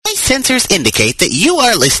sensors indicate that you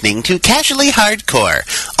are listening to Casually Hardcore,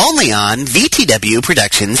 only on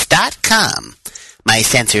VTWProductions.com. My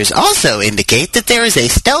sensors also indicate that there is a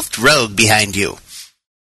stealthed rogue behind you.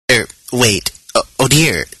 Wait. Oh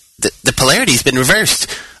dear. The polarity's been reversed.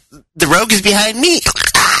 The rogue is behind me.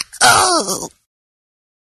 Oh.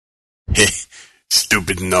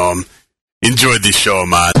 Stupid gnome. Enjoy the show,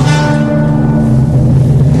 man.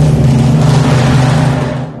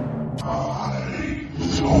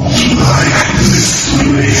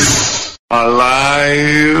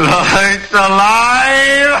 Alive! It's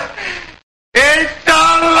alive! It's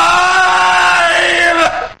alive!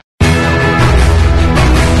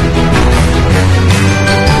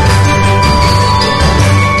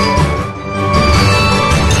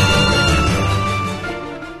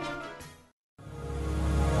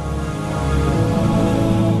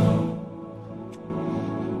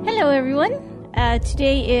 Hello, everyone.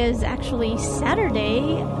 Today is actually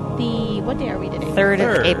Saturday. What day are we today?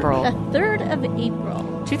 3rd of April. The 3rd of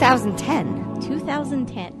April. 2010.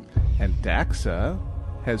 2010. And Daxa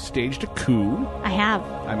has staged a coup. I have.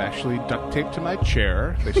 I'm actually duct taped to my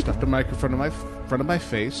chair. They stuffed a mic in front of my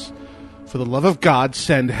face. For the love of God,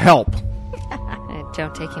 send help.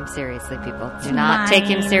 Don't take him seriously, people. Do not take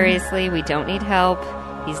him seriously. We don't need help.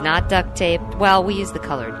 He's not duct taped. Well, we use the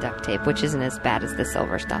colored duct tape, which isn't as bad as the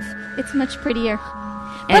silver stuff. It's much prettier.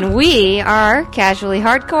 And we are Casually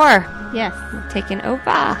Hardcore. Yes. Taking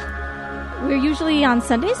over. We're usually on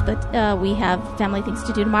Sundays, but we have family things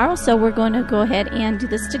to do tomorrow, so we're going to go ahead and do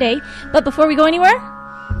this today. But before we go anywhere...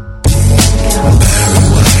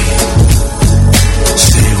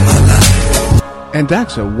 And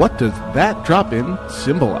Daxa, what does that drop-in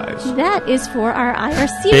symbolize? That is for our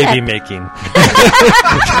IRC baby rep. making.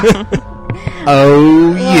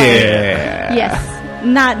 Oh, yeah. Yes.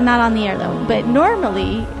 Not on the air, though. But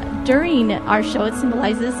normally, during our show, it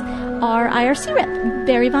symbolizes our IRC rep,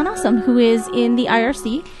 Barry Von Awesome, who is in the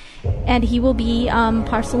IRC. And he will be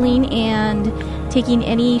parceling and taking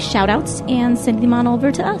any shout-outs and sending them on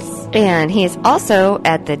over to us. And he is also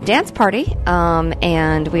at the dance party,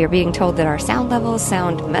 and we are being told that our sound levels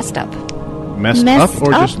sound messed up. Messed up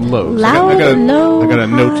or just low? Loud, I got a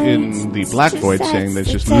note high. in the Black Void saying that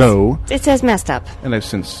it's just says, low. It says messed up. And have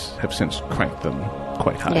since cranked them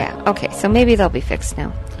quite high. Yeah, okay, so maybe they'll be fixed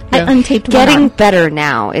now. I untaped one Getting arm. better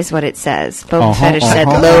now is what it says. Boba Fetish said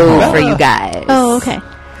uh-huh. low for you guys. Oh, okay.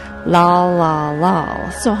 Lol, lol,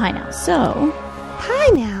 lol. So high now. So... Hi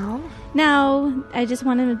now. Now, I just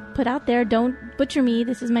want to put out there, don't butcher me.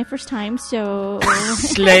 This is my first time, so...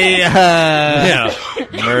 Slay. Yeah.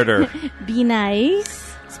 Murder. Be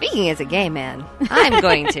nice. Speaking as a gay man, I'm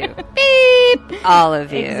going to beep all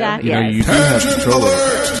of you. Exactly. You know, you do have control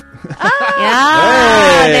over it.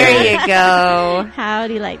 Yeah, there you go. How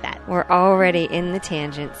do you like that? We're already in the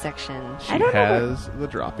tangent section. She I don't know has the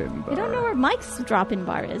drop-in bar. I don't know where Mike's drop-in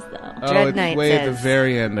bar is, though. Oh, Dread it's Knight way at the says-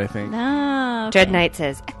 very end, I think. No. Okay. Dread Knight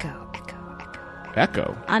says, echo, echo, echo, echo.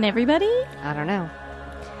 Echo. On everybody? I don't know.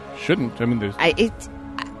 Shouldn't. I mean, there's... It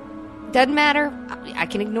doesn't matter. I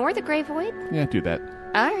can ignore the Grey Void. Yeah, do that.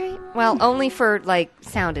 All right. Well, only for,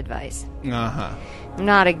 sound advice. Uh-huh. I'm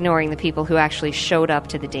not ignoring the people who actually showed up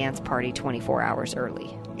to the dance party 24 hours early.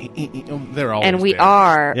 They're always And we there.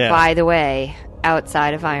 are, Yeah. by the way,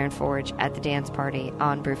 outside of Iron Forge at the dance party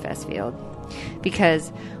on Brewfest Field.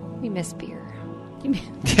 Because we miss beer.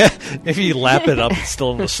 If you lap it up, it's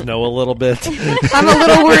still in the snow a little bit. I'm a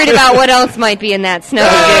little worried about what else might be in that snow,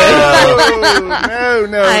 dude.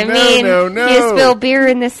 No, I mean, no. you spill beer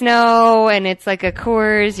in the snow, and it's like a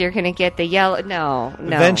Coors. You're going to get the yellow. No.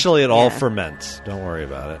 Eventually, it all Yeah. ferments. Don't worry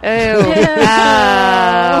about it. Ooh.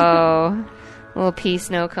 Oh. Little pea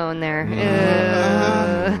snow cone there.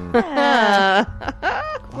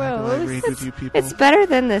 Collaborate with you people. It's better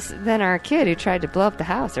than our kid who tried to blow up the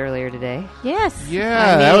house earlier today. Yes.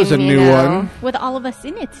 Yeah, I that was a mean, new you know. one. With all of us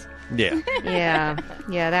in it. Yeah.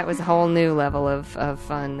 Yeah, that was a whole new level of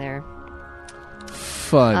fun there.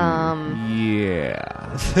 Fun.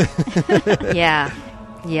 Yeah. Yeah.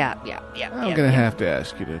 Yeah. I'm going to have to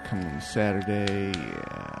ask you to come on Saturday.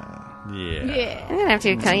 Yeah. I'm gonna have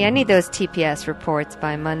to tell you. I need those TPS reports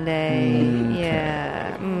by Monday.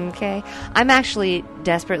 Yeah. Okay. I'm actually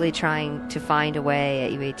desperately trying to find a way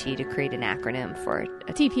at UAT to create an acronym for a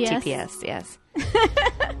TPS? TPS. Yes.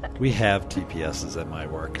 We have TPSs at my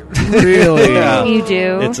work. Really? Yeah. You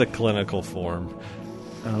do. It's a clinical form.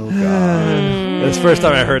 Oh, God. That's the first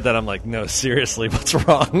time I heard that. I'm like, no, seriously, what's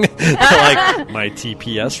wrong? They're like, my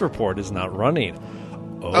TPS report is not running.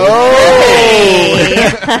 Well,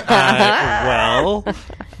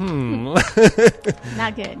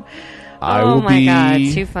 Not good. I Oh will my be God,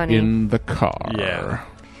 too funny. in the car. Yeah.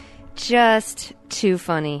 just too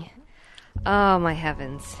funny. Oh my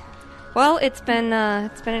heavens! Well, it's been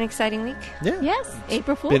an exciting week. Yeah. Yes,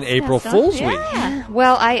 April Fool's. Been April stuff. Fool's Yeah. week.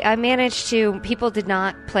 Well, I managed to. People did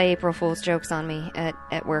not play April Fool's jokes on me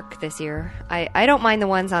at work this year. I don't mind the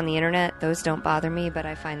ones on the internet; those don't bother me. But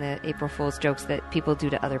I find the April Fool's jokes that people do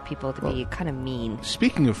to other people to be kind of mean.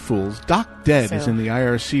 Speaking of fools, Doc Dead is So- in the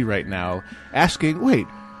IRC right now asking, wait,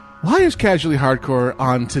 why is Casually Hardcore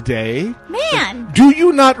on today? Man, Do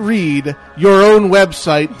you not read your own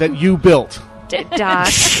website that you built? Doc,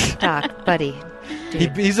 buddy.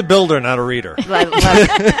 He's a builder, not a reader. Love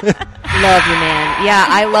you, man. Yeah,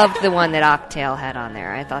 I loved the one that Octail had on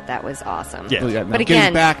there. I thought that was awesome. Yeah. Well, yeah, now But getting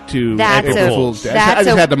again, back to that's April a- Fool's Day. I that's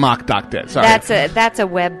just a- had to mock Doc Dead. Sorry. That's a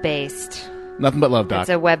web-based. Nothing but love, Doc. It's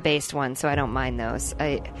a web-based one, so I don't mind those.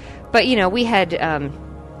 But we had I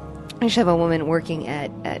just have a woman working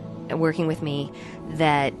working with me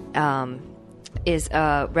that is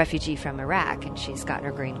a refugee from Iraq, and she's gotten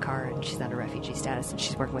her green card, and she's on a refugee status, and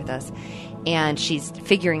she's working with us, and she's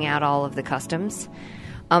figuring out all of the customs.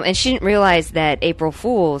 And she didn't realize that April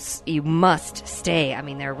Fools, you must stay. I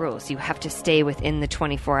mean, there are rules. You have to stay within the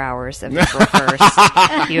 24 hours of April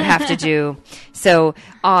 1st. You have to do. So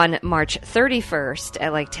on March 31st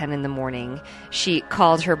at like 10 in the morning, she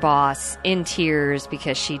called her boss in tears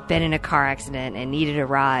because she'd been in a car accident and needed a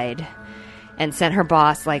ride, and sent her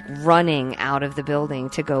boss like running out of the building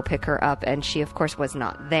to go pick her up. And she, of course, was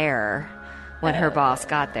not there when her boss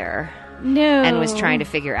got there. no. And was trying to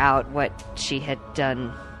figure out what she had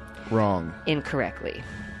done Wrong. incorrectly.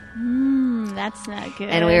 That's not good.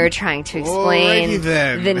 And we were trying to explain Alrighty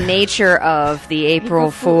then. the nature of the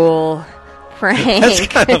April Fool prank That's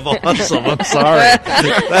kind of awesome. I'm sorry.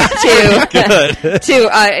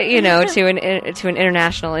 to an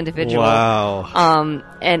international individual. Wow.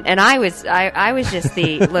 And I was just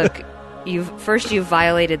the look. You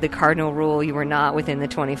violated the cardinal rule. You were not within the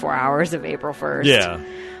 24 hours of April 1st.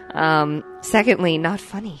 Yeah. Secondly, not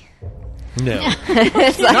funny. No.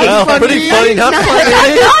 It's like, Well, pretty funny. Not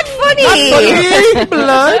funny. not funny.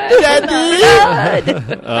 Blood, Daddy.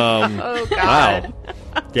 Oh God. Wow.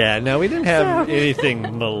 Yeah, no, we didn't have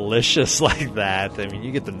anything malicious like that. I mean,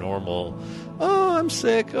 you get the normal, oh, I'm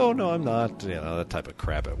sick, oh, no, I'm not, that type of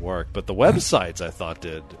crap at work. But the websites, I thought,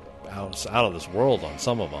 did out of this world on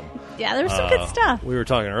some of them. Yeah, there was some good stuff. We were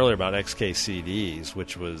talking earlier about XKCDs,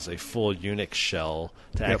 which was a full Unix shell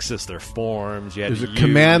to access their forms. You had It was to a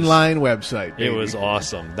command use- line website. It baby. was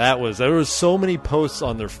awesome. There was so many posts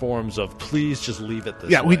on their forums of please just leave it this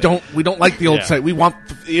way. Yeah, we don't like the old Yeah. site. We want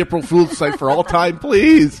the April Fool's site for all time,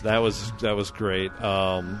 please. That was great.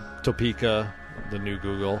 Topeka, the new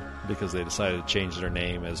Google, because they decided to change their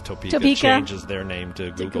name as Topeka. Changes their name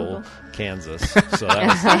to Google Kansas. So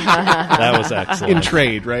that was excellent. In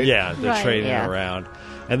trade, right? Yeah, they're Right. trading Yeah. around.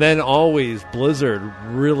 And then always Blizzard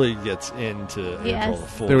really gets into Yes. April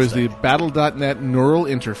Fool's There was Day. the Battle.net neural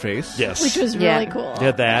interface. Yes. Which was Yeah. really cool. You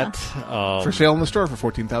had that. For sale in the store for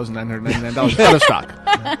 $14,999 out of stock.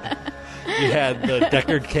 You had the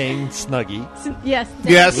Deckard Cain Snuggie, Yes.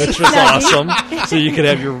 Yes. which was awesome. So you could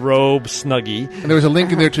have your robe Snuggie. And there was a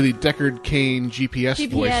link in there to the Deckard Cain GPS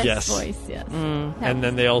voice. GPS Yes. voice, yes. And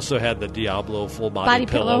then they also had the Diablo full body, Body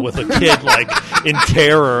pillow pillow. with a kid like in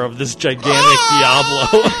terror of this gigantic Diablo.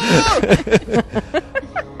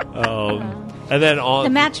 And then on The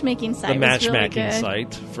matchmaking site the was really matchmaking good.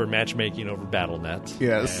 site for matchmaking over Battle.net.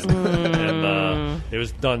 Yes. And it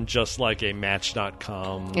was done just like a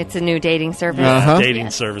Match.com It's a new dating service. Uh-huh. dating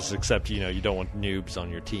Yes. service, except you don't want noobs on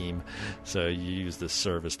your team, so you use this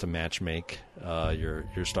service to matchmake your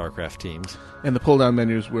StarCraft teams. And the pull down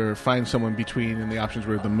menus were find someone between, and the options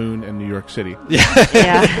were the moon and New York City.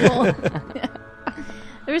 Yeah. Cool.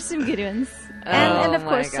 There were some good ones. And of my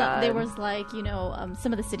course, God. there was like,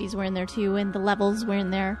 some of the cities were in there too, and the levels were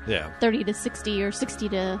in there. Yeah. 30 to 60 or 60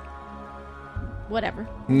 to whatever.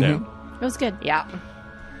 Yeah. It was good. Yeah.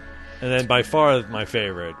 And then by far my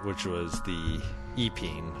favorite, which was the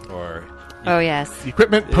EPEAN, or Oh yes.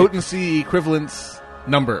 Equipment Potency Equivalence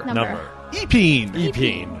Number. number. EPEAN.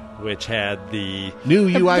 EPEAN, which had the New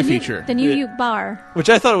The UI new- feature. The new bar. which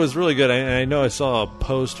I thought was really good. I know I saw a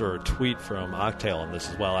post or a tweet from Octail on this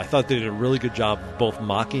as well. I thought they did a really good job of both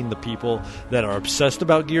mocking the people that are obsessed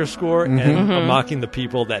about Gear Score and mocking the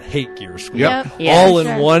people that hate Gear Score. Yep. Yeah, All for in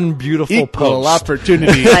sure. one beautiful Equal post.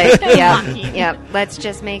 opportunity. Like, yeah. Let's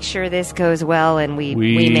just make sure this goes well, and we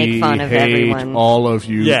make fun of hate everyone. all of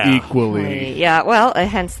you Yeah. equally. Yeah. Well,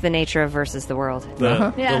 hence the nature of versus the world.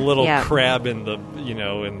 The Yeah. little Yeah. crab in the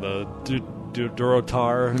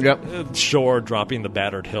Durotar. Yep. Shore dropping the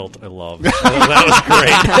battered hilt. I love. That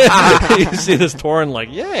was great. You see this Tauren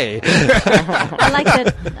like, yay.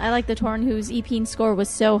 I like the Tauren whose EP score was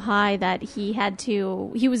so high that he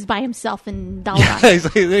was by himself in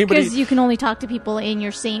Dalaran. Because you can only talk to people in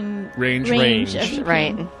your same range of EP.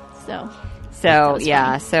 Right. So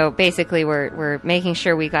yeah. So basically, we're making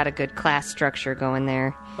sure we got a good class structure going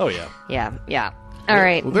there. Oh yeah. Yeah. All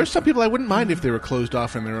right. Well, there's some people I wouldn't mind if they were closed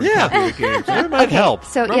off in their own copy of the games. That might help.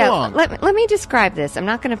 So Run along. let me describe this. I'm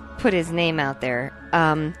not going to put his name out there.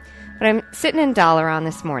 But I'm sitting in Dalaran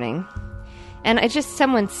this morning, and I just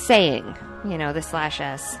someone saying, the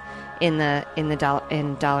 /S in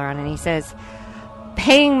Dalaran, and he says,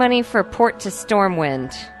 paying money for port to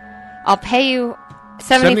Stormwind. I'll pay you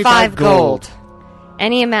 75 gold.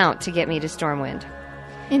 Any amount to get me to Stormwind.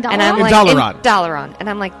 In Dalaran? And I'm In like, Dalaran. in Dalaran. And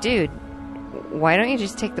I'm like, dude, why don't you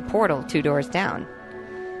just take the portal 2 doors down?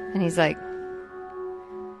 And he's like,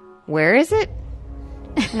 where is it?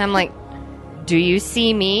 And I'm like, do you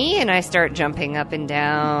see me? And I start jumping up and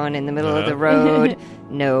down in the middle of the road.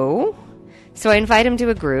 No. So I invite him to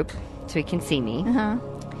a group so he can see me. Uh-huh.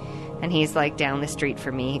 And he's like down the street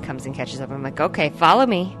from me. He comes and catches up. I'm like, okay, follow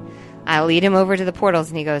me. I lead him over to the portals,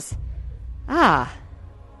 and he goes,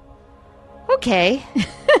 okay.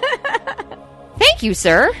 Thank you,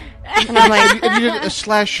 sir. And I'm like, And you did a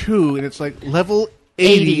 /who, and it's like level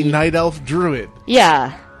 80 Night Elf Druid.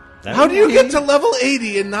 yeah. How do you get to level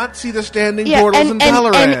 80 and not see the standing Yeah, portals in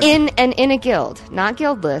Dalaran? and in a guild, not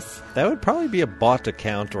guildless. That would probably be a bought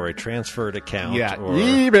account or a transferred account. Yeah, Or,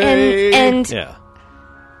 eBay. And yeah.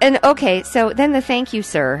 okay, so then the thank you,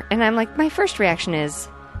 sir. And I'm like, my first reaction is,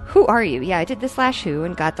 who are you? Yeah, I did the /who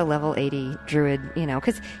and got the level 80 druid,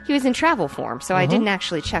 because he was in travel form, so I didn't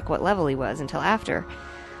actually check what level he was until after.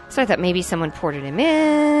 So I thought maybe someone ported him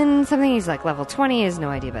in, something. He's like level 20, has no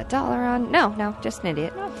idea about Dalaran. No, just an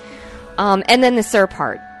idiot. And then the sir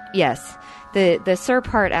part. Yes. The sir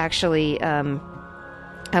part actually, I'm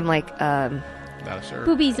like, Not a sir.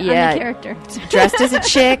 Boobies Yeah. on the character. dressed as a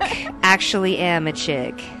chick, actually am a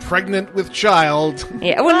chick. Pregnant with child.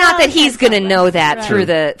 Yeah, well, not that he's going to know that Right. through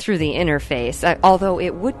the interface. Although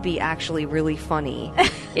it would be actually really funny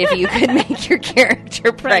if you could make your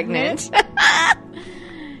character pregnant.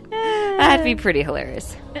 That'd be pretty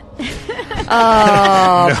hilarious.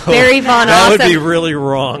 Oh, Barry Von That Awesome. would be really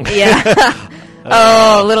wrong. Yeah.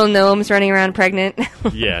 Oh, little gnomes running around pregnant.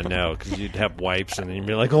 Yeah, no, because you'd have wipes, and then you'd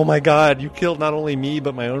be like, "Oh my God, you killed not only me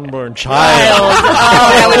but my unborn Oh, child."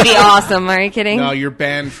 that would be awesome. Are you kidding? No, you're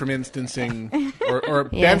banned from instancing or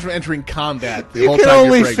Yeah. banned from entering combat the You whole can time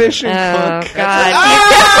only you're pregnant. fish and Oh, cook. God.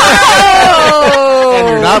 And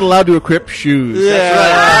you're not allowed to equip shoes.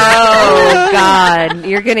 Oh, God.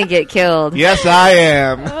 You're going to get killed. Yes, I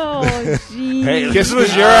am. Oh, jeez. Hey, Kiss this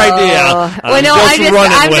was me. your idea. Well, no,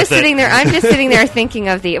 I'm with just it. sitting there. I'm just sitting there thinking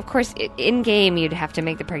of of course, in game you'd have to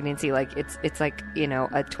make the pregnancy like it's like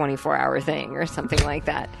a 24-hour thing or something like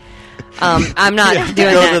that. I'm not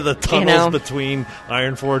doing go that. to the tunnels between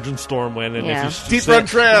Ironforge and Stormwind, and Yeah. if you Deep Run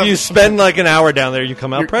Trail. if you spend like an hour down there, you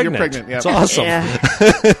come out You're pregnant. pregnant, yeah. It's awesome. Yeah.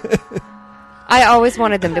 I always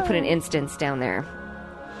wanted them to put an instance down there,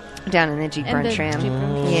 down in the Jeep And Run the Tram. Jeep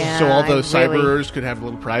Run Tram. Yeah, So all those I really- cyberers could have a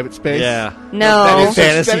little private space. Yeah. No, That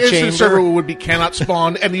Fantasy instance chamber. server would be cannot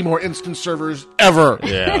spawn any more instance servers ever.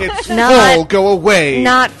 Yeah. It's Not- full. Go away.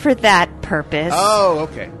 not for that purpose. Oh,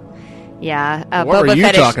 okay. Yeah. What Boba are you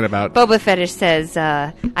Fetish, talking about? Boba Fetish says,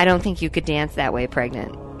 I don't think you could dance that way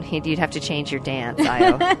pregnant. You'd have to change your dance,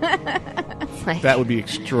 Io. It's like, That would be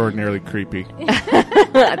extraordinarily creepy.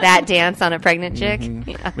 that dance on a pregnant chick? Mm-hmm.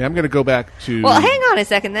 Yeah. I mean, I'm going to go back to Well, hang on a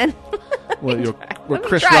second then. what Let me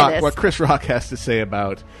Chris try Rock this. what Chris Rock has to say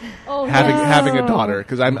about Oh, having no. a daughter,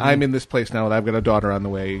 because I'm in this place now that I've got a daughter on the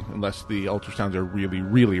way, unless the ultrasounds are really,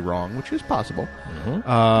 really wrong, which is possible.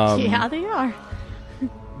 Yeah, they are.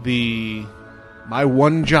 My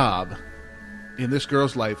one job in this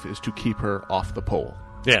girl's life is to keep her off the pole.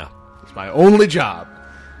 Yeah. It's my only job.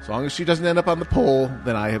 As long as she doesn't end up on the pole,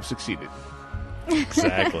 then I have succeeded.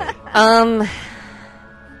 Exactly.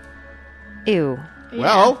 Ew.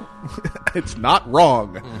 Well, it's not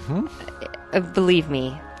wrong. Believe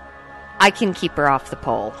me, I can keep her off the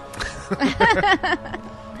pole.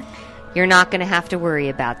 You're not going to have to worry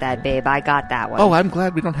about that, babe. I got that one. Oh, I'm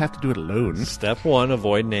glad we don't have to do it alone. Step 1,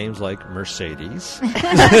 avoid names like Mercedes.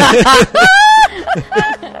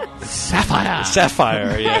 Sapphire.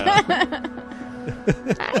 Sapphire, yeah.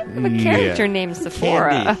 I have a character named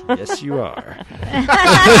Sephora. Candy. Yes, you are.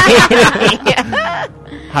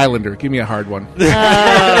 Highlander, give me a hard one.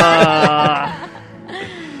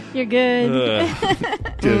 You're good.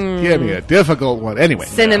 Just give me a difficult one. Anyway,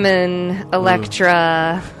 Cinnamon,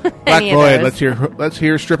 Electra. Black any of Void. those. Let's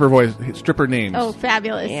hear stripper names. Oh,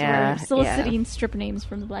 fabulous. Yeah, We're soliciting stripper names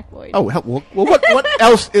from the Black Void. Oh, hell, well, what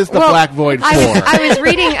else is the Well, Black Void for?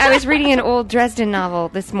 I was reading an old Dresden novel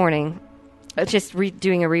this morning, just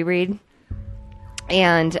doing a reread,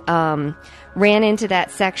 and ran into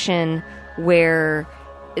that section where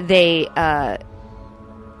they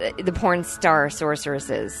the porn star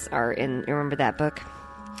sorceresses are in. You remember that book?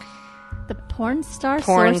 The porn star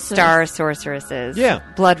sorceresses. Yeah.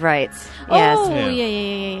 Blood rights. Oh,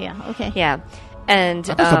 Yes. yeah. Okay. Yeah. And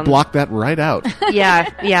I must have blocked that right out.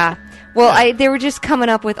 yeah. Well, they were just coming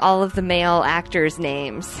up with all of the male actors'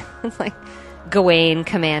 names. It's like Gawain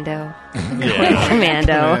Commando. Yeah.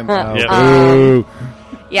 Commando. Yep. Ooh.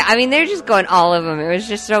 Yeah, I mean, they're just going all of them. It was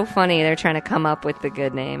just so funny. They're trying to come up with the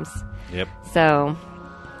good names. Yep. So,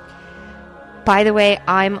 by the way,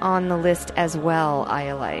 I'm on the list as well,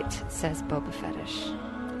 Iolite, says Boba Fetish.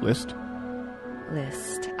 List?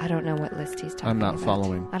 List. I don't know what list he's talking about. I'm not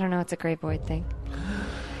following. I don't know. It's a Grey Void thing.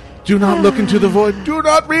 Do not look into the void. Do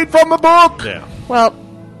not read from the book. Yeah. Well,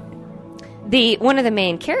 one of the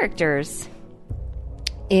main characters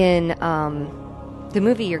in the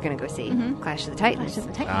movie you're going to go see, Clash of the Titans,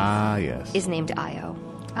 Ah, yes. is named Io.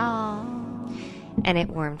 Oh. And it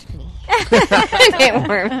warmed me. It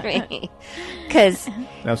warmed me. Because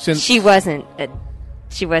Now, since she wasn't a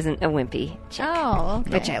wimpy chick, Oh,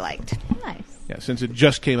 okay. which I liked. Nice. since it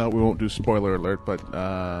just came out, we won't do spoiler alert. But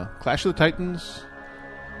Clash of the Titans,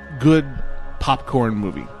 good popcorn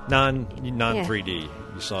movie. Non 3D.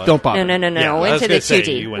 You saw it? Don't bother. No. Yeah, I Went was to the gonna say,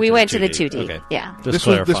 2D. you went We to went the to the 2D. 2D. Okay. Yeah. Just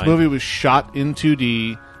This movie was shot in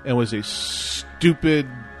 2D and was a stupid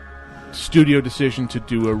studio decision to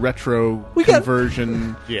do a retro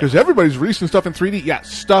conversion Yeah. because everybody's releasing stuff in 3D. Yeah,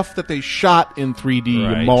 stuff that they shot in 3D, you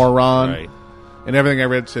Right, moron. right. And everything I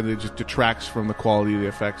read said it just detracts from the quality of the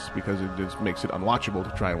effects because it just makes it unwatchable to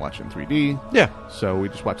try and watch it in 3D. Yeah. So we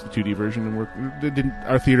just watched the 2D version, and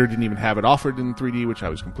our theater didn't even have it offered in 3D, which I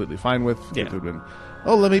was completely fine with. Yeah. It would have been,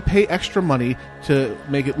 let me pay extra money to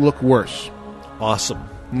make it look worse. Awesome.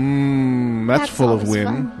 That's That's full of always win.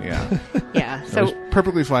 fun. Yeah. Yeah. So it was So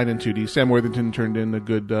perfectly fine in 2D. Sam Worthington turned in a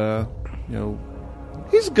good,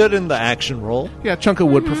 He's good in the action role. chunk of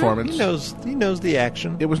wood performance. He knows the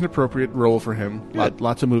action. It was an appropriate role for him.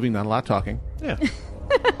 Lots of moving, not a lot of talking. Yeah.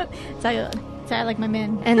 So I like my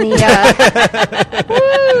men. and the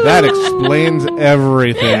That explains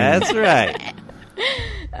everything. That's right.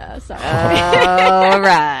 Sorry. all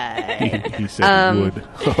right. He said wood.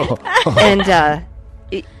 And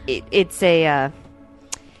it's a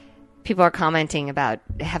people are commenting about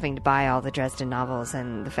having to buy all the Dresden novels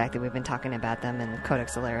and the fact that we've been talking about them in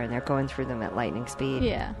Codex Alera, and they're going through them at lightning speed.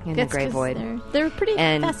 Yeah. in the That's Grey 'cause Void. They're pretty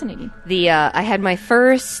And fascinating. I had my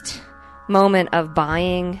first moment of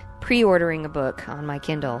pre-ordering a book on my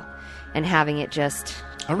Kindle and having it just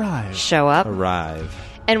Arrive. show up. Arrive.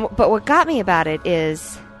 But what got me about it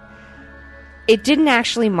is it didn't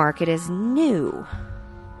actually mark it as new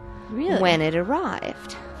Really? when it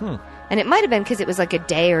arrived. And it might have been because it was like a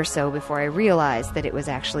day or so before I realized that it was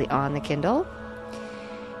actually on the Kindle.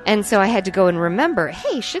 And so I had to go and remember,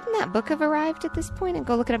 hey, shouldn't that book have arrived at this point? And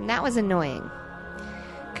go look it up. And that was annoying.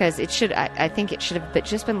 Because I think it should have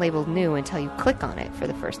just been labeled new until you click on it for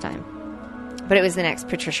the first time. But it was the next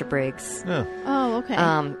Patricia Briggs Yeah. Oh, okay.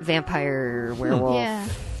 vampire, werewolf, Yeah.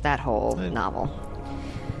 that whole novel.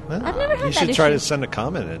 Well, I've never had you that should try issue. to send a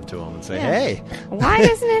comment into him and say, Yeah. hey. Why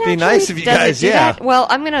doesn't it Be actually, nice if you does it guys- do yeah. that? Well,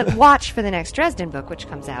 I'm going to watch for the next Dresden book, which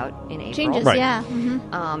comes out in April. Changes, Right. yeah.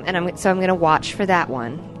 Mm-hmm. And I'm going to watch for that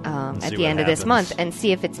one at see the what end of this happens. month and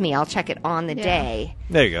see if it's me. I'll check it on the Yeah. day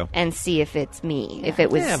There you go. and see if it's me. If it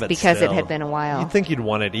was Yeah, but because still, it had been a while. You'd think you'd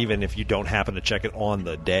want it even if you don't happen to check it on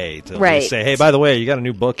the day to at Right. least say, hey, by the way, you got a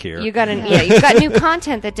new book here. You've got new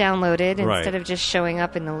content that downloaded Right. instead of just showing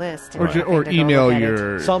up in the list. and Or, having or to go email look at it.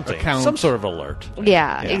 your Something. account. Some sort of alert.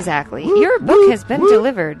 Yeah, exactly. Your book has been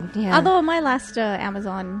delivered. Yeah. Although my last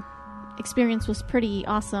Amazon experience was pretty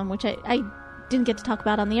awesome, which I didn't get to talk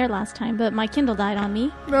about on the air last time, but my Kindle died on me.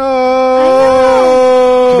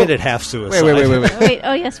 No! Committed half suicide. Wait. Wait,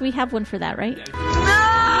 oh yes, we have one for that, right?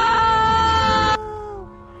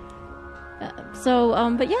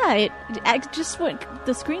 But yeah, it just went.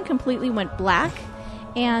 The screen completely went black,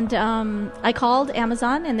 and I called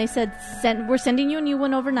Amazon, and they said, "We're sending you a new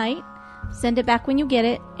one overnight. Send it back when you get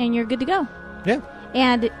it, and you're good to go." Yeah.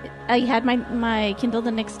 And I had my Kindle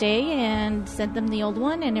the next day, and sent them the old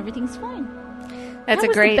one, and everything's fine. That's That a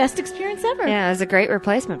was great the best experience ever. Yeah, it was a great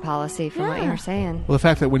replacement policy from what you Yeah. were saying. Well, the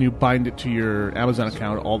fact that when you bind it to your Amazon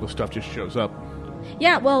account, all the stuff just shows up.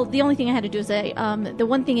 Yeah, well, the only thing I had to do is the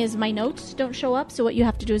one thing is my notes don't show up. So what you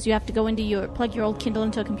have to do is you have to go into plug your old Kindle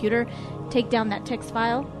into a computer, take down that text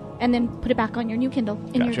file, and then put it back on your new Kindle,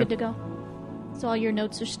 and you're good to go. So all your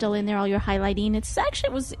notes are still in there, all your highlighting.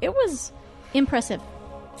 It was impressive.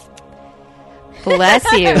 Bless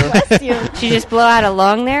you. Bless you. Did you just blow out a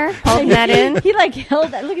lung there, holding that in? He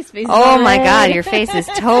held that. Look, his face. Oh is my red. God, your face is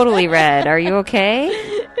totally red. Are you okay?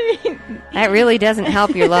 That really doesn't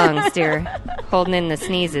help your lungs, dear. Holding in the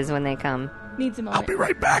sneezes when they come. Needs a moment. I'll be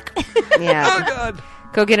right back. Yeah. Oh, God.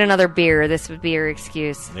 Go get another beer. This would be your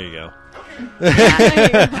excuse. There you go.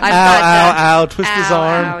 Ow, Twist his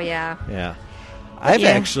arm. Ow, yeah. Yeah. I've Yeah.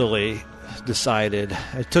 actually decided,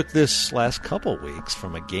 I took this last couple weeks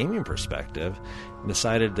from a gaming perspective and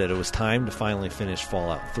decided that it was time to finally finish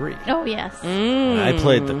Fallout 3. Oh, yes. And I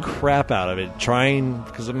played the crap out of it,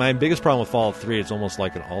 because my biggest problem with Fallout 3, it's almost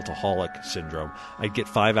like an alcoholic syndrome. I'd get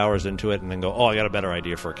 5 hours into it and then go, I got a better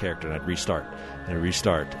idea for a character, and I'd restart.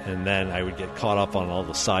 And then I would get caught up on all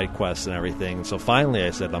the side quests and everything. So finally I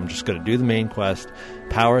said, I'm just going to do the main quest,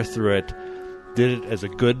 power through it, did it as a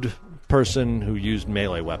good person who used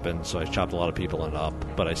melee weapons, so I chopped a lot of people up,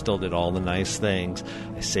 but I still did all the nice things.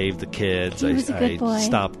 I saved the kids, He was a good boy. I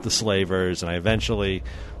stopped the slavers, and I eventually,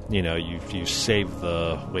 you save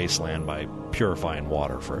the wasteland by purifying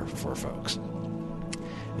water for folks.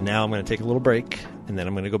 And now I'm going to take a little break, and then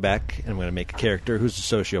I'm going to go back, and I'm going to make a character who's a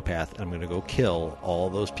sociopath, and I'm going to go kill all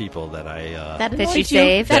those people that I... that That annoyed you you.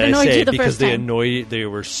 saved? That I annoyed you saved the because first time. they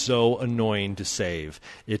were so annoying to save.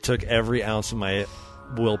 It took every ounce of my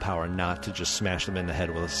willpower not to just smash them in the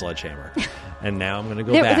head with a sledgehammer. And now I'm going to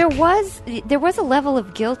go back. There was a level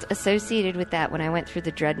of guilt associated with that when I went through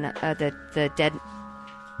the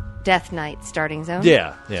Death Knight starting zone.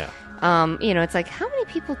 Yeah. It's like, how many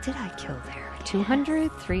people did I kill there?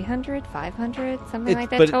 200, 300, 500, something like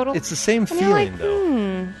that but total? it's the same And you're feeling, like,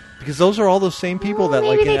 though. Because those are all those same people Well, that,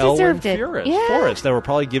 like maybe in they Elwyn deserved it. Yeah. Forest, that were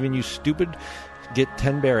probably giving you stupid get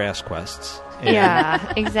 10 bear ass quests. And,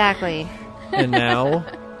 Yeah, exactly. And now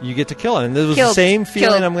you get to kill it. And this was the Killed. same feeling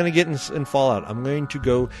Killed. I'm going to get in Fallout. I'm going to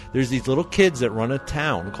go... There's these little kids that run a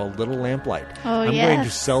town called Little Lamplight. Oh, I'm yes. going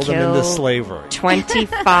to sell them into Kill slavery.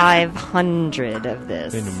 2,500 of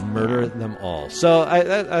this. And murder them all. So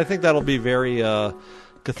I think that'll be very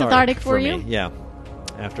Cathartic for me. you? Yeah.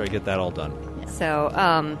 After I get that all done. So,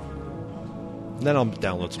 Then I'll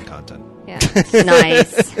download some content. yeah.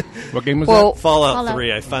 Nice. What game was Well, Fallout Fallout.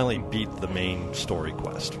 3, I finally beat the main story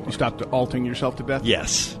quest. that? You stopped alting yourself to death?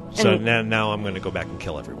 Yes. So And- now I'm going to go back and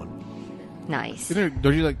kill everyone. nice.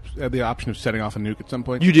 Don't you have the option of setting off a nuke at some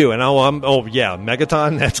point? You do, and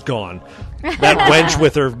Megaton, that's gone. That wench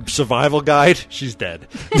with her survival guide, she's dead.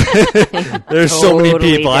 There's so many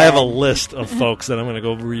Totally people. I have a dead. list of folks that I'm going to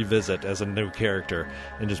go revisit as a new character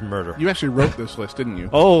and just murder. You actually wrote this list, didn't you?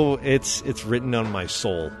 Oh, it's written on my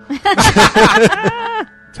soul.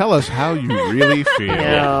 Tell us how you really feel.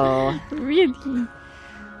 No. Really?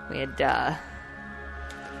 We had,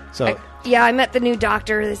 So I met the new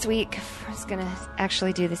doctor this week. I was going to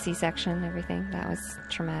actually do the C-section and everything. That was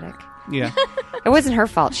traumatic. Yeah. It wasn't her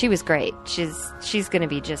fault. She was great. She's going to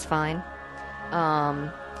be just fine.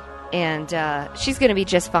 She's going to be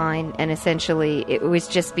just fine. And essentially, it was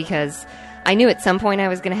just because I knew at some point I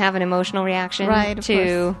was going to have an emotional reaction Right, of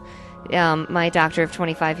to my doctor of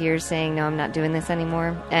 25 years saying, no, I'm not doing this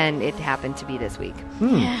anymore. And it happened to be this week.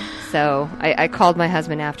 So I called my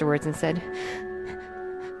husband afterwards and said,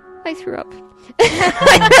 I threw up.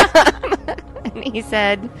 And he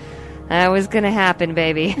said, that was going to happen,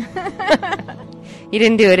 baby. You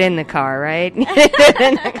didn't do it in the car, right? You did it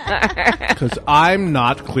in the car. Because I'm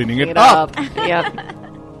not cleaning it Clean it up. Yep.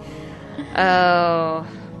 Oh,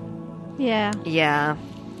 Yeah. yeah.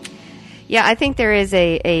 Yeah, I think there is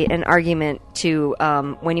an argument to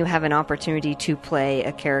when you have an opportunity to play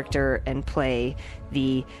a character and play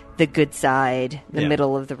the good side, the Yeah.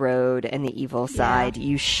 middle of the road, and the evil side,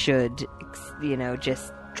 you should,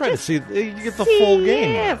 just try to see you get the full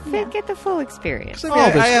game. Yeah, get the full experience.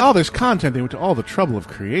 All this content they went to all the trouble of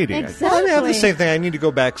creating. Exactly. Well, I have the same thing. I need to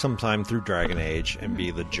go back sometime through Dragon Age and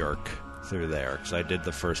be the jerk through there, because I did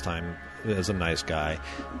the first time as a nice guy.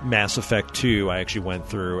 Mass Effect 2, I actually went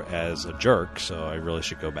through as a jerk, so I really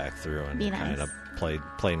should go back through and Be nice. kind of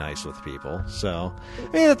play nice with people. So,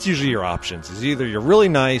 that's usually your options. Is either you're really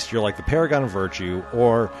nice, you're like the paragon of virtue,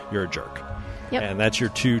 or you're a jerk. Yep. And that's your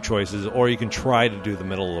two choices. Or you can try to do the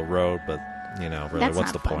middle of the road, but really, That's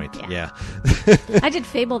what's not the fun, point? yeah. I did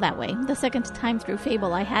Fable that way. The second time through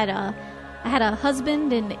Fable, I had a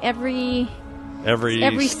husband in every Every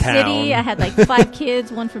city. town. I had like 5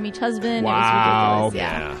 kids, one from each husband. Wow. It was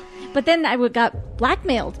ridiculous. Yeah. But then I got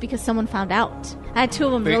blackmailed because someone found out. I had two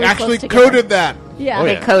of them They really actually close together. coded that. Yeah. Oh,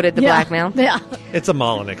 They yeah. coded the Yeah. blackmail. Yeah. It's a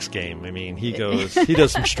Molinix game. I mean, he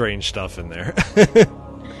does some strange stuff in there.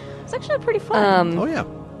 It's actually pretty fun. Oh yeah.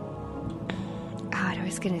 God, I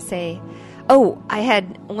was going to say. Oh, I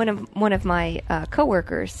had one of my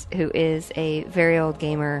coworkers who is a very old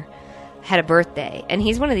gamer had a birthday, and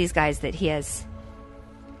he's one of these guys that he has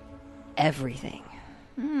everything.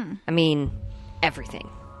 I mean, everything.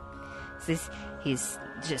 He's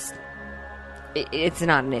just. It's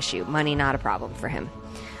not an issue. Money not a problem for him.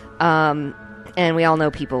 And we all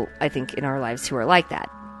know people, I think, in our lives who are like that.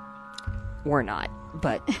 We're not,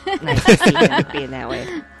 but nice to see him being that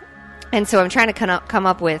way. And so I'm trying to come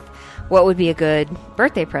up with what would be a good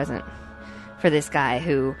birthday present for this guy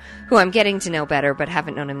who I'm getting to know better, but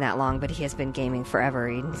haven't known him that long, but he has been gaming forever.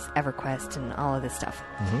 He's EverQuest and all of this stuff.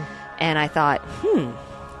 And I thought, kind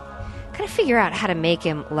of figure out how to make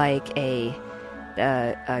him like a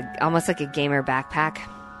almost like a gamer backpack.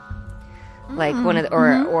 Like one of the,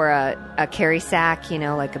 or a carry sack,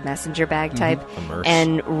 like a messenger bag type,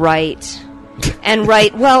 and write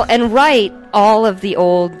all of the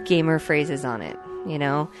old gamer phrases on it.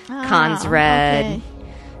 Cons red, okay.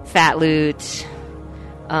 fat loot.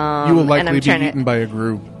 You will likely be eaten by a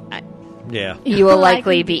group. Yeah. You will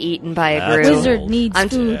likely be eaten by a That's group. Wizard needs I'm-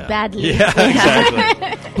 food Yeah. badly. Yeah,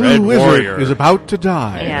 exactly. Blue Red Wizard Warrior. is about to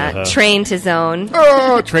die. Yeah, train to zone.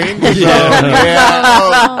 Oh, train to zone.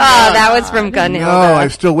 Oh, that was from Gunhild. No, I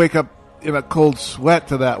still wake up in a cold sweat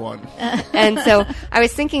to that one. And so I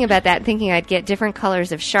was thinking about that, thinking I'd get different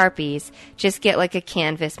colors of Sharpies, just get like a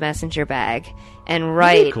canvas messenger bag, and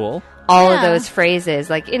write cool. all of Yeah. those phrases,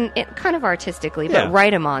 like in kind of artistically, but Yeah.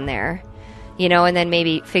 write them on there, and then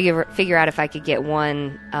maybe figure out if I could get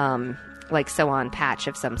one like sew-on patch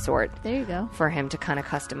of some sort There you go. for him to kind of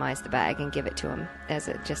customize the bag and give it to him as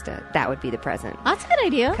that would be the present. That's a good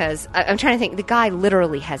idea. Because I'm trying to think, the guy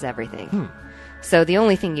literally has everything. So the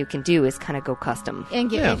only thing you can do is kind of go custom. And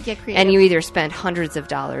get creative. And you either spend hundreds of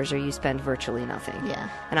dollars or you spend virtually nothing. Yeah.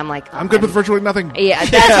 And I'm like, I'm good with virtually nothing. Yeah,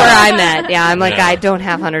 that's where I'm at. Yeah, I'm like, Yeah. I don't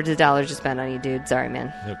have hundreds of dollars to spend on you, dude. Sorry,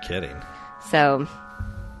 man. No kidding. So,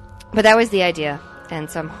 but that was the idea. And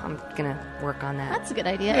so I'm going to work on that. That's a good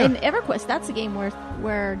idea. And EverQuest, that's a game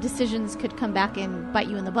where decisions could come back and bite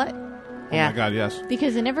you in the butt. Yeah. Oh my god, yes.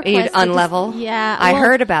 Because in EverQuest... You'd unlevel? Yeah. I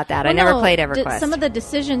heard about that. I never played d- EverQuest. Some of the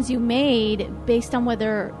decisions you made based on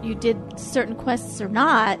whether you did certain quests or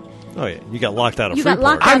not, Oh yeah, you got locked out of You got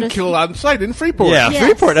Freeport. locked out. I'm killed on sight in Freeport. Yeah, Yes.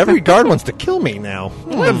 Freeport. Every guard wants to kill me now.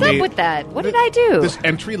 What's up with that? What did I do? This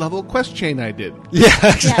entry-level quest chain I did. Yeah,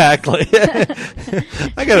 exactly.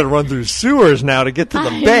 I got to run through sewers now to get to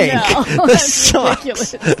the bank. No, This that's sucks.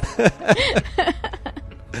 ridiculous.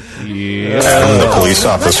 Yeah. The police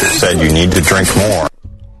officer said you need to drink more.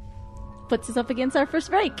 Puts us up against our first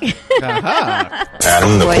break. Aha.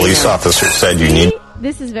 Adam, the Boy, police yeah. officer said you need...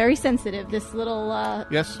 This is very sensitive. This little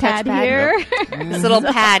Yes. pad Touchpad. here. This little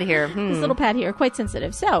pad here. This little pad here, quite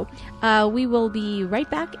sensitive. So, we will be right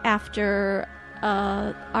back after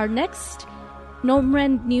our next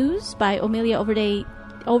Gnomrend news by Omelia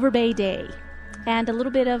Overbay Day. And a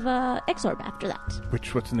little bit of Exorb after that.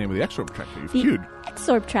 What's the name of the Exorb track that you've queued?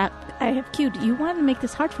 Exorb track I have queued. You want to make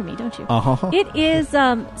this hard for me, don't you? Uh-huh. It is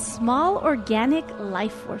small organic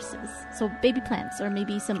life forces. So baby plants or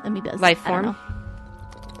maybe some amoebas. Life I don't form?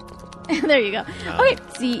 know. There you go. Okay,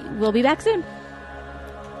 see, we'll be back soon.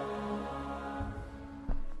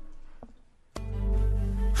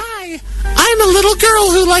 Hi, I'm a little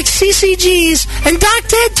girl who likes CCGs, and Doc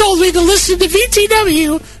Ted told me to listen to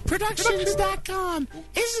VTW Productions.com.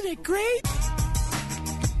 Isn't it great?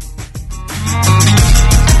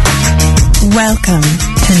 Welcome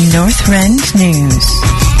to Northrend News,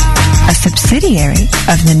 a subsidiary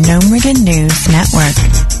of the Gnomrigan News Network,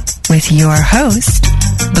 with your host,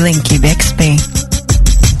 Blinky Bixby.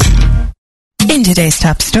 In today's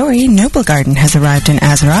top story, Noblegarden has arrived in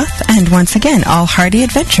Azeroth, and once again, all hardy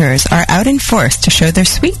adventurers are out in force to show their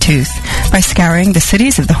sweet tooth by scouring the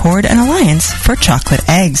cities of the Horde and Alliance for chocolate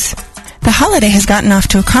eggs. The holiday has gotten off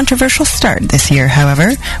to a controversial start this year, however,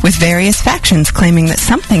 with various factions claiming that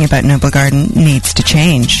something about Noblegarden needs to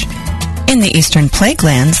change. In the Eastern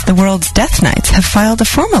Plaguelands, the world's Death Knights have filed a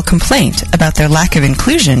formal complaint about their lack of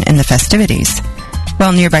inclusion in the festivities.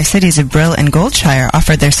 While nearby cities of Brill and Goldshire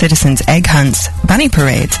offered their citizens egg hunts, bunny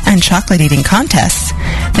parades, and chocolate-eating contests,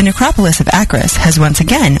 the necropolis of Akris has once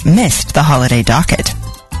again missed the holiday docket.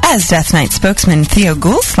 As Death Knight spokesman Theo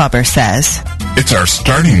Ghoulslobber says, "It's our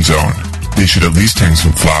starting zone. They should at least hang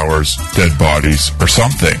some flowers, dead bodies, or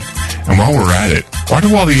something. And while we're at it, why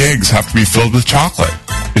do all the eggs have to be filled with chocolate?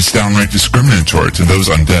 It's downright discriminatory to those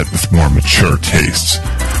undead with more mature tastes.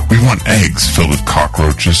 We want eggs filled with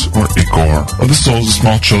cockroaches, or ichor, or the souls of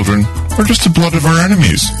small children, or just the blood of our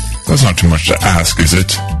enemies. That's not too much to ask, is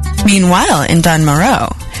it? Meanwhile, in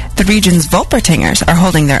Dunmoreau, the region's Volpertingers are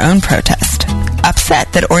holding their own protest.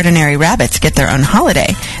 Upset that ordinary rabbits get their own holiday,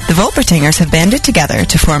 the Volpertingers have banded together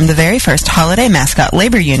to form the very first holiday mascot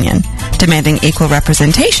labor union, demanding equal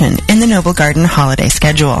representation in the Noble Garden holiday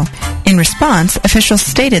schedule. In response, officials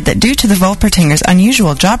stated that due to the Volpertingers'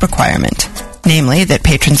 unusual job requirement, namely that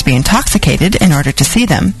patrons be intoxicated in order to see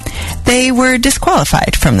them, they were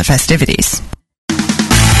disqualified from the festivities.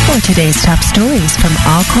 For today's top stories from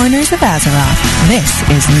all corners of Azeroth, this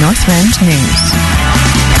is Northrend News.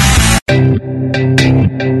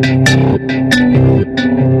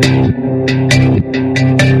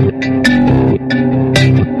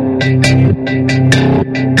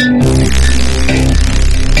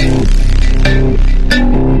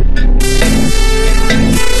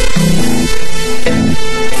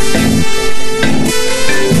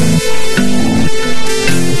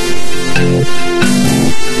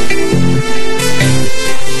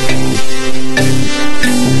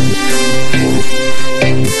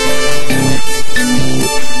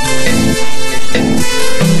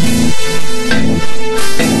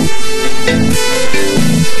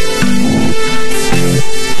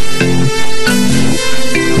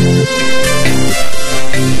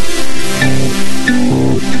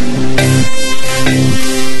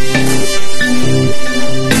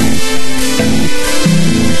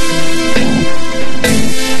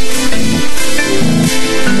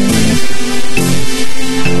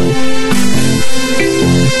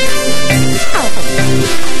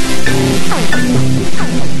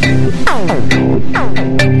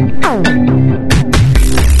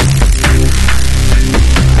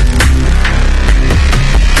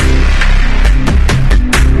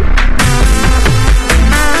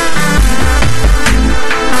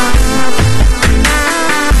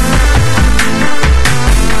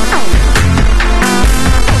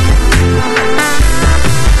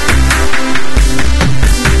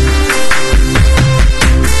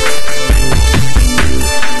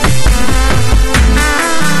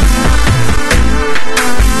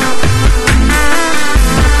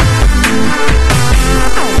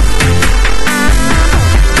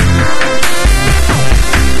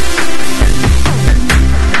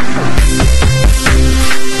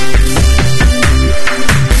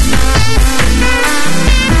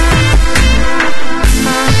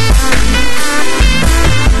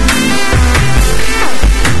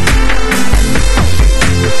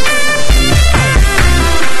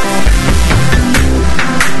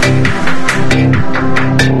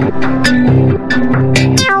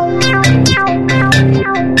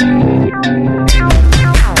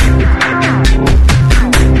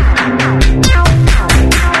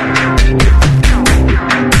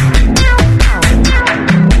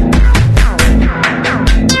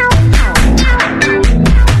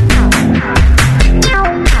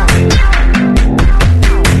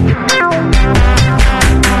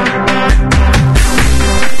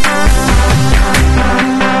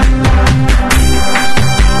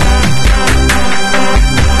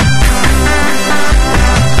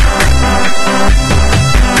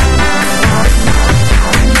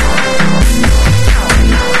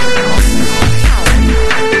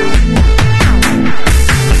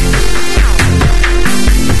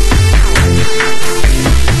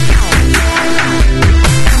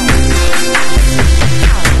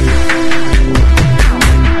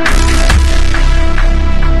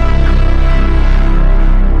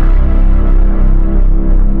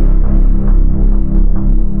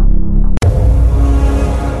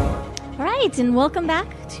 And welcome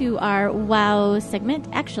back to our WoW segment.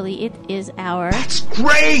 Actually, it is our... That's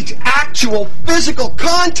great! Actual physical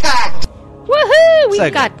contact! Woohoo!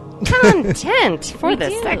 We've got content for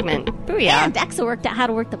this segment. Booyah. And Daxa worked out how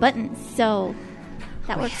to work the buttons, so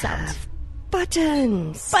that works out.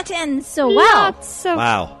 Buttons! So, Lots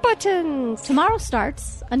of buttons! Tomorrow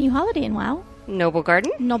starts a new holiday in WoW. Noble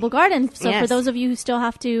Garden? Noble Garden. So yes. For those of you who still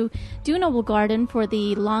have to do Noble Garden for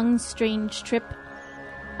the Long Strange Trip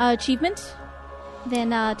achievement,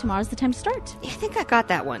 then tomorrow's the time to start. I think I got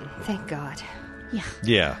that one. Thank God.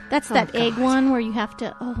 Yeah. That's that egg one where you have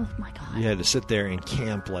to... Oh, my God. You had to sit there and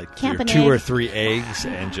camp like Camp an 2 or egg. 3 eggs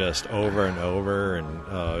and just over and over, and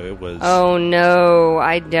it was... Oh, no.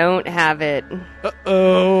 I don't have it.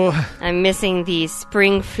 Uh-oh. I'm missing the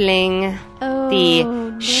Spring Fling, the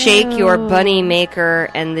no. Shake Your Bunny Maker,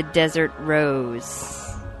 and the Desert Rose.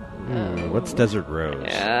 What's Desert Rose?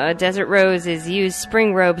 Desert Rose is use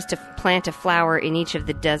spring robes to plant a flower in each of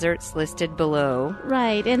the deserts listed below.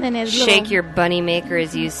 Right, and then as Shake Your Bunny Maker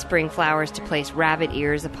is use spring flowers to place rabbit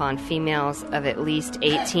ears upon females of at least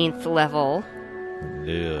 18th level.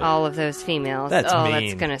 Yeah. All of those females. That's that's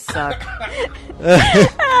mean. gonna suck.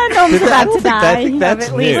 Gnome's about to die. I think that's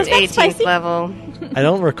Of at least new. 18th level. I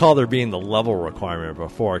don't recall there being the level requirement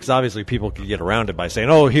before, because obviously people could get around it by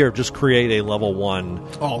saying, "Oh, here, just create a level 1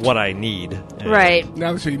 what I need." And Right.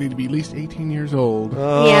 Now they say you need to be at least 18 years old.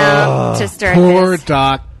 Yeah, to start Poor this.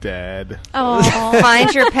 Doc dead. Oh.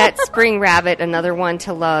 Find your pet spring rabbit, another one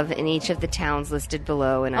to love in each of the towns listed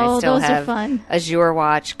below. And I Oh, still those are have fun. Azure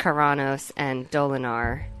Watch, Karanos, and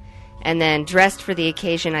Dolinar. And then dressed for the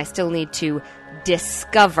occasion, I still need to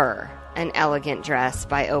discover an elegant dress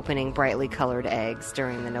by opening brightly colored eggs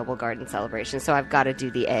during the Noble Garden celebration. So I've got to do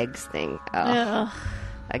the eggs thing Ugh.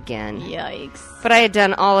 again. Yikes. But I had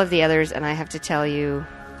done all of the others, and I have to tell you,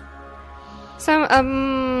 so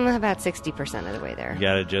I'm about 60% of the way there. You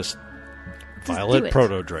gotta just do Violet it.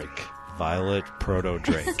 Proto Drake. Violet Proto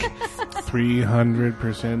Drake.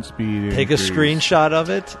 300% speed. Take a increase. screenshot of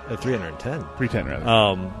it at 310. 310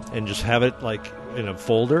 rather. And just have it like in a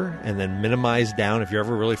folder, and then minimize down. If you're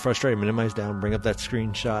ever really frustrated, minimize down, bring up that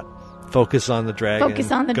screenshot, focus on the dragon,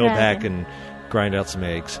 Focus on the go back dragon. and grind out some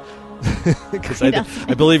eggs. Because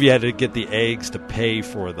I believe you had to get the eggs to pay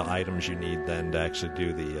for the items you need then to actually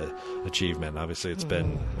do the achievement. Obviously, it's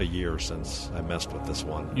been a year since I messed with this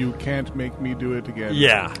one. You can't make me do it again.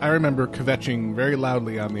 Yeah. I remember kvetching very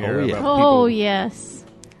loudly on the air yeah. about Oh, people. yes.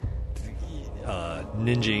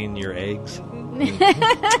 Ninjaing your eggs.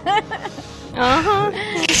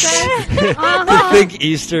 I think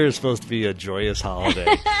Easter is supposed to be a joyous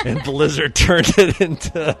holiday, and Blizzard turned it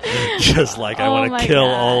into just like, I Oh want my to kill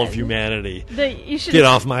God. all of humanity. You should Get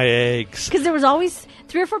off my eggs. Because there was always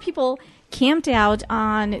 3 or 4 people camped out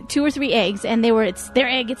on 2 or 3 eggs, and it's their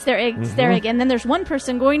egg, it's their egg, it's their egg. And then there's one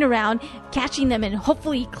person going around catching them and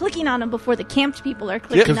hopefully clicking on them before the camped people are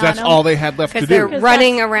clicking on them. Because that's all they had left to Because do. they're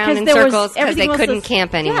running around in circles because they couldn't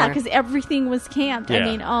camp anymore. Yeah, because everything was camped. Yeah. I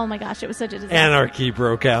mean, oh my gosh, it was such a disaster. Anarchy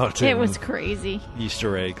broke out. It in was crazy.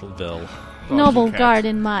 Easter Eggville. Noble cats.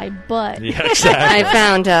 Garden, my butt. Yeah, exactly. I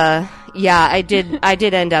found, I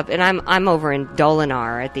did end up, and I'm over in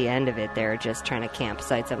Dolinar at the end of it. They're just trying to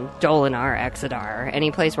campsites of Dolinar, Exodar,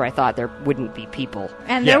 any place where I thought there wouldn't be people.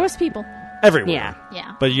 And Yeah. there was people. Everywhere. Yeah.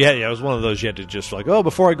 Yeah. But yeah, it was one of those you had to just like, oh,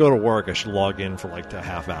 before I go to work, I should log in for like a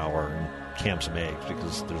half hour and camp some eggs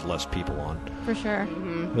because there's less people on. For sure.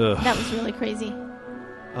 Ugh. That was really crazy.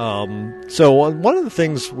 So one of the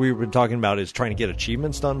things we've been talking about is trying to get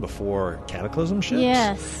achievements done before Cataclysm ships.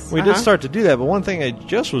 Yes. We did start to do that, but one thing I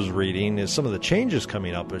just was reading is some of the changes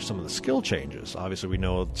coming up are some of the skill changes. Obviously, we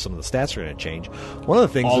know some of the stats are going to change. One of the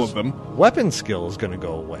things All is of them. weapon skill is going to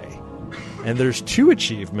go away. And there's 2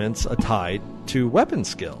 achievements tied to weapon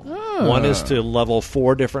skill. One is to level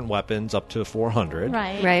 4 different weapons up to 400.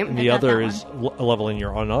 Right. Right. And I the got other that is leveling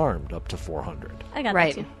your unarmed up to 400. I got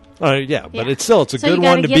Right. that too. Yeah, but Yeah. it's still a So good you gotta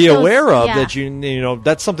one to get be those- aware of yeah. that you know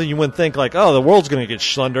that's something you wouldn't think like, oh, the world's going to get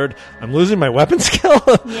shundered. I'm losing my weapon skill.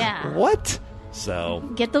 Yeah. What? So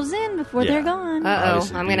Get those in before Yeah. they're gone. Uh-oh,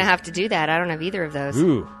 Obviously, I'm going to have to do that. I don't have either of those.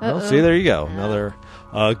 ooh, well, see, there you go. Another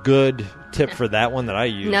good tip for that one that I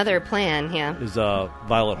use Another plan, yeah. is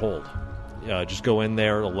Violet Hold. Just go in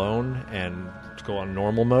there alone and go on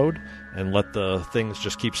normal mode and let the things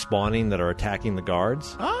just keep spawning that are attacking the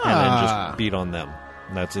guards, and then just beat on them.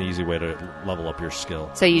 And that's an easy way to level up your skill.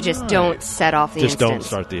 So you just don't set off the Just don't instance.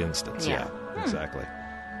 start the instance. Yeah. Exactly.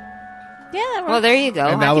 Yeah, that works. Well, there you go.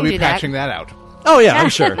 And now I they'll can be do that. patching that out. Oh yeah, I'm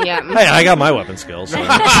sure. Yeah. Hey, I got my weapon skills. So.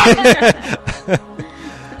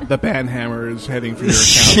 The banhammer is heading for your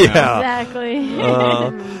account now. Exactly.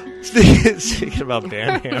 Speaking about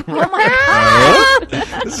banhammer, Oh my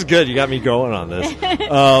god! this is good. You got me going on this.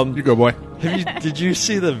 You go, boy. Did you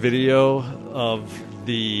see the video of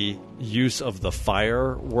the use of the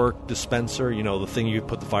firework dispenser? You know, the thing you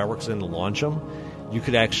put the fireworks in to launch them. You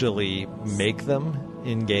could actually make them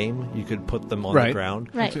in game. You could put them on the ground.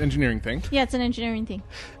 Right. It's an engineering thing. Yeah, it's an engineering thing.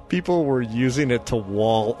 People were using it to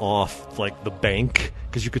wall off like the bank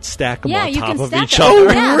because you could stack them Yeah, on you top can of stack each them.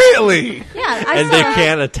 other. Yeah. Really? Yeah, I And saw they that.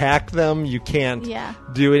 can't attack them. You can't Yeah.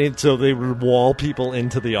 do anything. So they would wall people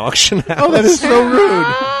into the auction house. Oh, that is so rude.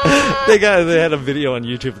 They had a video on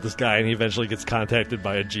YouTube of this guy, and he eventually gets contacted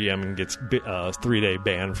by a GM and gets a 3-day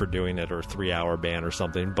ban for doing it, or a 3-hour ban or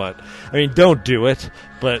something. But I mean, don't do it.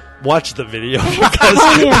 But watch the video because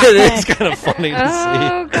Yeah. it is kind of funny to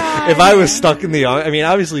see. God. If I was stuck in the, I mean,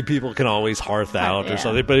 obviously usually people can always hearth out Yeah. or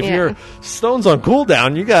something. But if Yeah. you're Stone's on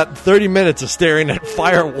cooldown, you got 30 minutes of staring at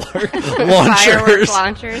firework Firework launchers.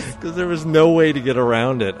 launchers. Because there was no way to get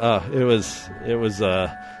around it. It was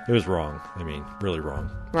wrong. I mean, really wrong.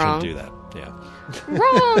 Wrong. Shouldn't do that. Yeah.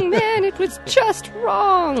 Wrong, man. It was just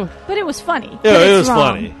wrong. But it was funny. Yeah, But it it's was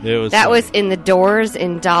wrong. funny. It was That funny. was in the Doors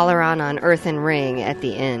in Dalaran on Earth and Ring at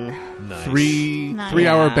the inn. Nice.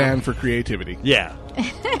 3-hour ban for creativity. Yeah.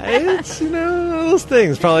 It's, those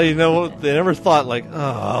things. Probably, they never thought, like,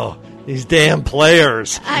 oh, these damn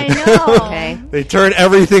players. I know. Okay. They turn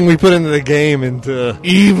everything we put into the game into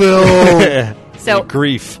evil. So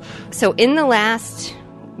grief. So in the last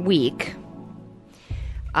week,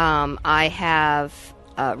 I have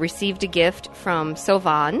received a gift from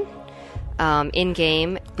Sovan in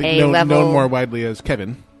game. Known more widely as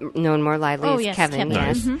Kevin. Known more widely Oh, as yes, Kevin. Kevin.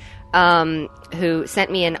 Yes. Mhm. Who sent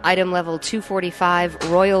me an item level 245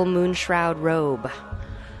 Royal Moonshroud robe.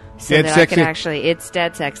 So Dead that sexy. I can actually, it's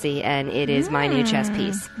dead sexy, and it is my new chess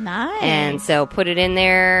piece. Nice. And so put it in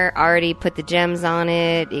there, already put the gems on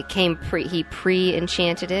it. It came he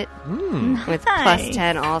pre-enchanted it with plus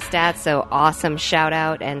 10 all stats. So awesome shout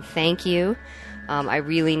out and thank you. I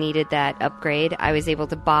really needed that upgrade. I was able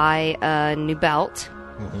to buy a new belt.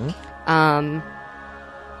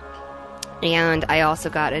 And I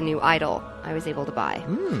also got a new idol. I was able to buy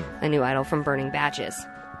a new idol from Burning Badges.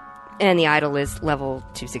 And the idol is level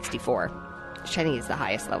 264, which I think is the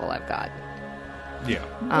highest level I've got. Yeah.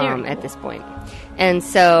 At this point. And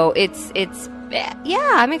so it's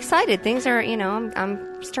I'm excited. Things are,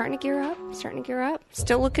 I'm starting to gear up.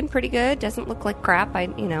 Still looking pretty good. Doesn't look like crap.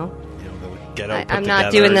 I'm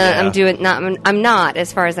not,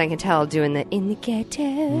 as far as I can tell, doing the in the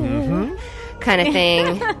ghetto kind of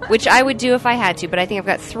thing, which I would do if I had to, but I think I've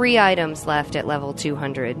got 3 items left at level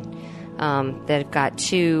 200. That have got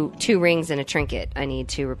two rings and a trinket I need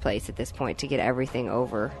to replace at this point to get everything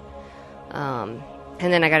over. And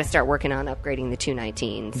then I got to start working on upgrading the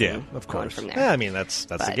 219s. Yeah, and of going course. from there. Yeah, I mean, that's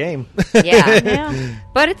the game. Yeah.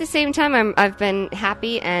 But at the same time, I've been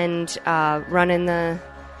happy and running the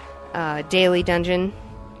daily dungeon.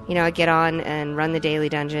 I get on and run the daily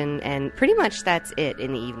dungeon, and pretty much that's it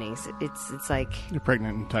in the evenings. It's like You're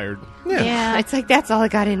pregnant and tired. yeah. It's like that's all I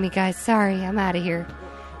got in me, guys. Sorry, I'm out of here.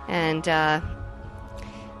 And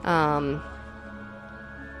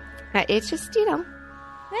it's just It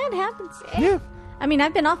happens. Yeah. I mean,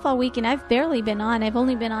 I've been off all week, and I've barely been on. I've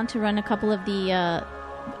only been on to run a couple of the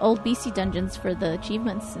old BC dungeons for the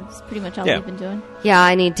achievements. It's pretty much all we've been doing. yeah.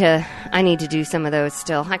 I need to do some of those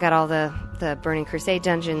still. I got all the Burning Crusade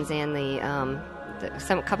dungeons and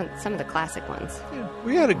some of the classic ones.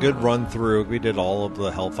 We had a good run through. We did all of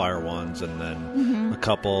the Hellfire ones and then a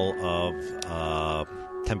couple of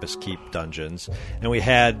Tempest Keep dungeons. And we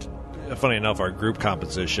had, funny enough, our group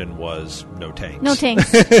composition was no tanks. No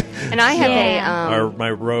tanks. And I have my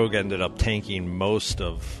rogue ended up tanking most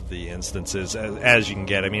of the instances, as you can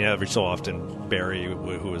get. I mean, every so often, Barry,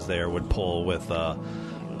 who was there, would pull with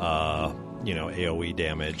AoE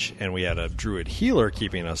damage, and we had a druid healer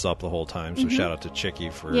keeping us up the whole time. So shout out to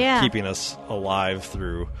Chicky for keeping us alive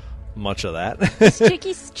through much of that.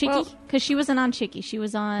 Chicky's Chicky? Because she wasn't on Chicky. She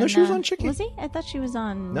was on... No, she was on Chicky. Was he? I thought she was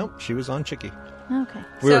on... Nope, she was on Chicky. Okay.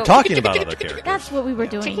 We were talking about other characters. That's what we were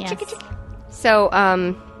doing, yes. So,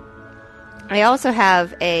 I also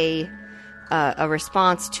have a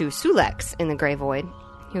response to Sulex in the Grey Void,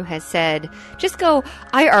 who has said, just go,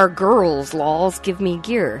 I are girls, lols, give me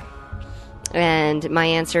gear. And my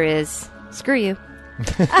answer is, screw you.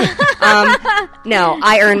 No,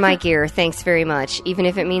 I earn my gear. Thanks very much. Even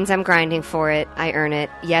if it means I'm grinding for it, I earn it.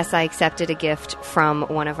 Yes, I accepted a gift from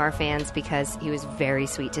one of our fans because he was very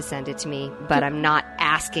sweet to send it to me, but I'm not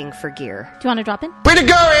asking for gear. Do you want to drop in? Way to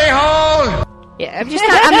go, a-hole! Yeah, I'm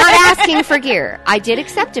not asking for gear. I did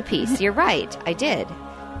accept a piece. You're right. I did.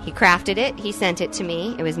 He crafted it. He sent it to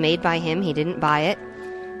me. It was made by him. He didn't buy it.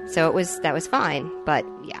 So that was fine. But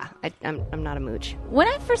yeah, I'm not a mooch. When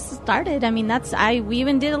I first started, I mean, we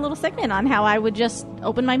even did a little segment on how I would just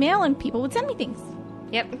open my mail and people would send me things.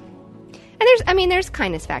 Yep. And there's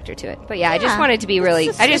kindness factor to it. But yeah, I just wanted to be really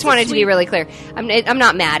clear. I'm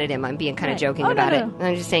not mad at him. I'm being kind of joking about it.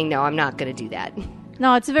 I'm just saying, no, I'm not going to do that.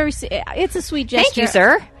 No, it's a sweet gesture. Thank you,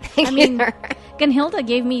 sir. I mean, Gunhilda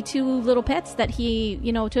gave me 2 little pets that he,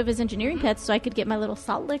 2 of his engineering pets, so I could get my little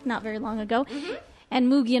salt lick not very long ago. Mm-hmm. And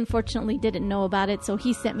Moogie, unfortunately, didn't know about it, so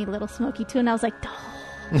he sent me Little Smokey, too, and I was like,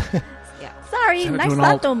 oh. Yeah. Sorry, nice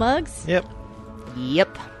thought, though, Mugs. Yep.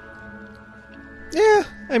 Yeah,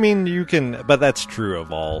 I mean, you can, but that's true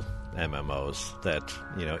of all MMOs that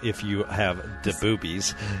if you have the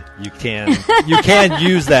boobies, you can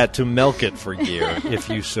use that to milk it for gear if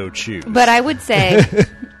you so choose. But I would say,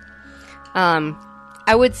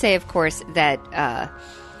 of course, that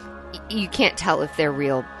you can't tell if they're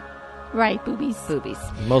real. Right, boobies.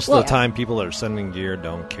 Most of the time, people that are sending gear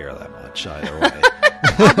don't care that much either way.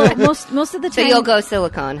 most of the time. So you'll go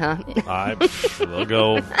silicone, huh? They'll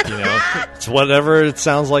go, it's whatever it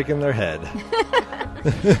sounds like in their head.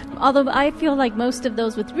 Although I feel like most of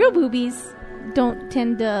those with real boobies don't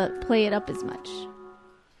tend to play it up as much.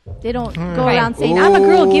 They don't go around saying, I'm a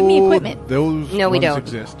girl, give me equipment. Those No, we ones don't.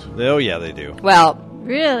 exist. Oh, yeah, they do. Well,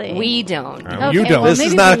 really? We don't. You don't. This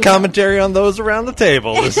is not a commentary on those around the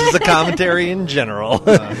table. This is a commentary in general.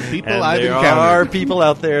 People and I've there encountered. are people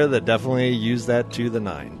out there that definitely use that to the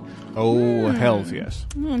 9. Oh, hells yes.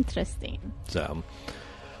 Interesting. So,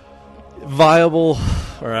 viable,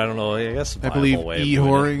 or I don't know, I guess I viable believe way of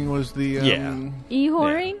e-whoring was the...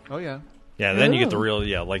 E-whoring? Oh, yeah. Yeah, then you get the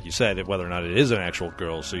real, like you said, whether or not it is an actual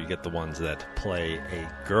girl, so you get the ones that play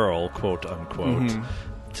a girl, quote unquote,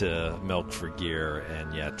 to milk for gear,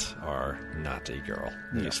 and yet are not a girl.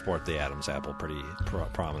 Yeah. They sport the Adam's apple pretty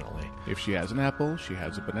prominently. If she has an apple, she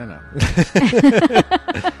has a banana.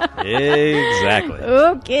 Exactly.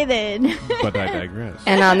 Okay, then. But I digress.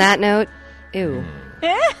 And on that note, ew.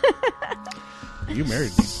 You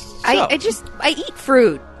married me. I eat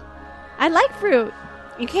fruit. I like fruit.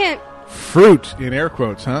 You can't. Fruit, in air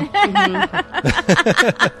quotes, huh?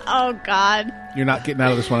 Oh, God. You're not getting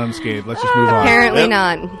out of this one unscathed. Let's just move on. Apparently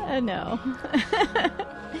not. No.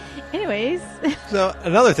 Anyways. So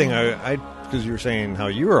another thing, because you were saying how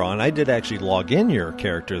you were on, I did actually log in your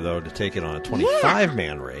character, though, to take it on a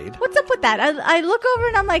 25-man raid. What's up with that? I look over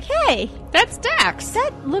and I'm like, hey, that's Dax.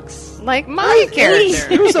 That looks like my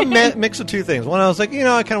character. It was a mix of two things. One, I was like,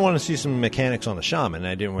 I kind of want to see some mechanics on the shaman.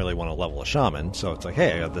 I didn't really want to level a shaman, so it's like,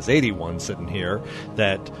 hey, I got this 81 sitting here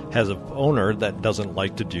that has an owner that doesn't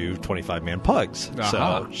like to do 25-man pugs.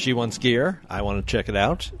 So she wants gear. I want to check it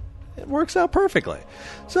out. It works out perfectly.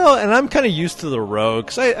 So, and I'm kind of used to the rogue,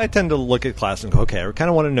 because I tend to look at class and go, okay, I kind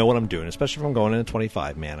of want to know what I'm doing, especially if I'm going in a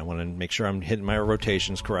 25-man. I want to make sure I'm hitting my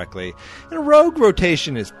rotations correctly. And a rogue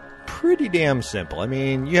rotation is pretty damn simple. I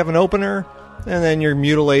mean, you have an opener, and then you're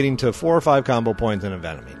mutilating to 4 or 5 combo points and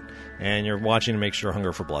envenoming. And you're watching to make sure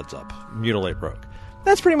Hunger for Blood's up. Mutilate rogue.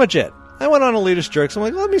 That's pretty much it. I went on Elitist Jerks. I'm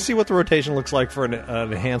like, let me see what the rotation looks like for an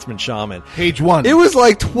enhancement shaman. Page 1. It was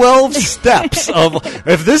like 12 steps of,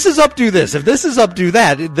 if this is up, do this. If this is up, do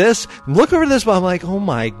that. This, look over this, but I'm like, oh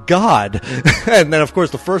my God. And then, of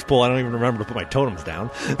course, the first pull, I don't even remember to put my totems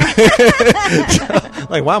down. So,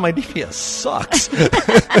 like, wow, my DPS sucks.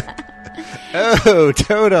 Oh,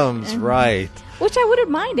 totems, right. Which I wouldn't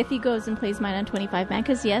mind if he goes and plays mine on 25-man,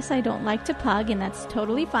 because yes, I don't like to pug, and that's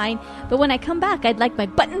totally fine. But when I come back, I'd like my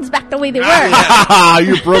buttons back the way they were.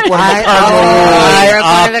 You broke one of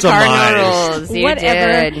the cardinal rules. You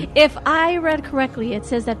Whatever. did. If I read correctly, it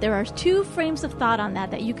says that there are 2 frames of thought on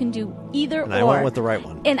that you can do either And or. I went with the right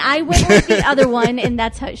one. And I went with the other one, and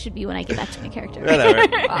that's how it should be when I get back to my character.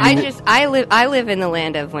 I live in the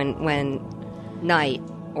land of when Knight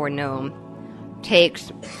or Gnome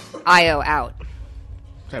takes Io out.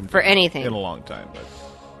 For anything. In a long time. But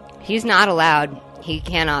he's not allowed. He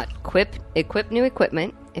cannot equip new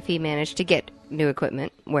equipment if he managed to get new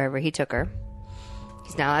equipment wherever he took her.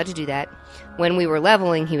 He's not allowed to do that. When we were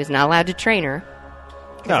leveling, he was not allowed to train her.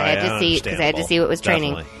 Because I had to see what was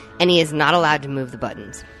training. Definitely. And he is not allowed to move the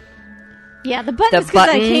buttons. Yeah, the buttons, because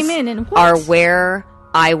I came in and what? Are where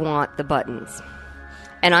I want the buttons.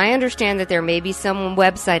 And I understand that there may be some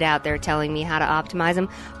website out there telling me how to optimize them,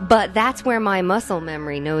 but that's where my muscle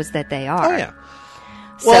memory knows that they are. Oh, yeah.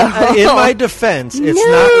 Well, in my defense, it's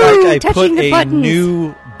not like I put a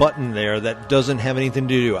new button there that doesn't have anything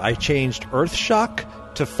to do. I changed Earth Shock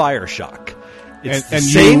to Fire Shock. It's the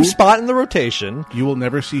same spot in the rotation. You will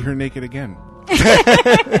never see her naked again.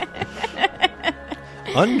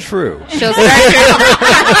 Untrue. She'll start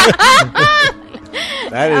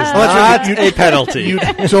That is not a penalty. You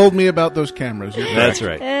told me about those cameras. That's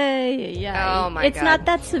right. Oh my it's God. not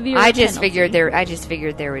that severe. I just penalty.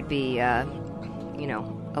 figured there would be, a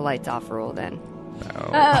lights off rule then.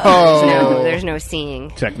 There's no seeing.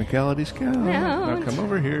 Technicalities count. No, now come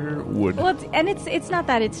over here, Wood. Well, it's not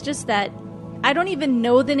that. It's just that I don't even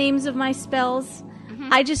know the names of my spells.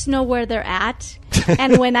 I just know where they're at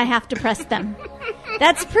and when I have to press them.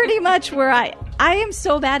 That's pretty much where I am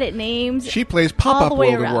so bad at names. She plays pop-up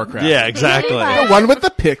World of Warcraft. Yeah, exactly. The one with the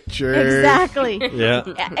picture. Exactly. Yeah.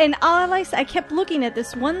 And all I kept looking at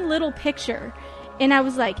this one little picture, and I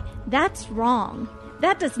was like, that's wrong.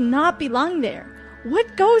 That does not belong there.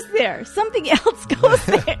 what goes there? Something else goes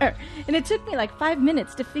there. And it took me like 5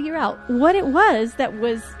 minutes to figure out what it was that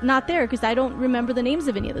was not there because I don't remember the names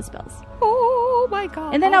of any of the spells. Oh, my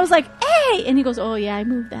God. And then I was like, hey! And he goes, oh, yeah, I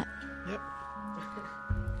moved that. Yep.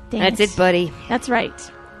 Dang That's it, buddy. That's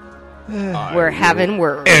right. We're having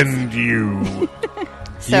words. And you.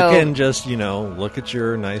 So, you can just, look at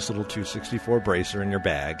your nice little 264 bracer in your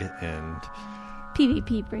bag and...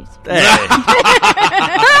 PvP brace. Hey.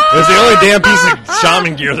 It was the only damn piece of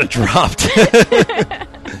shaman gear that dropped.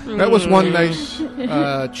 That was one nice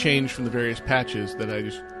change from the various patches that I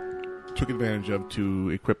just took advantage of to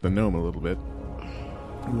equip the gnome a little bit.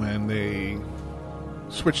 When they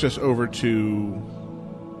switched us over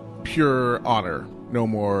to pure honor, no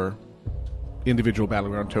more individual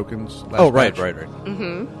battleground tokens. Right.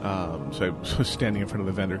 Mm-hmm. So I was standing in front of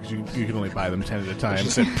the vendor because you can only buy them 10 at a time. She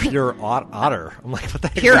said pure otter. I'm like, what the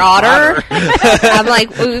heck? Pure otter? I'm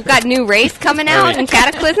like, we've got new race coming out in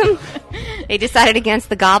Cataclysm. They decided against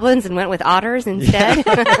the goblins and went with otters instead.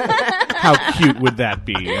 How cute would that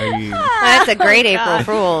be? I mean, that's a great April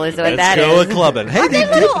Fool, is what that is. Let's go clubbing. Hey, They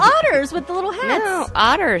little otters with the little hats. No,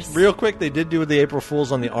 otters. Real quick, they did do the April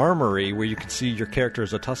Fools on the Armory where you could see your character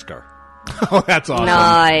as a Tuskar. Oh, that's awesome.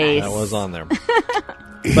 Nice. That was on there.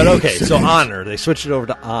 But okay, so honor. They switched it over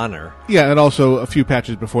to honor. Yeah, and also a few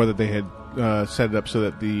patches before that they had set it up so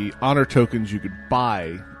that the honor tokens you could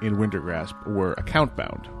buy in Wintergrasp were account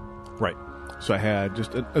bound. Right. So I had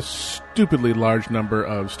just a stupidly large number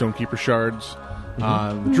of Stonekeeper shards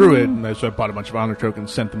on the Druid, and so I bought a bunch of honor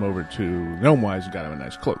tokens, sent them over to Gnomewise, and got him a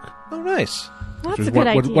nice cloak. Oh, nice. That's Which a was good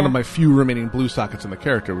idea. one of my few remaining blue sockets in the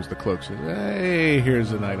character was the cloak. So, hey,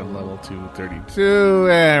 here's an item level 232.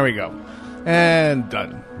 There we go. And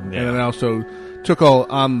done. Yeah. And then I also took all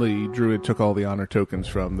the honor tokens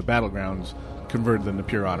from the battlegrounds, converted them to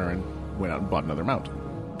pure honor, and went out and bought another mount.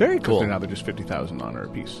 Very cool. Now they're just 50,000 honor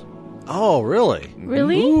apiece. Oh, really?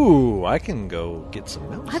 Really? Ooh, I can go get some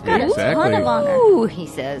mounts. I've got Exactly. a ton of honor. Ooh, he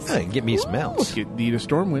says. I can get me some mounts. Need a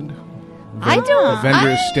Stormwind. I don't. The vendor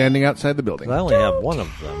is standing outside the building. I only have one of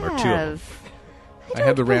them, or two of them. I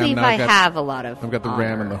had the ram. believe Now I I've got, have a lot of I've got the honor,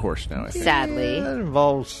 ram and the horse now. I think. Sadly. That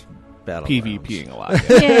involves battle PvPing a lot.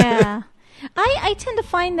 Yeah. I tend to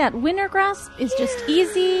find that Wintergrasp is just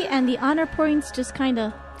easy, and the honor points just kind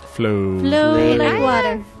of Flow. flow like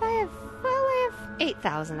water. I have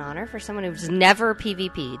 8,000 honor for someone who's never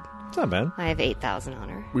PvP'd. It's not bad. I have 8,000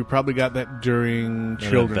 honor. We probably got that during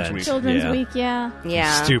Children's event. Week. Children's Yeah. Week, yeah.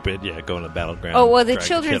 Yeah. Stupid, going to battleground. Oh, well, the drag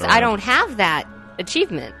children's... kid I around. don't have that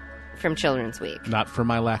achievement from Children's Week. Not for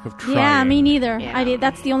my lack of trying. Yeah, me neither. Yeah.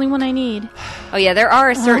 That's the only one I need. Oh, yeah, there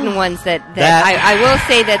are certain ones that I will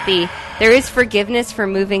say that there is forgiveness for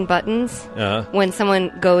moving buttons when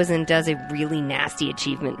someone goes and does a really nasty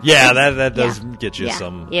achievement. Yeah, that does get you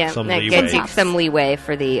some that leeway. gets you some leeway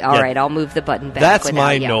for the, all right, I'll move the button back. That's without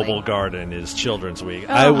my yelling. noble garden is Children's Week.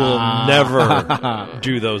 I will never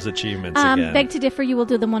do those achievements again. Beg to differ, you will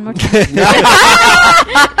do them one more time.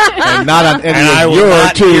 And not on any And I of will your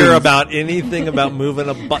not tunes. hear about anything about moving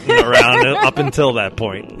a button around up until that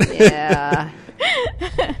point. Yeah.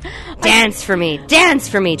 Dance for me,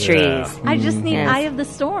 trees. Yeah. I just need Yes. Eye of the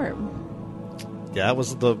Storm. Yeah, that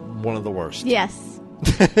was one of the worst. Yes.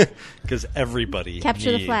 Because everybody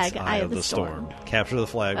Capture the needs flag, Eye of the Storm. Capture the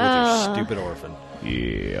flag with your stupid orphan.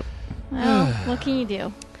 Yep. Well, what can you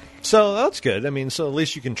do? So that's good. I mean, so at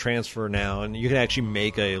least you can transfer now, and you can actually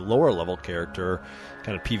make a lower level character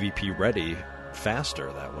kind of PvP ready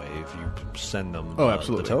faster that way if you send them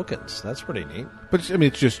absolutely. the tokens. That's pretty neat. But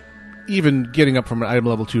it's just even getting up from an item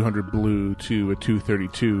level 200 blue to a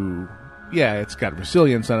 232. Yeah, it's got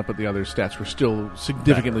resilience on it, but the other stats were still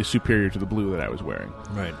significantly superior to the blue that I was wearing.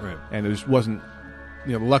 Right. And it just wasn't,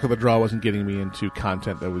 the luck of the draw wasn't getting me into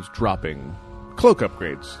content that was dropping cloak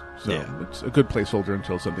upgrades. So it's a good placeholder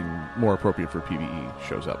until something more appropriate for PvE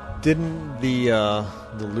shows up. Didn't the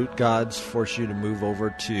loot gods force you to move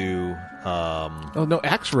over to? Oh no,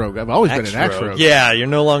 Axe Rogue! I've always been an Axe Rogue. Yeah, you're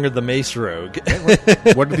no longer the Mace Rogue.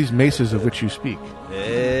 What are these maces of which you speak?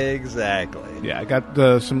 Exactly. Yeah, I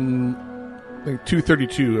got some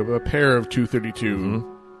 232, a pair of 232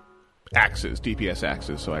 axes, DPS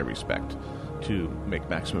axes. So I respect to make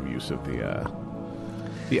maximum use of the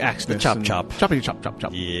axeness. The chop. Choppity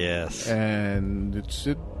chop. Yes. And it's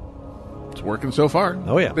working so far.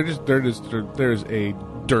 Oh yeah. There's a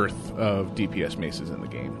dearth of DPS maces in the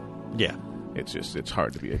game. Yeah. It's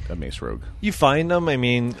hard to be a mace rogue. You find them. I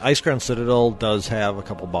mean, Icecrown Citadel does have a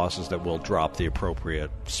couple bosses that will drop the appropriate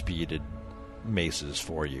speeded maces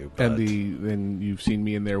for you. But And you've seen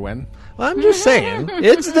me in there when? I'm just saying,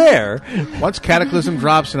 it's there. Once Cataclysm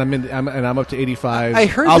drops and I'm up to 85, I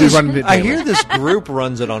heard I'll this, be running it. I daily. hear this group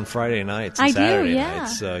runs it on Friday nights and I do, Saturday yeah.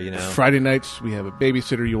 nights. So Friday nights we have a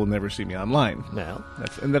babysitter. You will never see me online. No,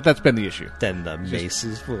 that's been the issue. Then the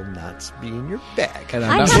maces will not be in your bag. And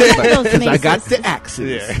I I'm have not one of those because I got maces. the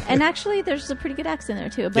axes. Yeah. And actually, there's a pretty good axe in there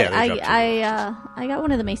too. But Yeah, I got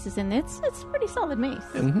one of the maces in it. It's a pretty solid mace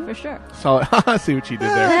for sure. Solid. See what you did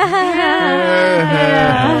there.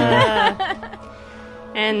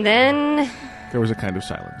 And then, There was a kind of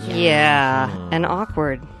silence. and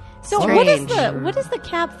awkward. So Strange. what is the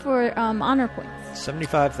cap for honor points?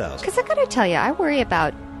 75,000. Because I gotta tell you, I worry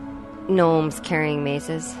about gnomes carrying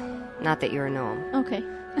maces. Not that you're a gnome, Okay.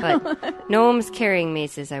 but gnomes carrying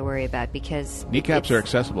maces I worry about because Kneecaps are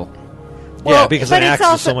accessible. Well, Yeah, because but an it's axe is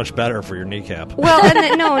also- so much better for your kneecap. well,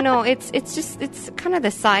 no, it's kind of the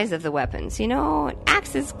size of the weapons. You know, an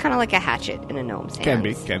axe is kind of like a hatchet in a gnome's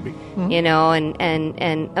hands. Can be. You know, and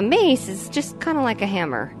a mace is just kind of like a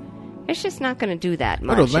hammer. It's just not going to do that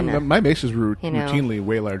much. Oh, no, in my maces were you know. routinely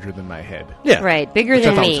way larger than my head. Yeah. Right, bigger Which I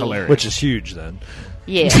than thought me. was hilarious. Which is huge then.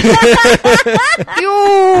 Yeah. Huge!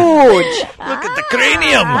 Look at the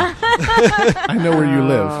cranium! I know where you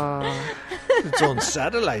live. Its own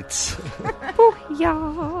satellites.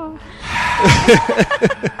 Yeah.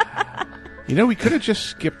 You know, we could have just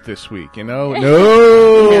skipped this week, you know?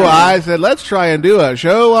 No, I said, let's try and do a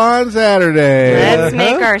show on Saturday. Let's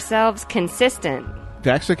make ourselves consistent.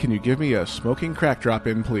 Daxa, can you give me a smoking crack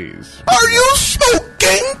drop-in, please? Are you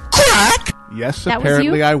smoking crack? Yes, That was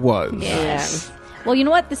apparently you? I was. Yes. Well, you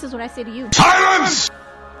know what? This is what I say to you. Silence!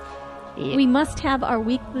 We must have our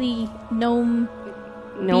weekly gnome.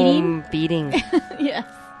 Gnome beating. Yes.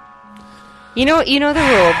 You know the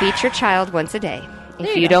rule. Beat your child once a day. If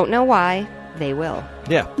There you you go. don't know why, they will.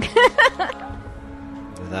 Yeah.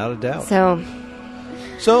 Without a doubt.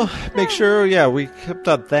 So, make sure, we kept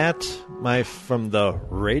up that. From the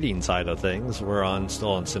rating side of things, we're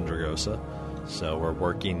still on Syndragosa. So we're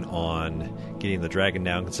working on getting the dragon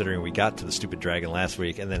down, considering we got to the stupid dragon last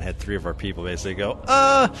week and then had 3 of our people basically go,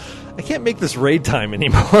 I can't make this raid time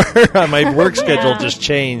anymore. My work schedule just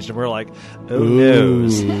changed. And we're like, oh no.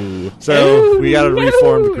 So we got a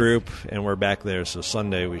reformed group and we're back there. So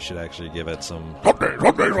Sunday we should actually give it some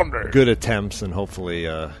good attempts and hopefully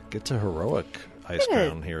get to heroic ice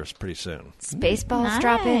crown here pretty soon. Spaceballs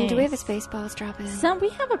drop in. Do we have a Spaceballs drop in? We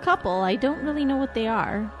have a couple. I don't really know what they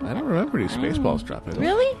are. I don't remember any Spaceballs dropping.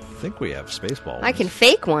 Really? I think we have Spaceball. I can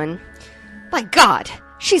fake one. My God,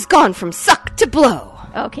 she's gone from suck to blow.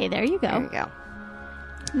 Okay, there you go. There you go.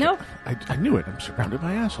 Nope. I knew it. I'm surrounded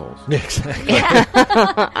by assholes. Exactly.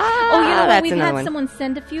 Oh, you know, that's we've another had one. someone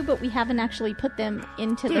send a few, but we haven't actually put them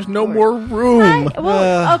into There's the no board. more room.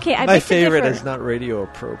 Well, okay, I my beg to favorite differ. is not radio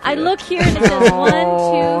appropriate. I look here and it says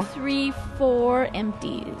Oh. 1, 2, 3, 4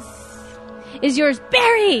 empties. Is yours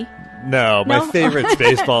Barry? No, my No? favorite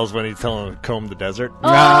Spaceball is when he's telling him to comb the desert. Oh,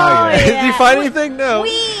 yeah. Did you find anything? No. We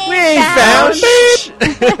ain't found shit.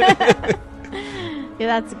 Yeah,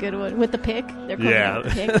 that's a good one. With the pick? They're coming out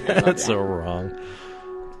with the pick. I love That's that. so wrong.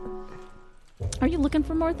 Are you looking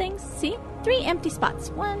for more things? See? 3 empty spots.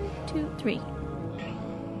 1, 2, 3.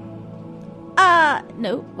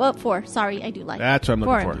 No. Well, 4. Sorry, I do like That's what I'm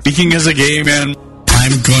 4 looking for. empty. Speaking as a gay man,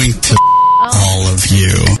 I'm going to all of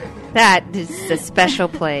you. That is a special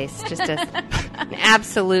place. Just an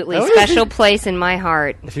absolutely special place in my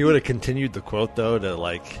heart. If you would have continued the quote, though, to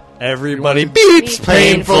like, everybody beeps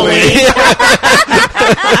painfully.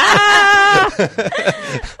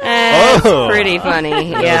 That's pretty funny. That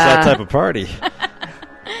Yeah. was that type of party.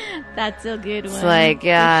 That's a good one. It's like, for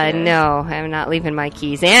sure. no, I'm not leaving my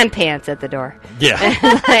keys and pants at the door. Yeah.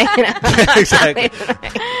 Exactly.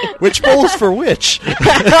 Which bowl's for which? What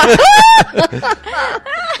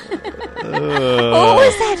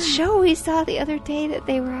was that show we saw the other day that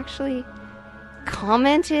they were actually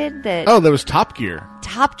commented that Oh, there was Top Gear.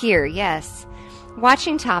 Top Gear, yes.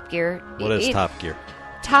 Watching Top Gear. What is Top Gear?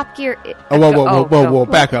 Top Gear. Oh, whoa,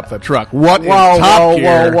 back up the truck. What is Top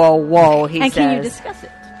Gear? Whoa, he And says. can you discuss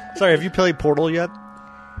it? Sorry, have you played Portal yet?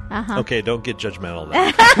 Uh-huh. Okay, don't get judgmental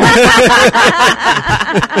then.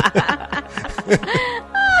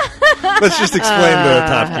 Let's just explain the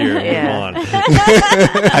Top Gear and yeah. move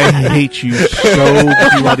on. I hate you so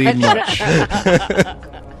bloody much.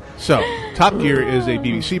 So, Top Gear is a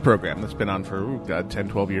BBC program that's been on for, 10,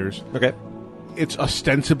 12 years. Okay. It's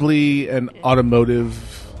ostensibly an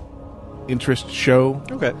automotive interest show.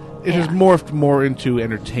 Okay. It has morphed more into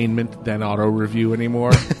entertainment than auto review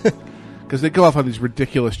anymore. Because they go off on these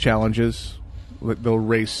ridiculous challenges. They'll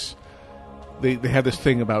race they have this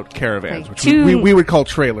thing about caravans, Like which we would call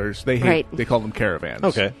trailers. They hate. Right. They call them caravans.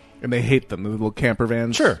 Okay. And they hate them, the little camper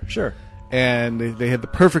vans. Sure. And they had the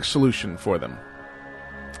perfect solution for them.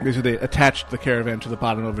 Basically, they attached the caravan to the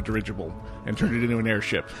bottom of a dirigible and turned it into an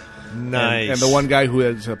airship. Nice. And the one guy who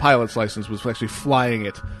has a pilot's license was actually flying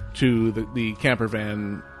it to the camper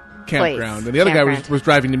van campground. And the other guy was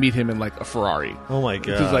driving to meet him in like a Ferrari. Oh my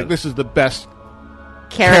God. This is the best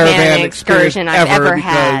caravan excursion I've ever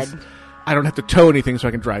had. I don't have to tow anything, so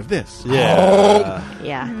I can drive this. Yeah.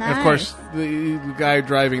 Yeah. And of course, the guy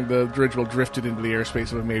driving the dirigible drifted into the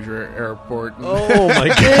airspace of a major airport. Oh my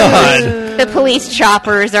God. The police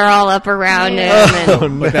choppers are all up around him. Oh,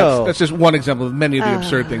 And no. That's just one example of many of the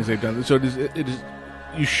absurd things they've done. So it is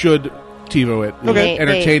you should TiVo it. Okay.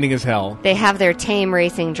 Entertaining as hell. they have their tame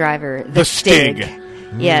racing driver, The Stig.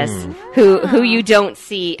 Yes, who you don't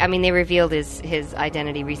see. I mean, they revealed his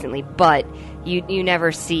identity recently, but you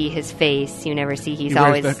never see his face. You never see He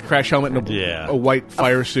wears the crash helmet and a white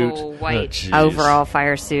fire suit. full white overall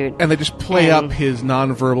fire suit. And they just play up his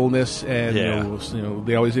non-verbalness, and Yeah.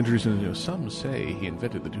 they always introduce him. Some say he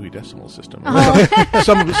invented the Dewey Decimal System. Oh.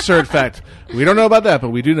 Some absurd fact. We don't know about that, but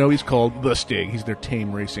we do know he's called the Stig. He's their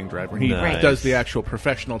tame racing driver. He Nice. does the actual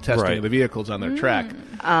professional testing of the vehicles on their track.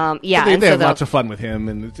 Yeah, They and have so lots of fun with him,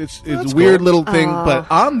 and it's a That's weird cool. little thing. But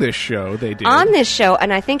on this show, they did. on this show,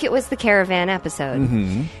 and I think it was the caravan episode,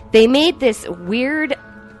 Mm-hmm. they made this weird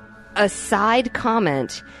aside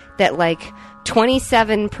comment that like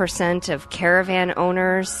 27% of caravan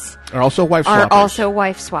owners are also wife are swappers. also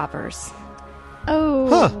wife swappers.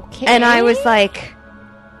 Oh, okay. And I was like,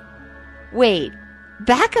 wait,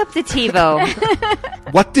 back up the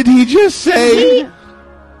TiVo. What did he just say?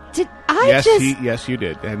 Did I yes, just... yes, you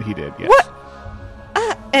did, and he did. Yes. What?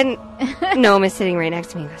 And Noam is sitting right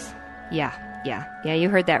next to me and goes, yeah, you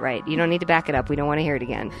heard that right. You don't need to back it up. We don't want to hear it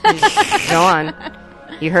again. Go on.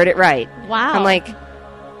 You heard it right. Wow. I'm like,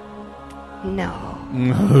 no.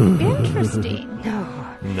 Interesting.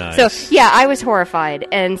 No. Nice. So, yeah, I was horrified.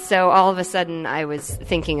 And so all of a sudden I was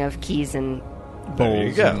thinking of keys and There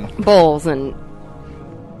you go. bowls and...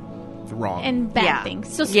 Wrong. And bad Yeah.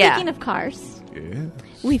 things. So Yeah. speaking of cars, Yes.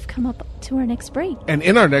 we've come up to our next break. And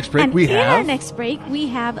in our next break, And we in our have... next break, we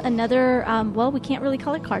have another, we can't really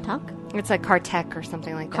call it Car Talk. It's like Car Tech or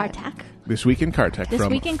something like Car that. Tech. This Week in Car Tech This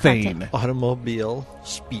from Week in Car Tech. Thane. Automobile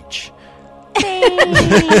speech.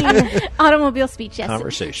 Automobile speech, yes.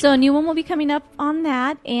 Conversation. So a new one will be coming up on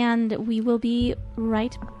that, and we will be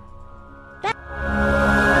right back.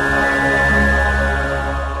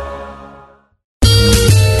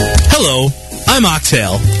 Hello, I'm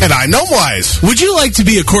Octail. And I'm Gnomewise. Would you like to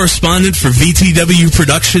be a correspondent for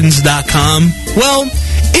VTWProductions.com? Well,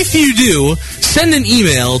 if you do, send an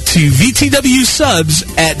email to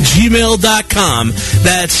VTWSubs@gmail.com.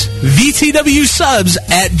 That's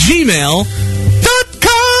VTWSubs@gmail.com.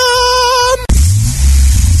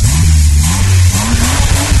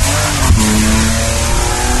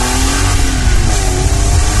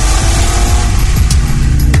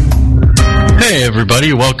 Hey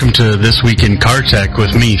everybody, welcome to This Week in Car Tech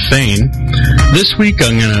with me, Thane. This week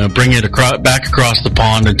I'm going to bring it back across the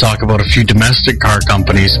pond and talk about a few domestic car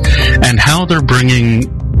companies and how they're bringing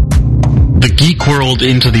the geek world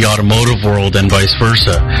into the automotive world and vice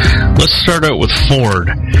versa. Let's start out with Ford.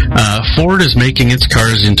 Ford is making its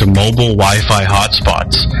cars into mobile Wi-Fi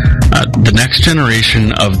hotspots. The next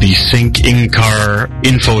generation of the Sync in-car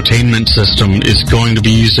infotainment system is going to be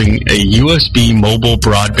using a USB mobile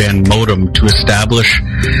broadband modem to establish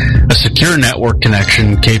a secure network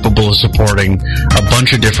connection capable of supporting a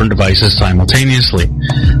bunch of different devices simultaneously.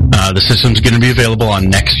 The system's going to be available on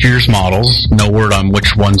next year's models, no word on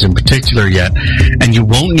which ones in particular yet, and you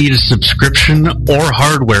won't need a subscription or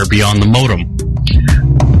hardware beyond the modem.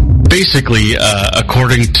 Basically,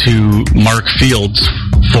 according to Mark Fields,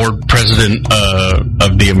 Ford President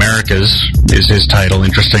of the Americas is his title,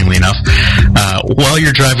 interestingly enough. While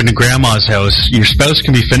you're driving to Grandma's house, your spouse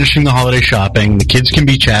can be finishing the holiday shopping, the kids can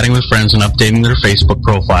be chatting with friends and updating their Facebook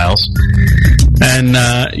profiles, and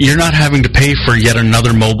you're not having to pay for yet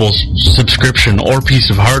another mobile subscription or piece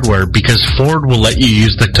of hardware because Ford will let you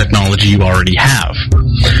use the technology you already have.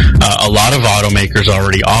 A lot of automakers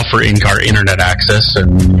already offer in-car internet access,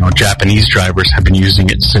 and Japanese drivers have been using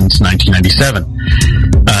it since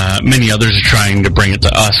 1997. Many others are trying to bring it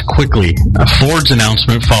to us quickly. Ford's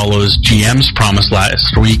announcement follows GM's promise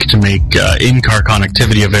last week to make in-car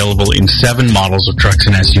connectivity available in 7 models of trucks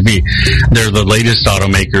and SUV. They're the latest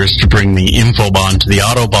automakers to bring the Infobahn to the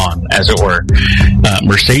Autobahn, as it were.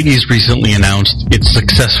 Mercedes recently announced it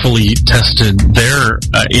successfully tested their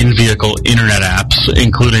in-vehicle internet apps,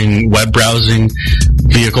 including web browsing,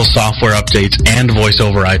 vehicle software updates, and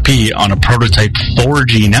voice-over IP on a prototype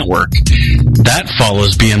 4G network. That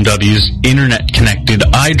follows BMW's internet-connected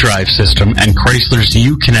iDrive system and Chrysler's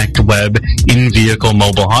Uconnect Web in-vehicle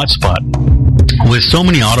mobile hotspot. With so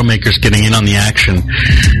many automakers getting in on the action,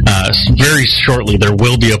 very shortly there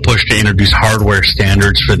will be a push to introduce hardware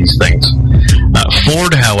standards for these things.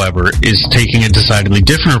 Ford, however, is taking a decidedly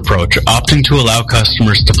different approach, opting to allow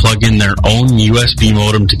customers to plug in their own USB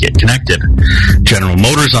modem to get connected. General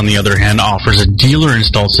Motors, on the other hand, offers a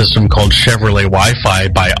dealer-installed system called Chevrolet Wi-Fi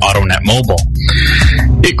by AutoNet Mobile.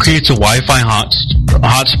 It creates a Wi-Fi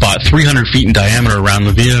hotspot 300 feet in diameter around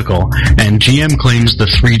the vehicle, and GM claims the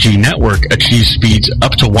 3G network achieves speeds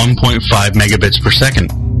up to 1.5 megabits per second.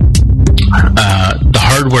 The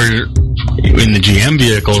hardware in the GM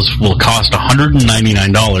vehicles will cost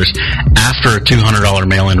 $199 after a $200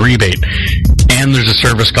 mail-in rebate, and there's a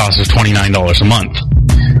service cost of $29 a month.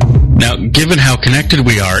 Now, given how connected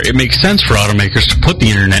we are, it makes sense for automakers to put the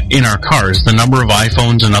internet in our cars. The number of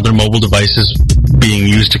iPhones and other mobile devices being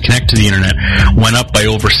used to connect to the internet went up by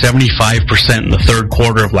over 75% in the third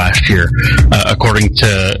quarter of last year, according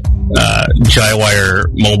to Jaywire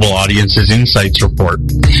Mobile Audiences Insights report.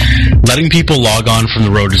 Letting people log on from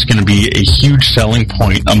the road is going to be a huge selling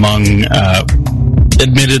point among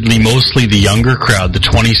admittedly mostly the younger crowd, the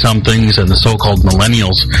 20-somethings and the so-called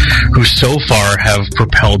millennials, who so far have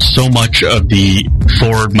propelled so much of the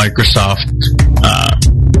Ford-Microsoft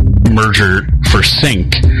merger for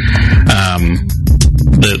Sync.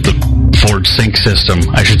 The Ford Sync system,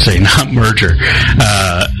 I should say, not merger.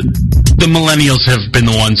 The millennials have been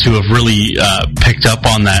the ones who have really picked up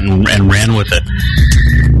on that and ran with it.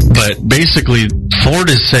 But basically, Ford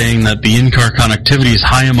is saying that the in-car connectivity is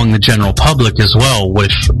high among the general public as well,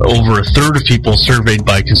 with over a third of people surveyed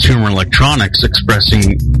by Consumer Electronics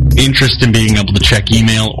expressing interest in being able to check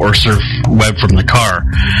email or surf web from the car.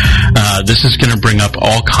 This is going to bring up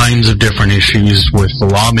all kinds of different issues with the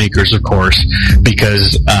lawmakers, of course,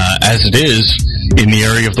 because as it is, in the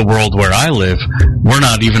area of the world where I live, we're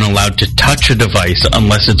not even allowed to touch a device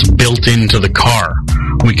unless it's built into the car.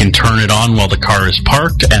 We can turn it on while the car is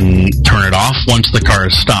parked and turn it off once the car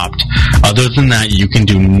is stopped. Other than that, you can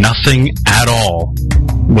do nothing at all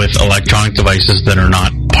with electronic devices that are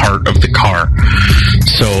not part of the car.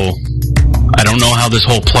 So I don't know how this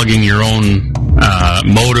whole plugging your own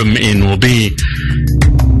modem in will be.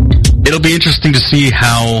 It'll be interesting to see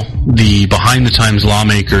how the behind-the-times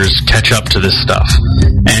lawmakers catch up to this stuff,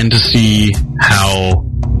 and to see how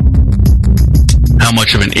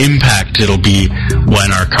much of an impact it'll be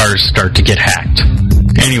when our cars start to get hacked.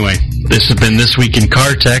 Anyway, this has been This Week in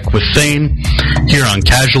Car Tech with Thane, here on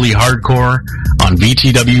Casually Hardcore on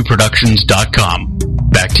VTWProductions.com.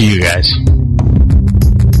 Back to you guys.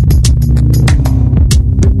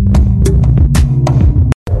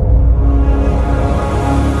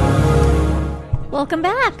 Welcome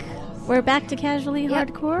back. We're back to Casually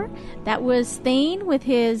Hardcore. That was Thane with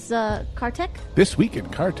his Car Tech. This Week in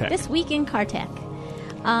Car Tech. This Week in Car Tech.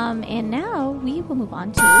 And now we will move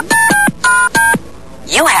on to...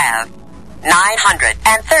 You have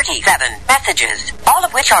 937 messages, all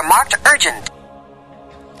of which are marked urgent.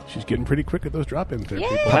 She's getting pretty quick at those drop-ins there,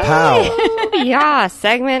 people. Pow. Yeah,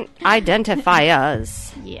 segment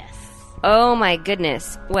identifiers. Yes. Oh my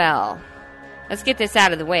goodness. Well, let's get this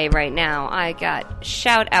out of the way right now. I got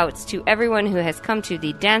shout-outs to everyone who has come to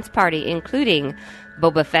the dance party, including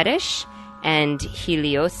Boba Fetish and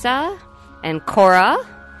Heliosa and Cora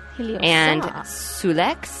Heliosa. and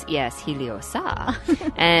Sulex. Yes, Heliosa.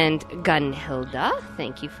 And Gunhilda.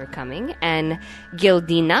 Thank you for coming. And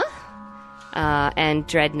Gildina. And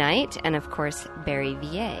Dread Knight. And, of course, Barry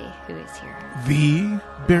V.A., who is here. The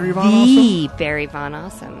Barry Von Awesome? The Barry Von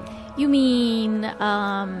Awesome. You mean,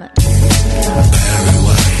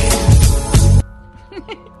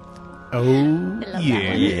 Oh,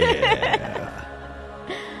 yeah.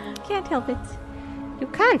 Can't help it. You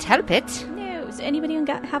can't help it. No. Does anybody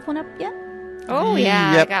have one up yet? Oh,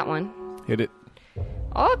 yeah, I got one. Hit it.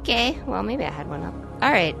 Okay. Well, maybe I had one up. All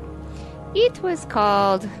right. It was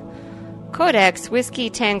called Codex Whiskey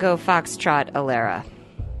Tango Foxtrot Alera.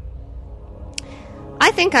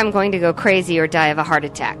 I think I'm going to go crazy or die of a heart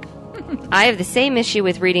attack. I have the same issue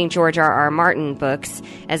with reading George R.R. Martin books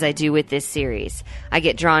as I do with this series. I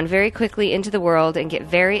get drawn very quickly into the world and get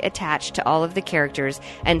very attached to all of the characters,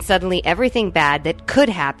 and suddenly everything bad that could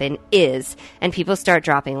happen is, and people start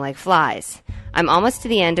dropping like flies. I'm almost to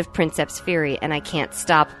the end of Princeps Fury, and I can't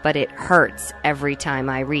stop, but it hurts every time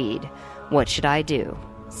I read. What should I do?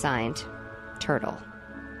 Signed, Turtle.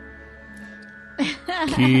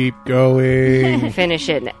 Keep going. Finish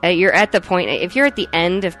it. You're at the point. If you're at the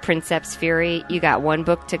end of Princeps Fury, you got one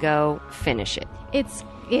book to go. Finish it.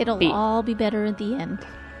 It'll all be better at the end.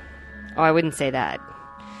 Oh, I wouldn't say that.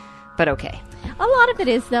 But okay. A lot of it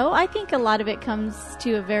is, though. I think a lot of it comes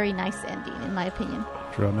to a very nice ending, in my opinion.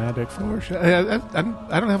 Dramatic foreshadowing.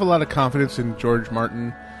 I don't have a lot of confidence in George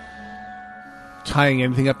Martin tying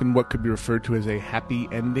anything up in what could be referred to as a happy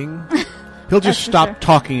ending. He'll just stop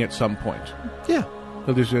talking at some point. Yeah.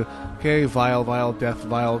 He'll just okay, vile death,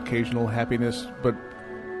 vile occasional happiness, but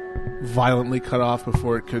violently cut off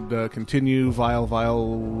before it could continue.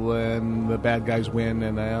 Vile, and the bad guys win,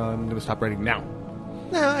 and I'm going to stop writing now.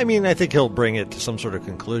 No, I mean, I think he'll bring it to some sort of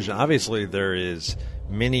conclusion. Obviously, there is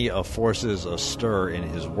many forces astir in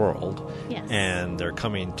his world, yes. And they're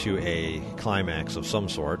coming to a climax of some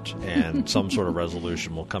sort, and some sort of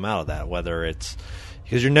resolution will come out of that, whether it's...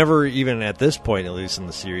 Because you're never, even at this point, at least in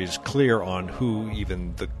the series, clear on who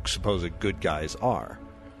even the supposed good guys are.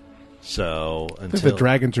 So I think the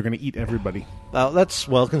dragons are going to eat everybody.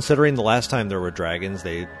 Considering the last time there were dragons,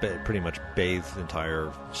 they pretty much bathed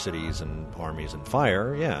entire cities and armies in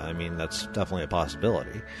fire. Yeah, I mean, that's definitely a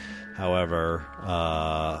possibility. However,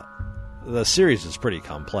 the series is pretty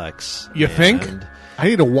complex. You think? I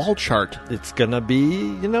need a wall chart. It's going to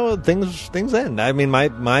be, things end. I mean,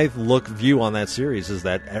 my view on that series is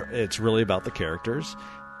that it's really about the characters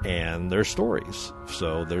and their stories.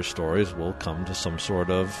 So their stories will come to some sort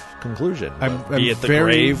of conclusion, be it the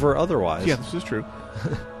grave or otherwise. Yeah, this is true.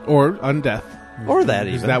 Or undeath. Or that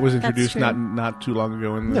even. That was introduced not too long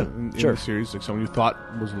ago in the series. Like someone you thought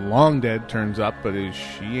was long dead turns up, but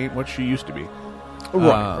she ain't what she used to be.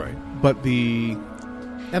 Right. But the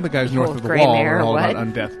guys north of the wall are all about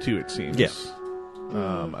undeath too, it seems. Yes.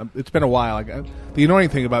 It's been a while. The annoying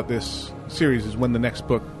thing about this series is when the next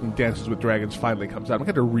book, Dances with Dragons, finally comes out, I'm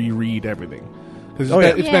going to reread everything. Because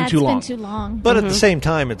it's been too long. But at the same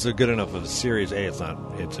time, it's a good enough of a series. A,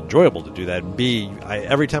 it's enjoyable to do that. And B,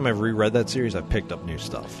 every time I've reread that series, I've picked up new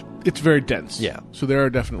stuff. It's very dense. Yeah. So there are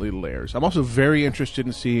definitely layers. I'm also very interested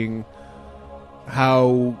in seeing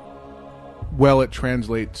how well it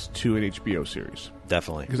translates to an HBO series.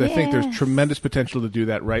 Definitely. Because I think there's tremendous potential to do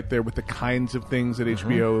that right there with the kinds of things that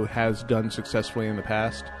HBO has done successfully in the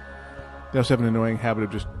past. They also have an annoying habit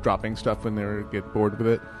of just dropping stuff when they get bored with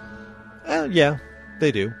it. Yeah,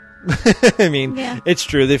 they do. I mean, it's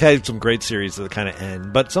true. They've had some great series that kind of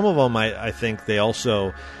end. But some of them, I think they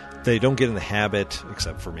don't get in the habit,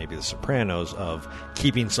 except for maybe The Sopranos, of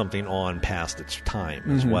keeping something on past its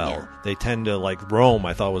time as well. Yeah. They tend to, like Rome,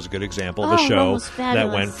 I thought was a good example of a show that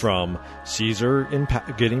went from Caesar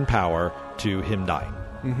getting power to him dying.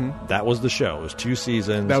 Mm-hmm. That was the show. It was 2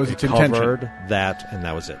 seasons. That was its covered intention. That, and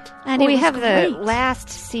that was it. And we have the last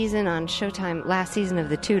season on Showtime, last season of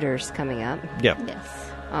The Tudors coming up. Yep.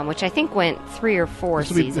 Yes. Which I think went 3 or 4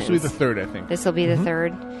 seasons. This will be the third, I think. This will be the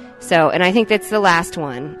third. So, and I think that's the last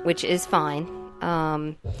one, which is fine.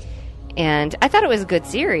 And I thought it was a good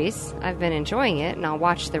series. I've been enjoying it, and I'll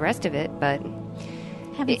watch the rest of it, but...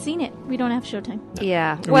 Haven't seen it. We don't have Showtime.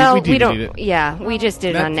 Yeah. Well, we don't... It. Yeah, we just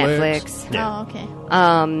did it on Netflix. Yeah. Oh, okay.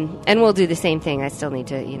 And we'll do the same thing. I still need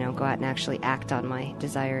to, go out and actually act on my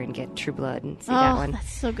desire and get True Blood and see that one. Oh,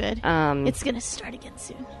 that's so good. It's going to start again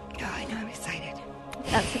soon. Oh, I know. I'm excited.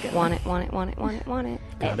 That's a good want one. it.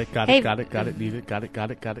 Got it, need it, got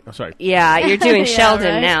it. Oh, sorry. Yeah, you're doing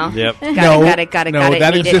Sheldon now. Yep. Got it,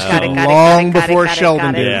 that existed long before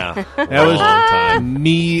Sheldon did. Yeah. That was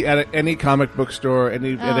me at any comic book store at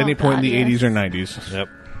any point in the 80s or 90s. Yep.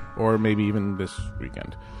 Or maybe even this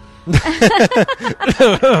weekend.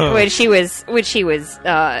 which he was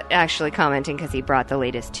actually commenting because he brought the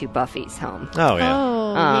latest 2 Buffys home. Oh,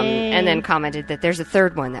 yeah. And then commented that there's a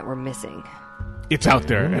third one that we're missing. It's out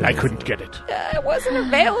there, and I couldn't get it. It wasn't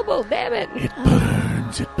available, damn it.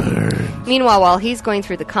 It burns. Meanwhile, while he's going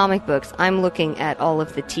through the comic books, I'm looking at all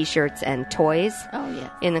of the T-shirts and toys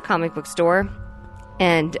in the comic book store.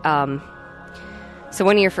 And so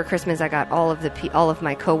one year for Christmas, I got all of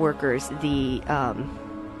my coworkers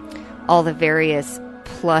all the various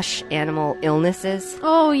plush animal illnesses.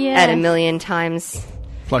 Oh, yeah. At 1,000,000 times.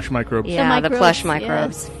 Plush microbes. Yeah, the plush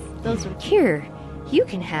microbes. Yes. Those are Here, you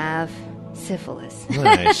can have syphilis.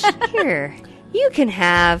 Nice. Here, you can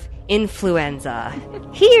have influenza.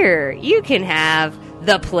 Here, you can have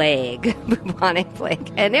the plague, bubonic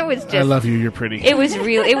plague. And it was just... I love you, you're pretty. It was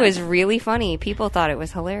really funny. People thought it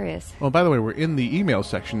was hilarious. Well, by the way, we're in the email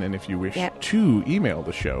section, and if you wish to email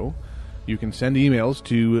the show, you can send emails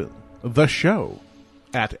to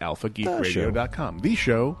theshow@alphageekradio.com. The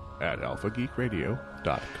show at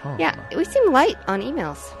alphageekradio.com. Yeah, we seem light on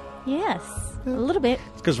emails. Yes, a little bit.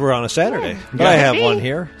 It's because we're on a Saturday. Yeah. But I have one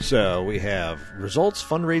here. So we have results,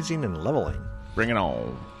 fundraising, and leveling. Bring it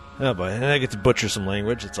on. Oh, boy. And I get to butcher some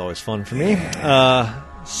language. It's always fun for me.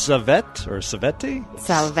 Savet, or Savete?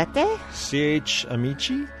 Salvete? C.H.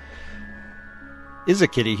 Amici. Is a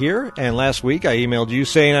kitty here, and last week I emailed you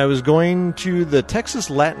saying I was going to the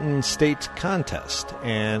Texas Latin State Contest,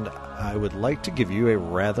 and I would like to give you a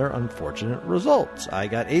rather unfortunate result. I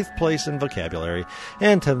got 8th place in vocabulary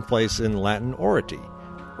and 10th place in Latin oratory.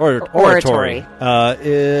 If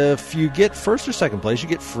you get 1st or 2nd place, you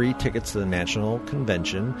get free tickets to the National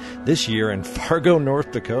Convention this year in Fargo,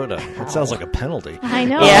 North Dakota. That sounds like a penalty. I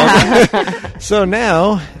know. Yeah. So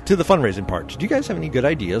now, to the fundraising part. Do you guys have any good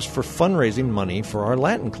ideas for fundraising money for our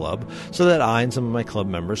Latin club so that I and some of my club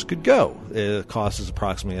members could go? The cost is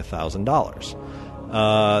approximately $1,000.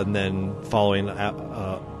 And then following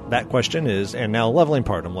that question is, and now leveling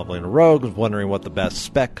part. I'm leveling a rogue. I was wondering what the best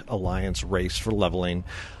spec alliance race for leveling.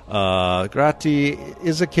 Grati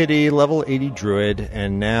is a kitty, level 80 druid,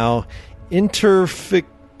 and now Interficote?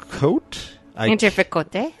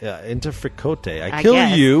 Interficote? Yeah, Interficote. I I kill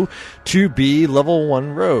guess. you to be level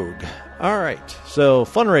 1 rogue. All right. So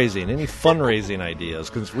fundraising. Any fundraising ideas?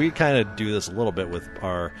 Because we kind of do this a little bit with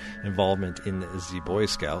our involvement in the Boy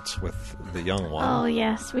Scouts with the young one. Oh,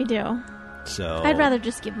 yes, we do. So I'd rather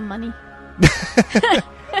just give them money.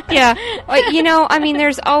 Yeah. Well, I mean,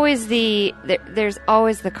 there's always the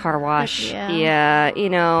car wash. Yeah.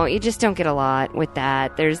 You just don't get a lot with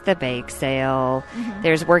that. There's the bake sale. Mm-hmm.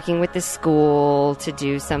 There's working with the school to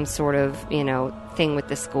do some sort of, thing with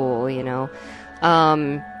the school,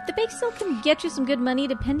 The bake sale can get you some good money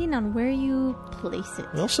depending on where you place it.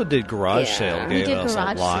 We also did garage sale. We Gave did us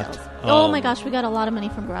garage a lot. sales. Oh my gosh, we got a lot of money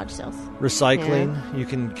from garage sales. Recycling. You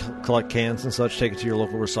can collect cans and such. Take it to your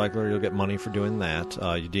local recycler. You'll get money for doing that.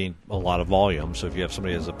 You need a lot of volume. So if you have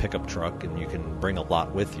somebody who has a pickup truck and you can bring a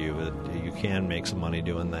lot with you, you can make some money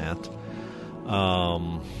doing that.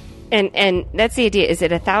 And that's the idea. Is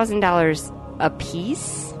it $1,000 a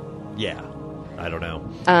piece? Yeah. I don't know.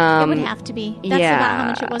 It would have to be. That's about how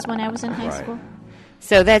much it was when I was in high school.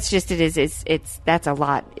 So that's just it is. That's a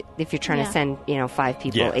lot. If you're trying to send 5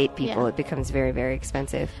 people, 8 people, it becomes very, very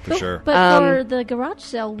expensive. For sure. But for the garage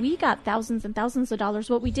sale, we got thousands and thousands of dollars.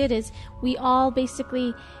 What we did is we all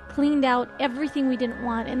basically cleaned out everything we didn't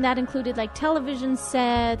want, and that included like television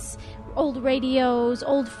sets, old radios,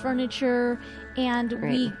 old furniture, and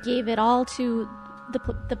we gave it all to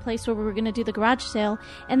the place where we were going to do the garage sale,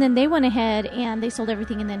 and then they went ahead and they sold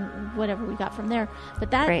everything, and then whatever we got from there.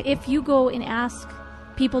 But that if you go and ask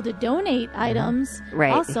people to donate items,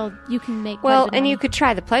 also you can make quite a bit of money. you could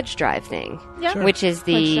try the pledge drive thing, which is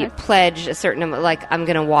the the pledge a certain amount. Like I'm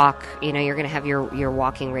going to walk. You're going to have your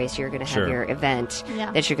walking race. You're going to have your event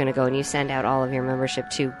that you're going to go, and you send out all of your membership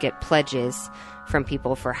to get pledges from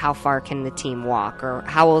people for how far can the team walk, or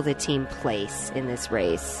how will the team place in this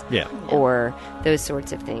race, or those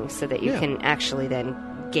sorts of things, so that you can actually then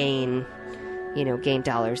gain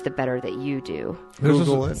dollars the better that you do. There's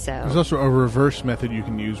also a reverse method you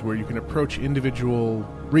can use where you can approach individual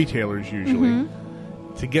retailers usually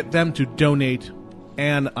to get them to donate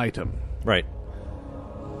an item. Right.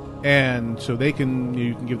 And so you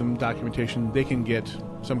can give them documentation. They can get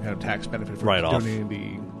some kind of tax benefit for donating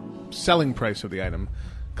the selling price of the item,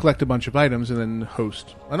 collect a bunch of items, and then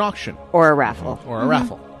host an auction. Or a raffle.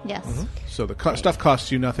 Yes. So the stuff costs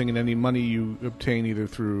you nothing, and any money you obtain either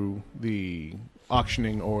through the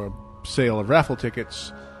auctioning or sale of raffle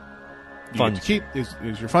tickets you get to keep is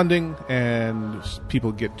your funding, and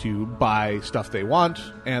people get to buy stuff they want,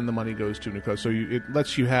 and the money goes to a cause. So it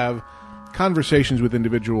lets you have conversations with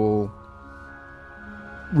individual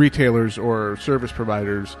retailers or service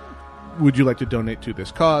providers. Would you like to donate to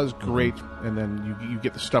this cause? Great. And then you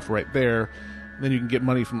get the stuff right there. Then you can get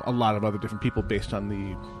money from a lot of other different people based on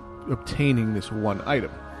the obtaining this one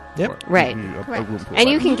item. Yep. Right. And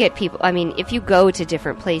you can get people, if you go to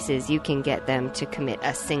different places, you can get them to commit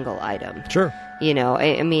a single item. Sure.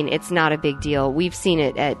 It's not a big deal. We've seen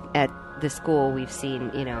it at the school. We've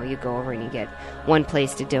seen, you go over and you get one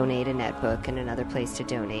place to donate a netbook and another place to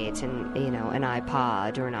donate an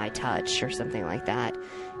iPod or an iTouch or something like that.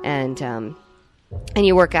 And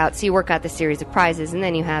you work out the series of prizes, and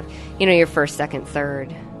then you have, your first, second,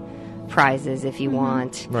 third prizes if you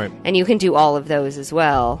want. Right. And you can do all of those as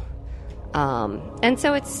well. And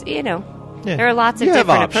so it's, there are lots of You have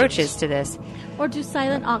different options. approaches to this. Or do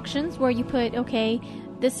silent auctions where you put, okay,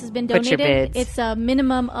 this has been Put your donated. bids. It's a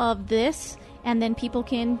minimum of this, and then people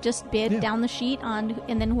can just bid down the sheet on,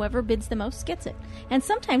 and then whoever bids the most gets it. And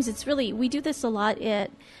sometimes it's really, we do this a lot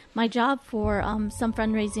at my job for some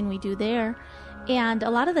fundraising we do there. And a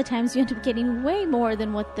lot of the times you end up getting way more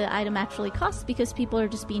than what the item actually costs because people are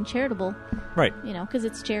just being charitable. Right. Because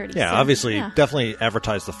it's charity. Yeah, So, obviously, yeah. definitely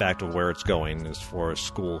advertise the fact of where it's going. It's for a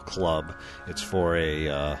school club. It's for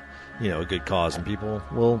a good cause, and people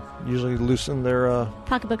will usually loosen their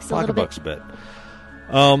Pocketbooks a little bit. a bit.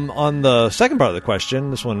 On the second part of the question,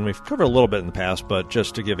 this one we've covered a little bit in the past, but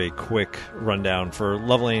just to give a quick rundown for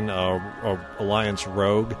leveling a Alliance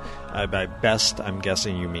Rogue, by best, I'm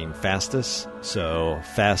guessing you mean fastest. So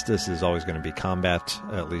fastest is always going to be combat,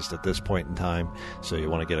 at least at this point in time. So you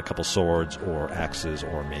want to get a couple swords or axes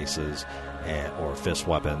or maces or fist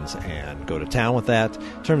weapons and go to town with that.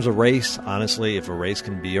 In terms of race, honestly, if a race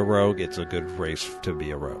can be a rogue, it's a good race to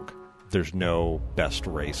be a rogue. There's no best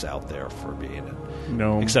race out there for being it.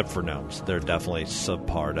 No. Except for gnomes. They're definitely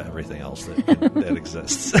subpar to everything else that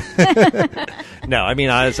exists. No, I mean,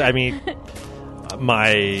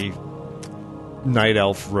 my Night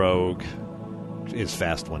Elf rogue is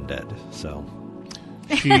fast when dead, so...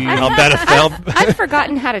 I'll bet if I've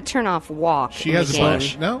forgotten how to turn off walk. She in has the a game.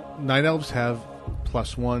 bunch. No, Night Elves have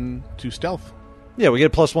 +1 to stealth. Yeah, we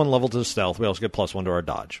get +1 level to stealth. We also get +1 to our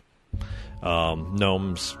dodge.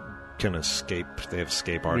 Gnomes can escape. They have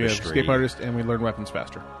escape We have artistry. escape artist, and we learn weapons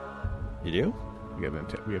faster. You do? We have an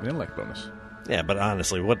intellect bonus. Yeah, but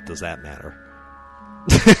honestly, what does that matter?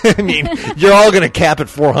 I mean, you're all going to cap at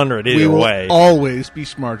 400 either we will way. always be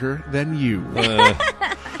smarter than you.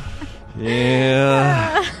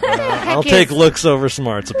 Yeah. I'll heck take is- looks over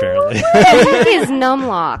smarts, apparently. What the heck is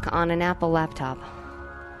Numlock on an Apple laptop?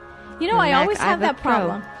 I Mac, always have a that Pro,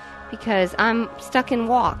 problem. because I'm stuck in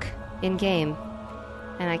walk in game,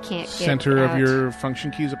 and I can't get Center out. of your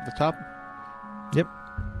function keys up at the top. Yep.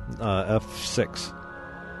 F6.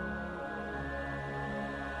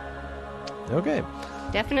 Okay.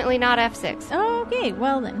 Definitely not F6. Okay,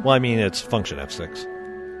 well then. Well, I mean, it's function F6,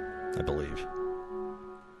 I believe.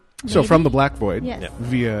 So from the Black Void, Yes.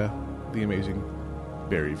 via the amazing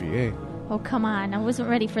Barry VA. Oh, come on. I wasn't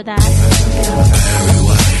ready for that.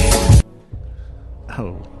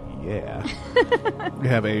 Oh, yeah. We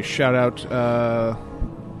have a shout out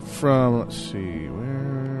from, let's see,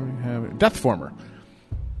 where we have it. Deathformer.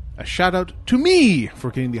 A shout out to me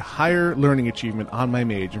for getting the higher learning achievement on my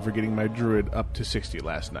mage and for getting my druid up to 60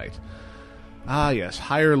 last night. Ah, yes,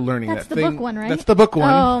 higher learning. That's that the thing, book one, right? That's the book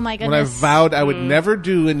one. Oh, my What I goodness. vowed I would never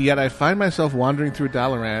do, and yet I find myself wandering through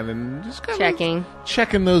Dalaran and just kind Checking. of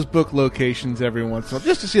checking those book locations every once in a while,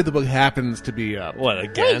 just to see if the book happens to be up. What,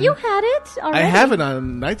 again? Wait, you had it already? I have it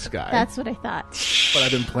on Night Sky. That's what I thought. But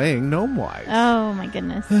I've been playing Gnome-wise. Oh, my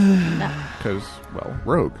goodness. No. Because, well,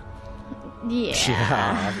 Rogue. Yeah.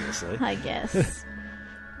 Yeah, obviously. I guess.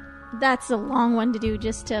 That's a long one to do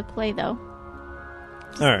just to play, though.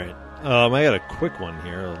 All right. I got a quick one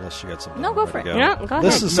here, unless you got something. No, go ready for it. to No, go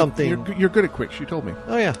This ahead. is something. You're good at quick. She told me.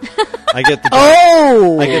 Oh yeah, I get the. Job,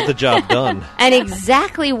 Oh! I get the job done. And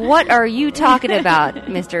exactly what are you talking about,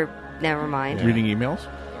 Mr. Never mind. Reading emails?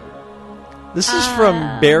 This is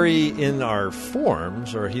from Barry in our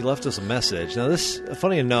forums, or he left us a message. Now, this,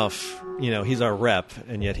 funny enough, he's our rep,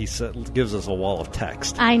 and yet he gives us a wall of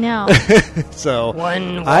text. I know. So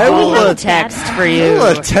One I wall will of text for I you.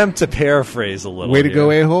 will attempt to paraphrase a little. Way to here.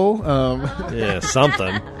 go, a-hole. Yeah,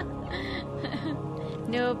 something.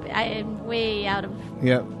 Nope, I am way out of...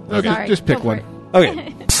 Yeah. Okay. Sorry, Just pick go for one. it.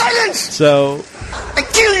 Okay. Silence! So I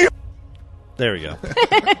kill you! there we go.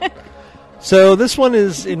 So this one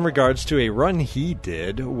is in regards to a run he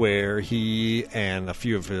did where he and a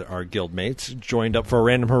few of our guild mates joined up for a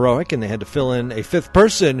random heroic, and they had to fill in a fifth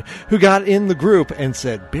person who got in the group and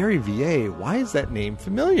said, Barry VA, why is that name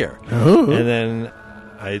familiar? Oh. And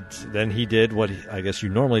then he did what I guess you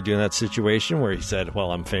normally do in that situation, where he said,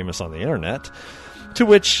 well, I'm famous on the internet. To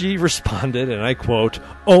which she responded, and I quote,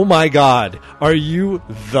 "Oh my God, are you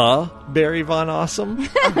the Barry Von Awesome?"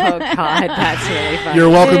 Oh, God, that's really funny. You're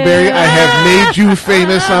welcome, Barry. I have made you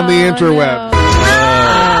famous on the interweb.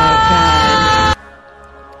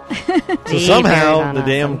 So somehow the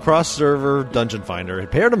damn cross-server dungeon finder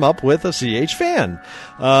had paired him up with a CH fan.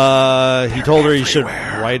 He told her he should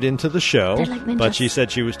write into the show, like but ninjas. she said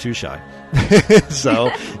she was too shy. So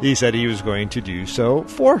he said he was going to do so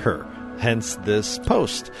for her. hence this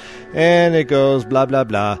post. And it goes blah, blah,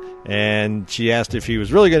 blah. And she asked if he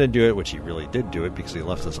was really going to do it, which he really did do it because he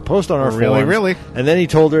left us a post on our forums. Really? And then he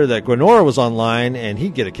told her that Gwenora was online and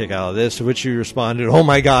he'd get a kick out of this, to which she responded, "Oh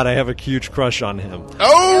my God, I have a huge crush on him."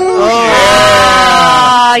 Oh,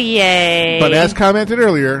 yay. But as commented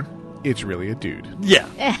earlier, it's really a dude. Yeah.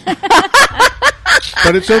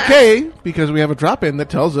 But it's okay, because we have a drop-in that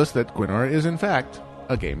tells us that Gwenora is, in fact,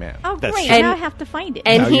 a gay man. Oh, That's great. true. Now I have to find it.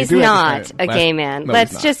 And No, you he's do have to not find it. a gay man. No,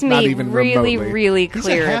 Let's he's just not. Not be even really, remotely. really He's a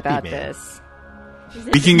clear happy about man. this.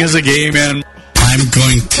 Speaking as a gay man, I'm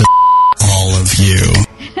going to all of you.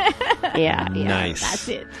 Yeah. Nice. That's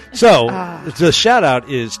it. So, the shout-out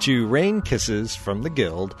is to Rain Kisses from the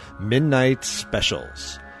Guild Midnight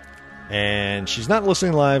Specials. And she's not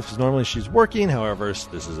listening live because normally she's working. However,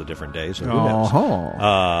 this is a different day, so who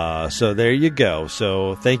knows? So there you go.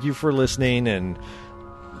 So thank you for listening, and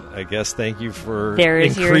I guess thank you for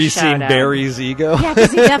There's your increasing shout-out. Barry's ego. Yeah,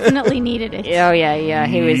 because he definitely needed it. Oh, yeah.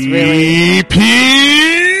 He was really...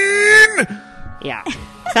 Yeah.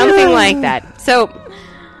 Something like that. So...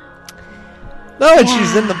 Oh, and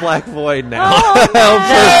she's in the Black Void now. Oh, Look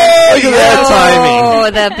at that timing. Oh,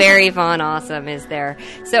 the Barry Von Awesome is there.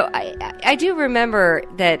 So I do remember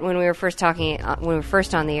that when we were first talking, when we were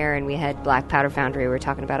first on the air and we had Black Powder Foundry, we were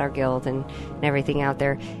talking about our guild and everything out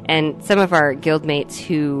there. And some of our guild mates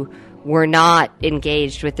who were not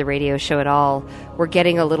engaged with the radio show at all were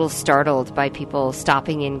getting a little startled by people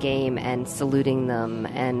stopping in game and saluting them.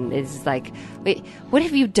 And it's like, wait, what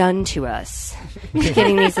have you done to us?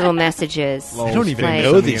 Getting these little messages. I don't even like,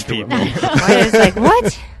 know these people. I was like,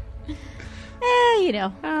 what? You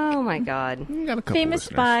know. Oh my God. Got a couple Famous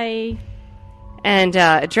listeners. by... And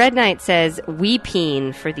Dread Knight says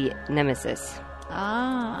Weepeen for the Nemesis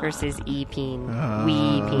versus Epeen.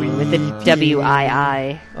 Weepeen with the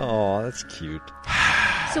W-I-I. Oh, that's cute.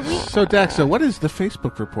 So Daxa, what is the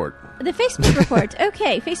Facebook report? The Facebook report.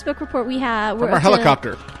 Okay, Facebook report we have... From our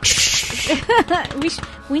helicopter.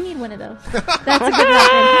 we need one of those. That's a good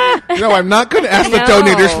reference. No, I'm not going to ask the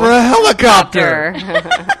donators for a helicopter.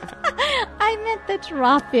 I meant the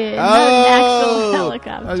drop-in, not an actual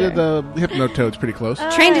helicopter. The Hypnotoad's pretty close.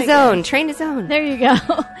 Train to zone. Train to zone. There you go.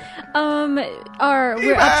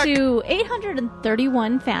 We're up to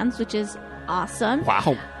 831 fans, which is awesome.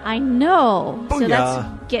 Wow. I know. So Booyah. that's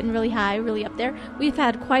getting really high, really up there. We've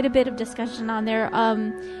had quite a bit of discussion on there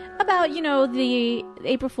about, the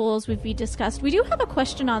April Fools we discussed. We do have a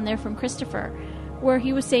question on there from Christopher where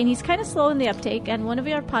he was saying he's kind of slow in the uptake. And one of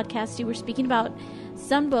our podcasts, you were speaking about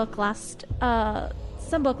Sunbook last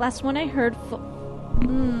one I heard.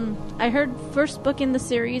 I heard first book in the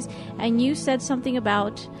series, and you said something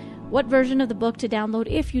about what version of the book to download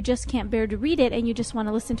if you just can't bear to read it and you just want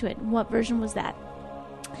to listen to it. What version was that?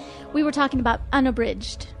 We were talking about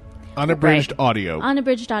unabridged. Unabridged audio.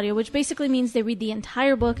 Unabridged audio, which basically means they read the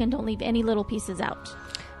entire book and don't leave any little pieces out.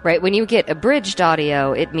 Right. When you get abridged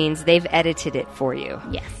audio, it means they've edited it for you.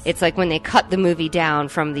 Yes. It's like when they cut the movie down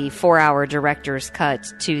from the 4-hour director's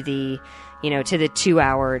cut to the, to the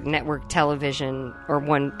 2-hour network television or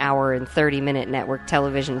 1 hour and 30-minute network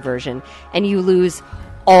television version, and you lose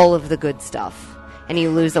all of the good stuff, and you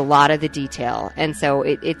lose a lot of the detail. And so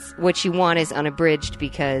it's what you want is unabridged,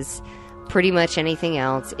 because pretty much anything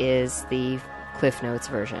else is the Cliff Notes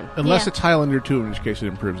version. Unless it's Highlander 2, in which case it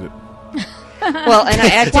improves it. Well, and I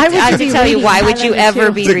have to tell you, why would you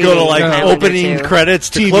ever be reading to go to like Highlander opening 2?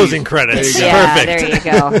 credits to closing credits? Yeah, Perfect. there you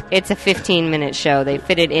go. It's a 15-minute show. They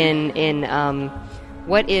fit it in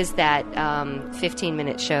what is that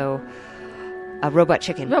 15-minute show? A Robot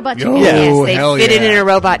Chicken. Robot Chicken. Yes, they hell fit it yeah. in a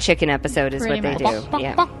Robot Chicken episode is Pretty what they much. do.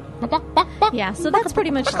 Yeah. Yeah, so that's pretty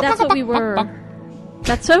much, that's what we were.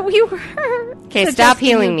 That's what we were. Okay, stop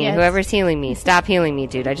healing me. Whoever's healing me, stop healing me,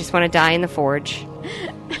 dude. I just want to die in the Forge.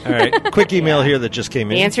 All right, quick email here that just came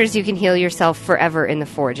in. The answer is you can heal yourself forever in the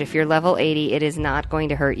Forge. If you're level 80, it is not going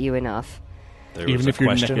to hurt you enough. There was a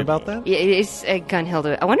question about that? It's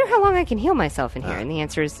Gunhilda. I wonder how long I can heal myself in here, and the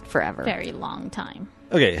answer is forever. Very long time.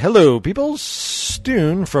 Okay, hello, people.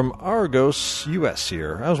 Stoon from Argos, U.S.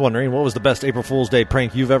 here. I was wondering, what was the best April Fool's Day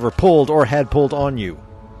prank you've ever pulled or had pulled on you?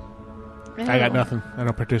 I got nothing. I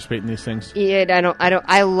don't participate in these things. Yeah,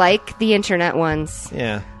 I like the internet ones.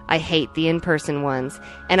 Yeah. I hate the in-person ones.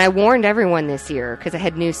 And I warned everyone this year, because I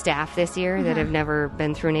had new staff this year that have never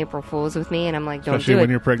been through an April Fool's with me, and I'm like, don't Especially do it. when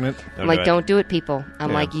you're pregnant. I'm like, don't do it, people.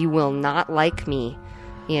 I'm like, you will not like me,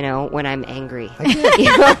 when I'm angry.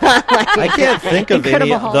 I can't think of any.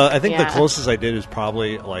 Incredible Hulk. I think the Yeah. closest I did is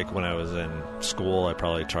probably like when I was in school. I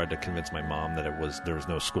probably tried to convince my mom that there was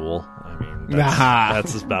no school. I mean,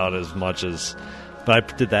 that's about as much as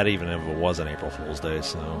But I did that even if it wasn't April Fool's Day,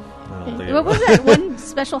 so I don't think What was that one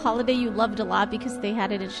special holiday you loved a lot because they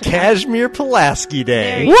had it in Chicago? Kazimierz Pulaski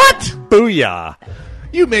Day. What? Booyah!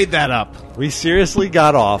 You made that up. We seriously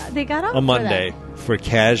got off They got off a for Monday for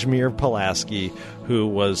Kazimierz Pulaski, who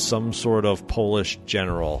was some sort of Polish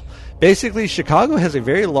general. Basically, Chicago has a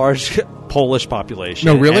very large Polish population.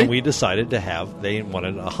 No, really? And we decided they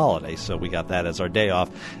wanted a holiday, so we got that as our day off.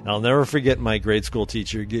 And I'll never forget my grade school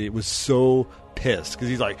teacher. He was so pissed because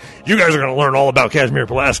he's like, "You guys are going to learn all about Kazimierz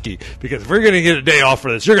Pulaski because if we're going to get a day off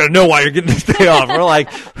for this, you're going to know why you're getting this day off." We're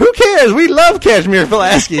like, "Who cares? We love Kazimierz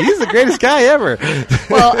Pulaski. He's the greatest guy ever."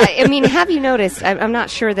 Well, I mean, have you noticed? I'm not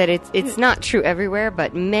sure that it's not true everywhere,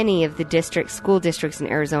 but many of the school districts in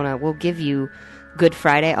Arizona will give you Good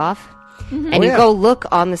Friday off. Mm-hmm. And you go look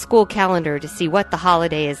on the school calendar to see what the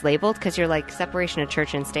holiday is labeled, because you're like separation of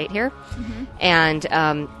church and state here.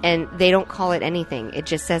 Mm-hmm. And they don't call it anything. It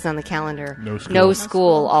just says on the calendar, No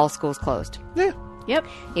school. all schools closed. Yeah. Yep.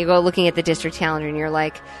 You go looking at the district calendar and you're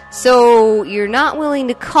like, so you're not willing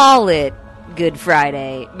to call it Good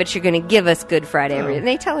Friday, but you're going to give us Good Friday. And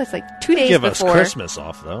they tell us like 2 days Give before. us Christmas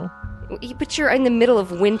off, though. But you're in the middle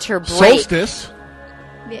of winter break. Solstice.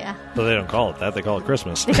 Yeah. But they don't call it that. They call it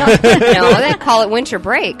Christmas. No, they call it winter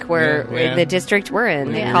break, where Yeah. the district we're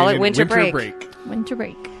in. They Yeah. call it winter break. Winter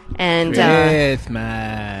break. And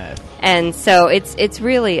Christmas. and so it's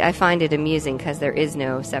really, I find it amusing because there is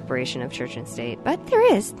no separation of church and state. But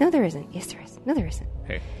there is. No, there isn't. Yes, there is. No, there isn't.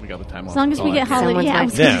 Hey, we got the time off. As long as we get holiday.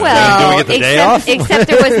 Yeah. Well, Do we get the day off? except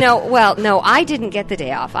there was no. Well, no, I didn't get the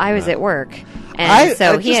day off. I was at work, and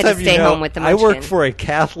so he had to stay home with the I munchkin. work for a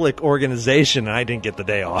Catholic organization, and I didn't get the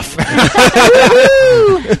day off.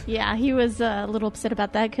 Yeah, he was a little upset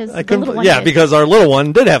about that because I the couldn't- little one yeah, did. because our little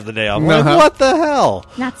one did have the day off. I'm like, Uh-huh. what the hell?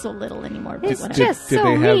 Not so little anymore. But It's whatever. just Did so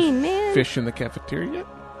they have mean, man. fish in the cafeteria yet?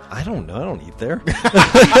 I don't know. I don't eat there.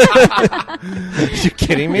 you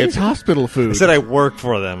kidding me? It's hospital food. I said I work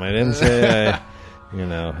for them. I didn't say I,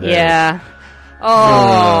 hey. Yeah.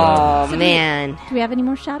 Oh, So man. Do we have any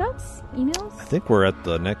more shout-outs? Emails? I think we're at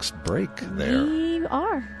the next break there. We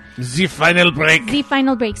are. The final break. The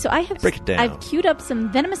final break. So I have Break it down. I've queued up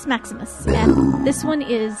some Venomous Maximus, and this one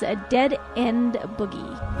is a Dead End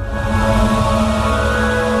Boogie.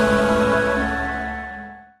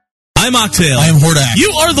 I'm Octale. I am Hordak. You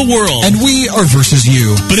are the world. And we are versus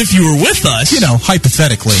you. But if you were with us,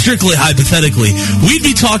 hypothetically, strictly hypothetically, we'd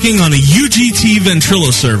be talking on a UGT Ventrilo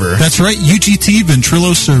server. That's right, UGT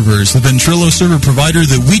Ventrilo servers, the Ventrilo server provider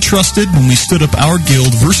that we trusted when we stood up our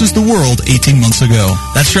guild versus the world 18 months ago.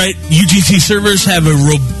 That's right, UGT servers have a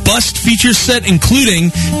robust feature set including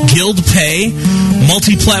guild pay,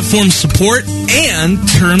 multi-platform support, and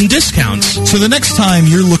term discounts. So the next time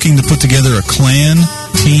you're looking to put together a clan,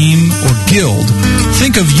 team, or guild,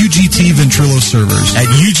 think of UGT Ventrilo servers at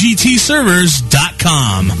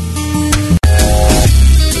UGTservers.com.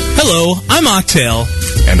 Hello, I'm Octale.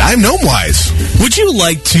 And I'm Gnomewise. Would you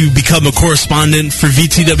like to become a correspondent for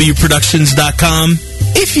VTWProductions.com?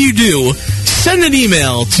 If you do, send an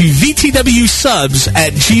email to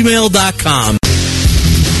VTWSubs@gmail.com.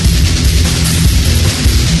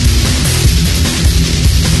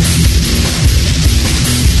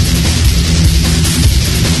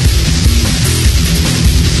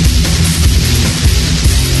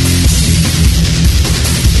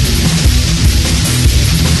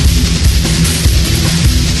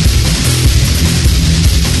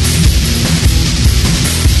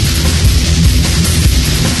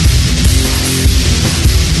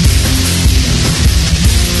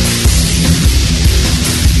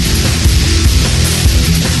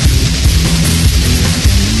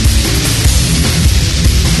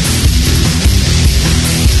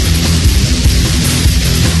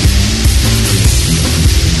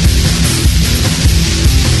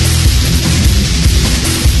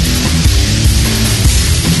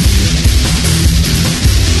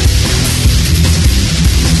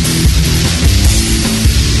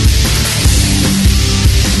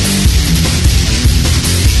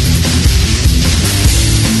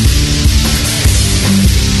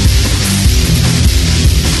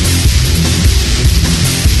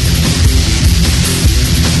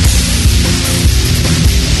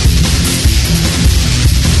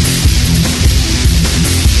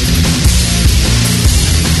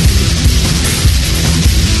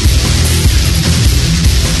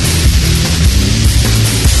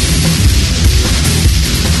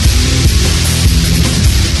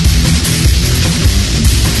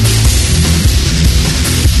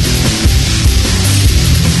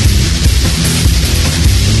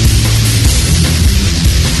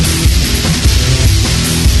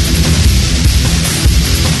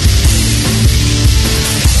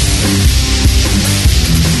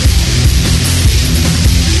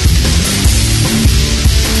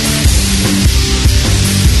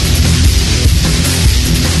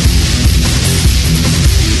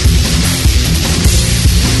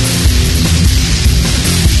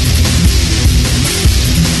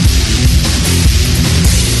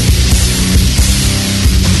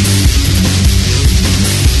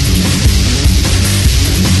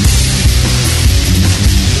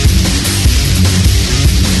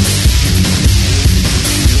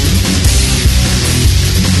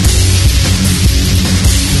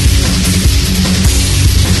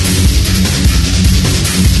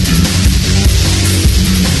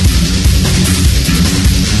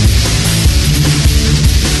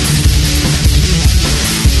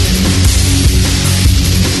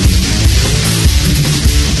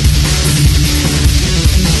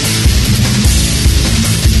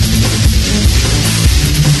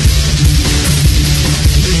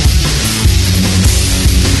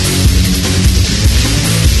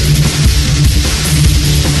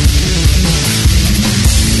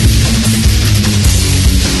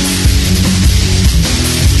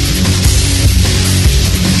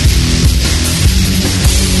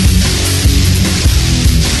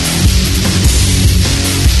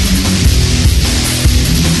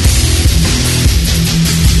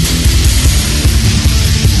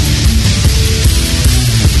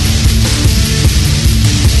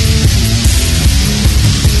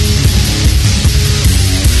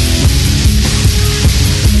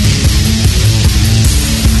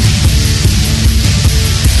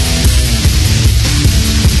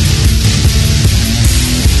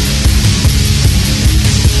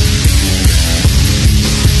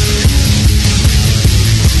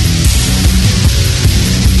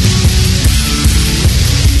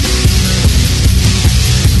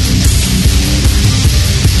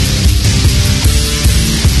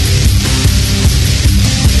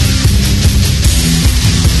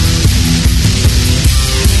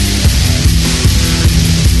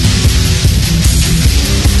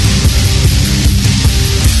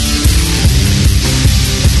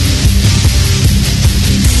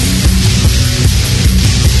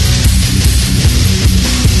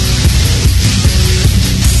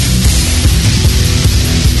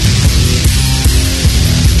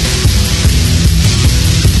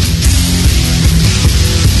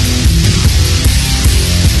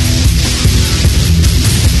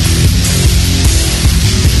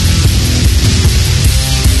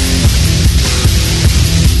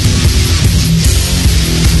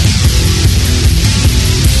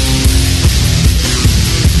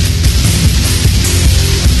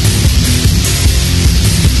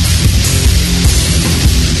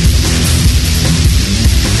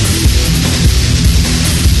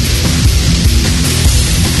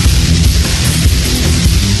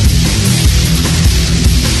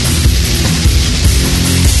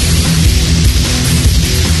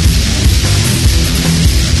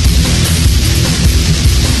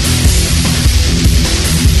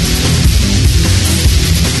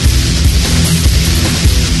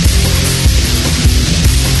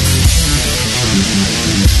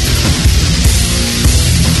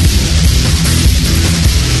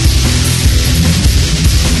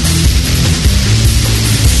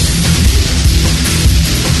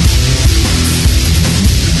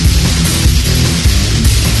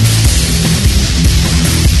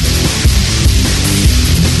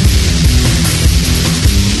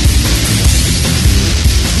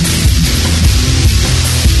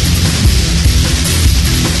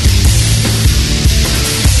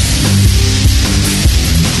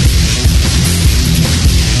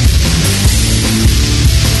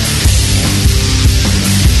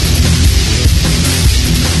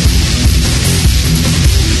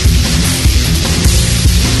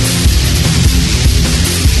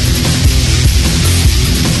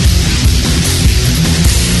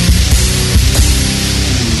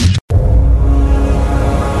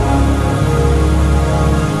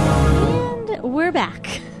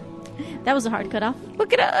 That was a hard cutoff.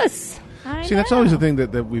 Look at us. I See, know. that's always the thing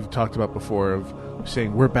that we've talked about before of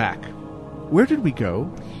saying, we're back. Where did we go?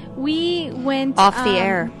 We went Off the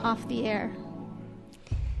air. Off the air.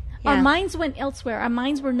 Yeah. Our minds went elsewhere. Our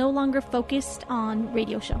minds were no longer focused on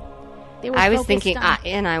radio show. They were I was focused thinking, on-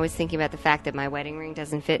 and I was thinking about the fact that my wedding ring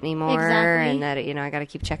doesn't fit anymore, Exactly. and that I got to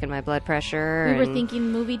keep checking my blood pressure. we were and-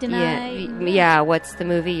 thinking movie tonight. Yeah, what's the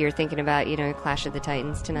movie you're thinking about? Clash of the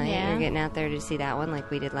Titans tonight. Yeah. You're getting out there to see that one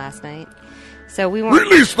like we did last night. So we weren't.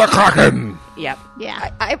 Release the Kraken! Yep.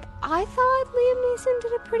 Yeah. I thought Liam Neeson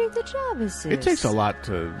did a pretty good job as Zeus. It takes a lot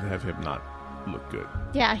to have him not look good.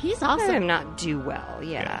 Yeah, he's Have awesome. him not do well.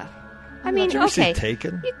 Yeah. I Did mean, you ever see okay.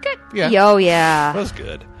 Taken? You could. Yeah. Oh yeah. That was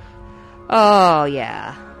good. Oh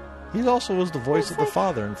yeah. He also was the voice of the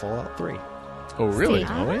father in Fallout 3. Oh, really? See,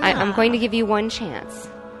 Oh, yeah. I'm going to give you one chance.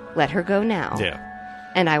 Let her go now. Yeah.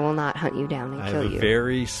 And I will not hunt you down and I kill have a you.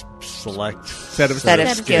 very select Set of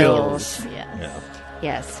skills. Yes. Yeah.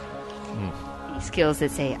 Yes. Skills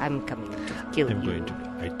that say, I'm coming to kill I'm you. going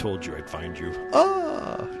to. I told you I'd find you.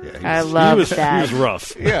 Ah. Yeah, I loved that. He was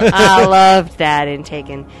rough. Yeah. I loved that in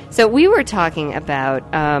Taken. So we were talking about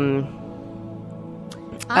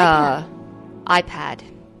iPad.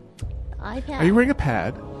 Are you wearing a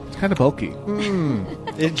pad? It's kind of bulky.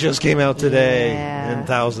 It just came out today, Yeah. and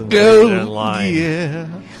thousands waited in line. Yeah.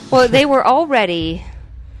 Well, they were already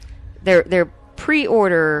their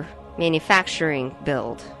pre-order manufacturing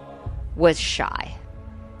build was shy.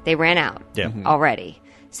 They ran out already.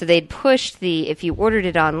 So they'd pushed if you ordered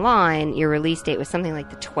it online, your release date was something like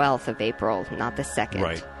the 12th of April, not the 2nd.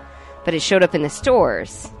 Right. But it showed up in the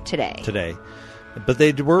stores today. But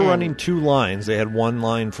they were running two lines. They had one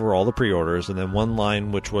line for all the pre-orders, and then one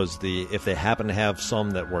line which was if they happen to have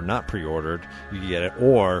some that were not pre-ordered, you could get it.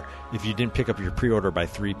 Or if you didn't pick up your pre-order by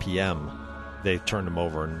 3 p.m., they turned them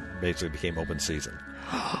over and basically became open season.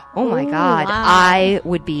 Oh my Ooh, God! wow. I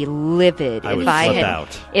would be livid I would if I flip had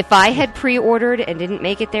out. if I had pre-ordered and didn't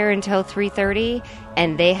make it there until 3:30,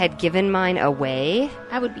 and they had given mine away.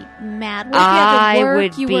 I would be mad. What if you had I to work,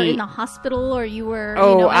 would you were be- in a hospital, or you were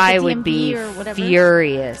Oh, at the I DMV would be or whatever.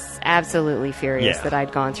 furious, absolutely furious Yeah. that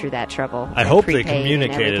I'd gone through that trouble. I and hope they prepaid and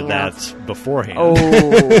communicated everything that else. beforehand.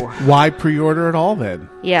 Oh, Why pre-order at all then?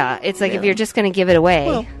 yeah. It's like if you're just going to give it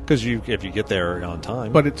away. Because if you get there on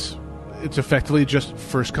time. But it's effectively just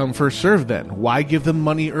first come, first serve then. Why give them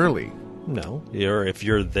money early? No. If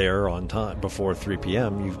you're there on time before 3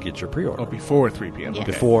 p.m., you get your pre-order. Oh, before 3 p.m. Yeah.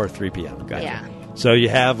 Okay. Before 3 p.m. Gotcha. Yeah. So you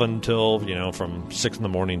have until, from 6 in the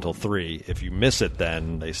morning till 3. If you miss it,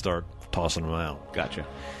 then they start tossing them out. Gotcha.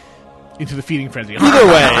 Into the feeding frenzy. Either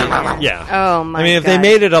way, yeah. Oh my! I mean, if they God.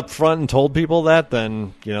 made it up front and told people that,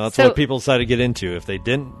 then, that's So- what people decided to get into. If they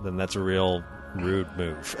didn't, then that's a real rude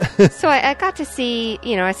move. So I got to see,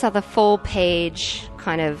 I saw the full page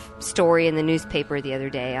kind of story in the newspaper the other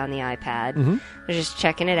day on the iPad. Mm-hmm. I was just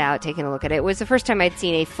checking it out, taking a look at it. It was the first time I'd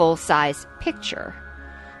seen a full-size picture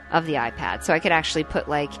of the iPad. So I could actually put,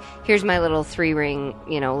 here's my little 3-ring,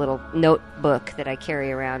 little notebook that I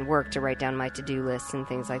carry around work to write down my to-do lists and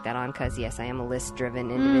things like that on, because, yes, I am a list-driven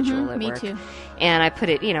individual at me work. too. And I put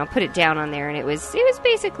it down on there, and it was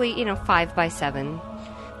basically, 5x7,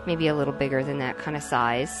 maybe a little bigger than that kind of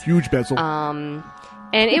size. Huge bezel. And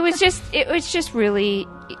it was just really,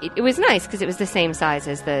 it was nice because it was the same size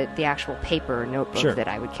as the actual paper notebook Sure. that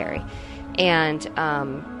I would carry. And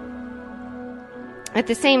at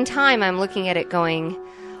the same time, I'm looking at it going,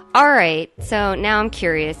 all right, so now I'm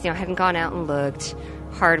curious. I hadn't gone out and looked.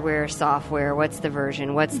 Hardware, software, what's the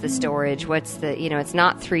version, what's the storage, what's the, it's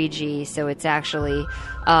not 3G, so it's actually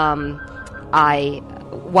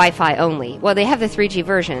Wi-Fi only. Well, they have the 3G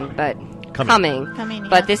version, but coming. Coming,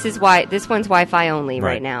 But yeah. this one's Wi-Fi only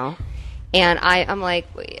right Right. now. And I'm like,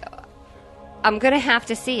 I'm going to have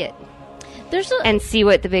to see it and see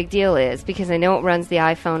what the big deal is, because I know it runs the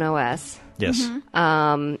iPhone OS. Yes.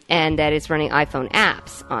 And that it's running iPhone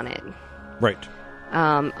apps on it. Right.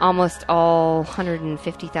 Almost all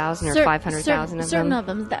 150,000 or 500,000 of certain them.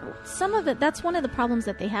 of them. Some of it. That's one of the problems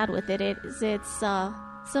that they had with it.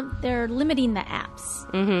 They're limiting the apps.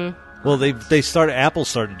 Mm-hmm. Well, Apple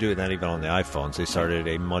started doing that even on the iPhones. They started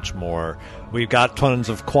a much more, we've got tons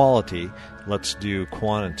of quality, let's do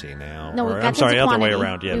quantity now. No, Or, we've got I'm sorry, tons of other way quantity.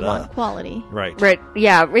 around. Yeah, We the- want quality. Right. Right.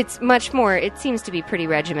 Yeah, it's much more. It seems to be pretty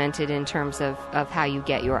regimented in terms of how you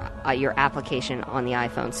get your application on the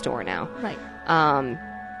iPhone store now. Right.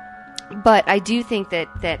 But I do think that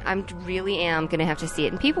I really am going to have to see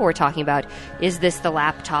it. And people were talking about, is this the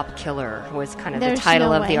laptop killer, was kind of There's the title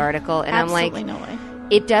no of the way. article. And Absolutely I'm like, no way.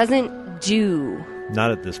 it doesn't do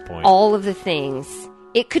Not at this point. all of the things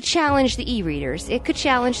It could challenge the e-readers. It could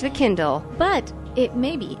challenge the Kindle. But it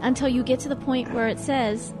may be until you get to the point where it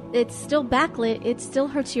says it's still backlit. It still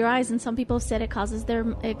hurts your eyes, and some people have said it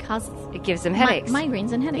gives them headaches,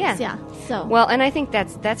 migraines and headaches. Yeah. So well, and I think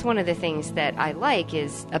that's one of the things that I like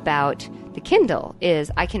is about the Kindle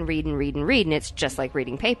is I can read and read and read, and it's just like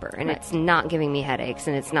reading paper, and it's not giving me headaches,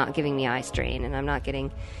 and it's not giving me eye strain, and I'm not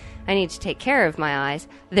getting. I need to take care of my eyes.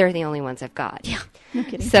 They're the only ones I've got. Yeah, no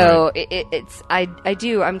kidding. So I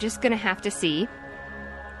do. I'm just going to have to see.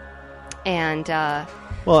 And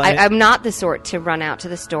I'm not the sort to run out to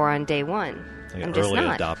the store on day one. Like I'm just early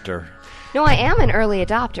not. adopter. No, I am an early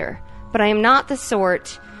adopter, but I am not the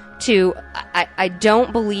sort to. I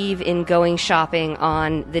don't believe in going shopping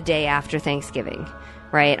on the day after Thanksgiving,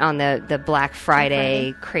 right? On the Black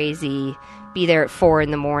Friday crazy. Be there at 4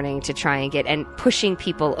 a.m. to try and get and pushing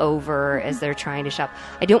people over as they're trying to shop.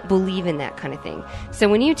 I don't believe in that kind of thing. So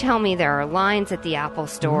when you tell me there are lines at the Apple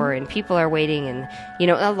store and people are waiting, and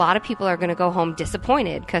a lot of people are going to go home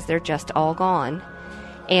disappointed because they're just all gone.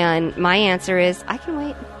 And my answer is I can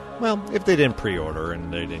wait. Well, if they didn't pre-order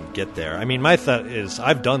and they didn't get there, I mean, my thought is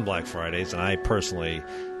I've done Black Fridays, and I personally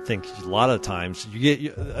think a lot of times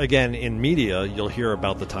again in media you'll hear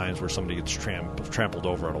about the times where somebody gets trampled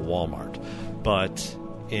over at a Walmart, but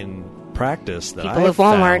in practice that I've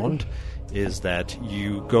found is that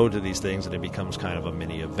you go to these things and it becomes kind of a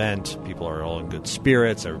mini event. People are all in good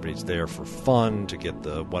spirits. Everybody's there for fun to get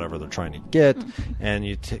the whatever they're trying to get, and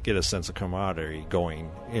you get a sense of camaraderie going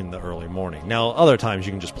in the early morning. Now, other times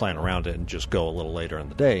you can just plan around it and just go a little later in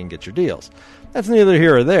the day and get your deals. That's neither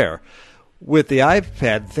here or there. With the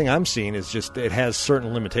iPad, the thing I'm seeing is just it has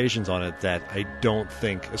certain limitations on it that I don't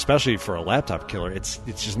think, especially for a laptop killer, it's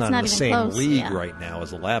just not in the same league right now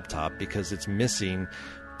as a laptop because it's missing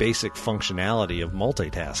basic functionality of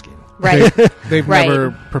multitasking. Right. They've never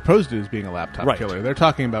proposed it as being a laptop killer. They're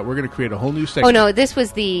talking about we're going to create a whole new segment. Oh no, this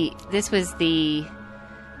was the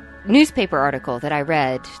newspaper article that I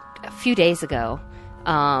read a few days ago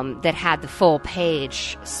that had the full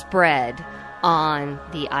page spread on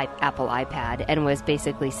the Apple iPad and was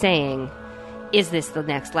basically saying, is this the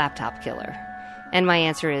next laptop killer? And my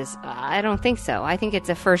answer is, I don't think so. I think it's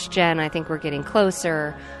a first gen. I think we're getting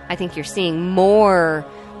closer. I think you're seeing more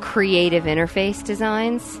creative interface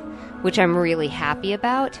designs, which I'm really happy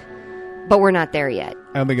about, but we're not there yet.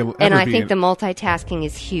 I don't think it'll ever and I think the multitasking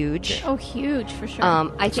is huge. Oh, huge, for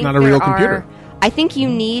sure. It's not a real computer. I think you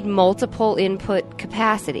need multiple input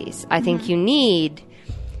capacities. I think you need,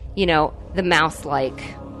 the mouse-like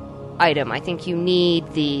item. I think you need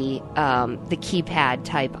the keypad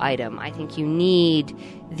type item. I think you need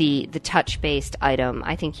the touch-based item.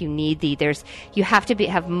 I think you need you have to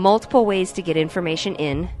have multiple ways to get information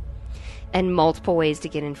in and multiple ways to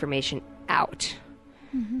get information out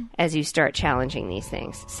as you start challenging these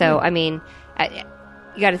things. So, I mean,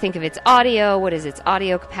 you got to think of its audio. What is its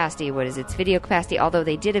audio capacity? What is its video capacity? Although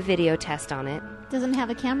they did a video test on it. Doesn't have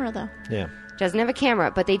a camera, though. Yeah. Doesn't have a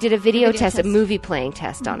camera, but they did a video test, a movie playing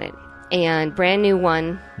test on it. And brand new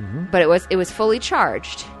one, but it was fully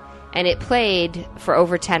charged, and it played for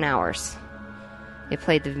over 10 hours. It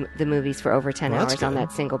played the movies for over 10 hours on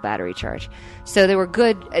that single battery charge. So they were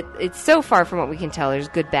good. It's so far from what we can tell. There's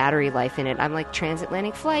good battery life in it. I'm like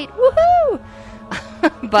transatlantic flight, woohoo!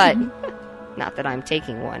 But not that I'm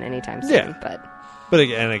taking one anytime soon. Yeah. But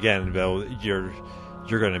again, though, you're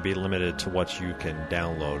going to be limited to what you can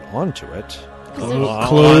download onto it.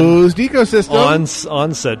 Closed ecosystem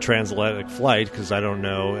on said transatlantic flight, because I don't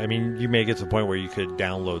know. I mean, you may get to the point where you could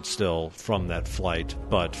download still from that flight,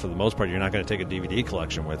 but for the most part, you're not going to take a DVD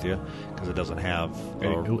collection with you because it doesn't have.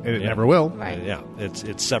 It never will. Right. Yeah,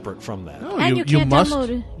 it's separate from that. No, and you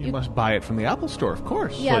must buy it from the Apple Store, of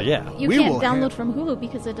course. Yeah, well, you can't download from Hulu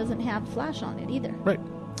because it doesn't have Flash on it either. Right.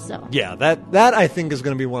 So yeah, that I think is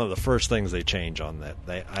going to be one of the first things they change on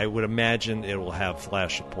that. I would imagine it will have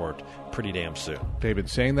Flash support pretty damn soon. They've been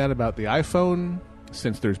saying that about the iPhone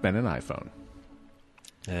since there's been an iPhone.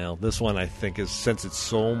 Now, this one I think is, since it's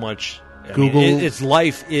so much Google, its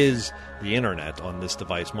life is the internet on this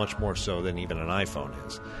device, much more so than even an iPhone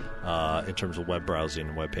is. In terms of web browsing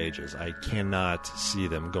and web pages, I cannot see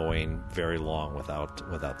them going very long without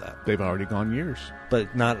that. They've already gone years, but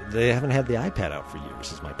they haven't had the iPad out for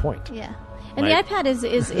years. Is my point. Yeah, and the iPad is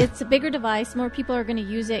it's a bigger device. More people are going to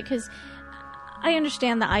use it because I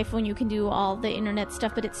understand the iPhone, you can do all the internet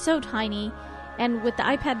stuff, but it's so tiny, and with the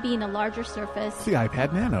iPad being a larger surface, it's the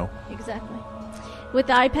iPad Nano. Exactly. With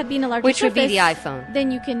the iPad being a larger which surface, would be the iPhone,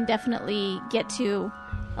 then you can definitely get to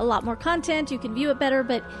a lot more content. You can view it better,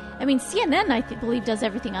 but I mean, CNN, I believe, does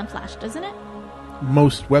everything on Flash, doesn't it?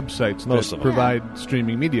 most websites Most that of them. provide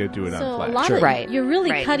streaming media do it So on Flash. a lot of you're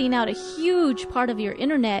really cutting out a huge part of your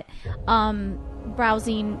internet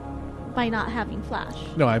browsing by not having Flash.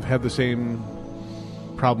 No, I've had the same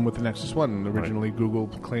problem with the Nexus 1. Originally, Google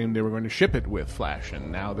claimed they were going to ship it with Flash,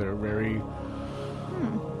 and now they're very...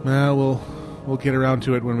 Well, we'll get around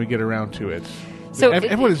to it when we get around to it. So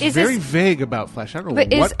everyone is very this- vague about Flash. I don't know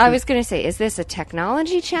But what... I was going to say, is this a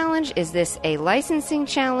technology challenge? Is this a licensing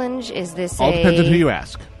challenge? Is this all depends on who you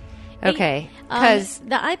ask. Okay, because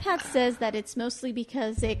the iPad says that it's mostly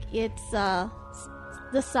because the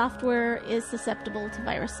software is susceptible to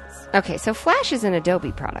viruses. okay, so Flash is an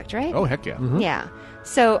Adobe product, right? Oh, heck yeah. Yeah.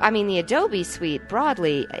 So I mean, the Adobe suite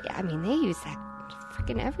broadly, I mean, they use that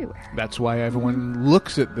freaking everywhere. That's why everyone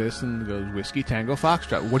looks at this and goes, Whiskey Tango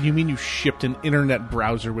Foxtrot. What do you mean you shipped an internet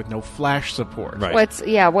browser with no Flash support? Right.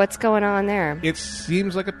 What's going on there? It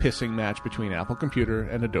seems like a pissing match between Apple Computer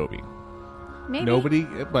and Adobe. Maybe. Nobody,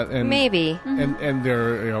 Maybe. and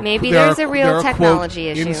there, Maybe there there's are, a real there are, technology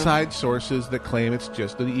quote, issue. Inside sources that claim it's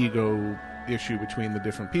just an ego issue between the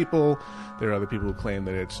different people. There are other people who claim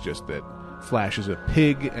that it's just that Flash is a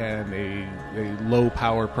pig and a low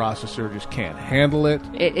power processor just can't handle it.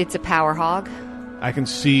 It's a power hog. I can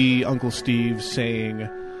see Uncle Steve saying,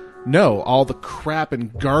 no, all the crap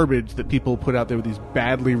and garbage that people put out there with these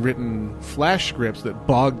badly written Flash scripts that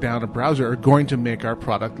bog down a browser are going to make our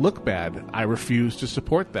product look bad. I refuse to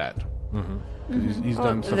support that. Mm-hmm. He's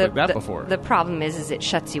done stuff like that before. The problem is it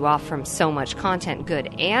shuts you off from so much content,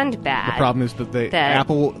 good and bad. The problem is that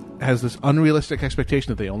Apple has this unrealistic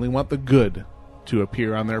expectation that they only want the good to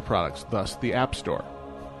appear on their products, thus the App Store.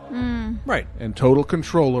 Right. And total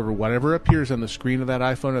control over whatever appears on the screen of that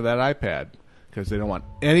iPhone or that iPad, because they don't want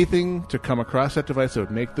anything to come across that device that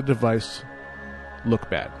would make the device look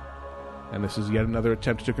bad. And this is yet another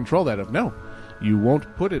attempt to control that no, you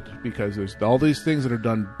won't put it because there's all these things that are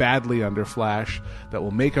done badly under Flash that will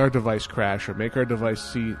make our device crash or make our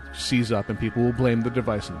device seize up, and people will blame the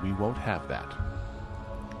device, and we won't have that.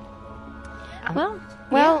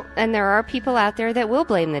 Well, and there are people out there that will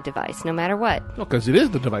blame the device no matter what. Well, because it is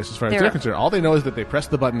the device as far as they're concerned. All they know is that they pressed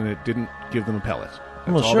the button and it didn't give them a pellet.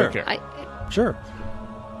 That's all they care. Sure.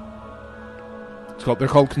 They're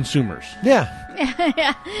called consumers. Yeah.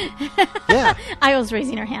 Yeah. I was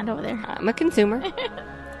raising her hand over there. I'm a consumer.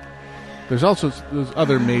 There's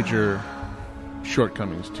other major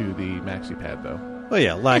shortcomings to the MaxiPad, though. Well,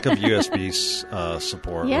 yeah, lack of USB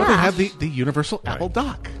support. Yeah. Well, they have the universal Apple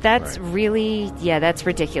dock. That's really, that's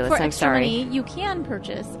ridiculous. For I'm extra sorry. money, you can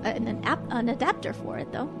purchase an adapter for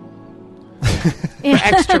it, though. For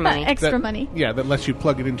extra money. money. Yeah, that lets you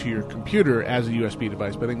plug it into your computer as a USB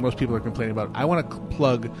device. But I think most people are complaining about, I want to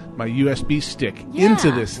plug my USB stick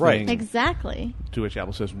into this thing. Exactly. To which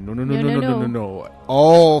Apple says, no.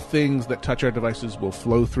 All things that touch our devices will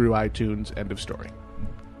flow through iTunes. End of story.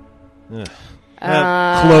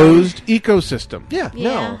 Closed ecosystem.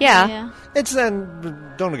 Yeah. It's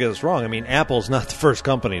don't get us wrong. I mean, Apple's not the first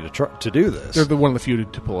company to do this. They're one of the few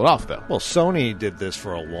to pull it off, though. Well, Sony did this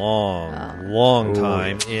for a long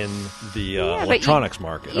time in the electronics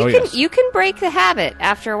market. You can break the habit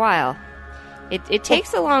after a while. It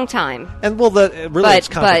takes a long time. And it's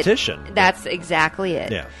competition. But that's exactly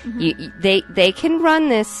it. Yeah. Mm-hmm. They can run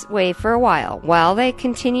this way for a while they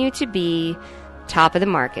continue to be top of the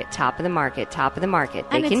market.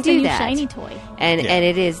 And They can it's do the new that. shiny toy. And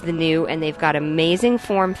it is the new, and they've got amazing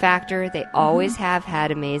form factor. They always have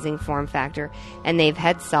had amazing form factor, and they've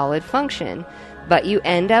had solid function. But you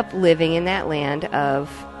end up living in that land of,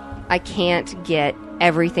 I can't get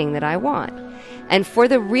everything that I want. And for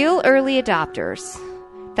the real early adopters,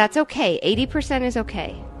 that's okay. 80% is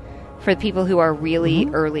okay for the people who are really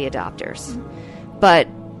early adopters. But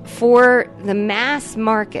for the mass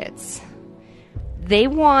markets, they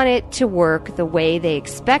want it to work the way they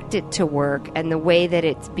expect it to work and the way that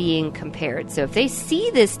it's being compared. So if they see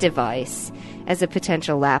this device as a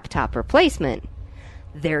potential laptop replacement,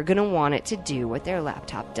 they're going to want it to do what their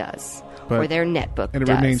laptop does or their netbook and it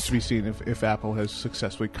does. remains to be seen if Apple has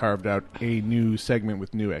successfully carved out a new segment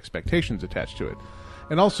with new expectations attached to it.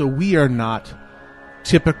 And also, we are not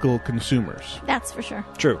typical consumers. That's for sure.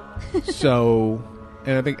 True. So,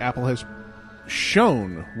 and I think Apple has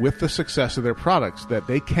shown with the success of their products that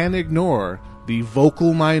they can ignore the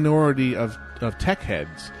vocal minority of tech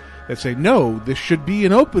heads that say, no, this should be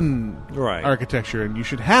an open architecture and you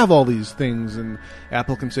should have all these things. And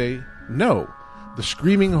Apple can say, no, the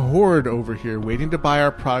screaming horde over here waiting to buy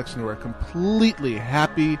our products and who are completely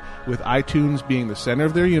happy with iTunes being the center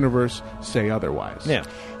of their universe say otherwise. Yeah.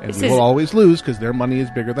 And we will always lose because their money is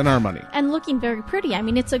bigger than our money. And looking very pretty. I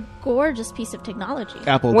mean, it's a gorgeous piece of technology.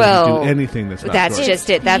 Apple doesn't do anything that's not That's gorgeous. just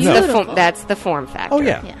it. That's that's the form factor. Oh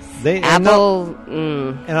yeah, Yes. Apple.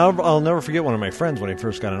 And I'll never forget one of my friends when he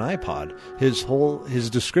first got an iPod. His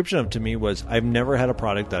description of it to me was, I've never had a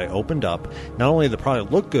product that I opened up. Not only the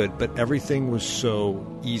product looked good, but everything was so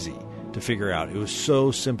easy to figure out. It was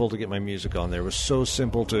so simple to get my music on there. It was so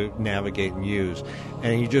simple to navigate and use.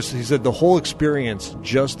 And he said the whole experience,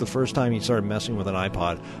 just the first time he started messing with an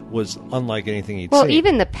iPod, was unlike anything he'd seen. Well,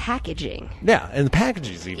 even the packaging. Yeah, and the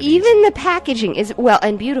packaging is even the packaging is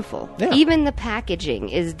and beautiful. Yeah. Even the packaging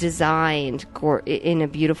is designed in a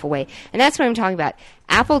beautiful way, and that's what I'm talking about.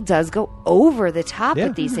 Apple does go over the top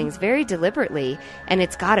with these things very deliberately, and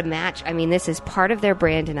it's got to match. I mean, this is part of their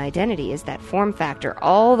brand and identity, is that form factor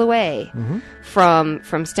all the way from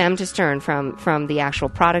stem to stern, from the actual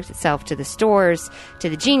product itself to the stores, to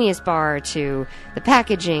the Genius Bar, to the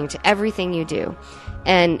packaging, to everything you do.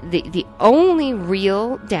 And the only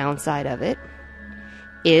real downside of it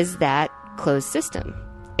is that closed system.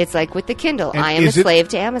 It's like with the Kindle. And I am a slave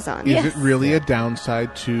to Amazon. Is it really a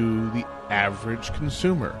downside to the average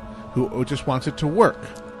consumer who just wants it to work?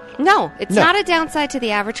 No, it's not a downside to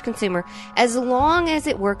the average consumer as long as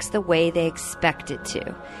it works the way they expect it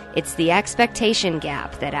to. It's the expectation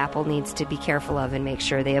gap that Apple needs to be careful of and make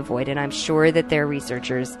sure they avoid. And I'm sure that their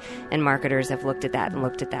researchers and marketers have looked at that and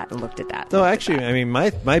looked at that and looked at that. No, actually, I mean,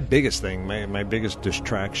 my biggest thing, my biggest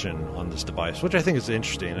distraction on this device, which I think is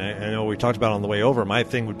interesting, I know we talked about on the way over, my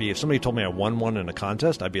thing would be if somebody told me I won one in a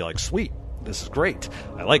contest, I'd be like, sweet. This is great.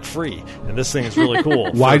 I like free, and this thing is really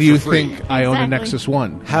cool. Why do you think I own a Nexus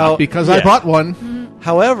One? How? Because I bought one.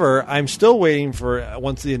 However, I'm still waiting for,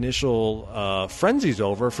 once the initial frenzy's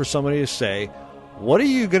over, for somebody to say, what are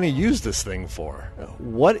you going to use this thing for?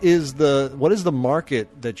 What is the market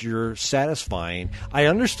that you're satisfying? I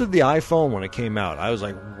understood the iPhone when it came out. I was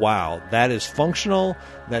like, wow, that is functional.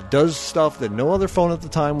 That does stuff that no other phone at the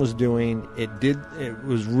time was doing. It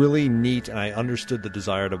was really neat, and I understood the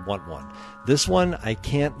desire to want one. This one, I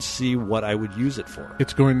can't see what I would use it for.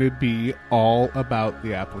 It's going to be all about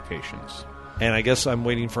the applications. And I guess I'm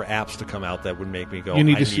waiting for apps to come out that would make me go, You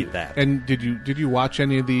need I to see need that. And did you watch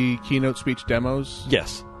any of the keynote speech demos?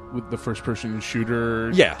 Yes. With the first-person shooter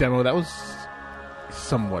Yeah. demo, that was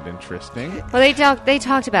somewhat interesting. Well, they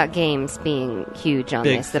talked about games being huge on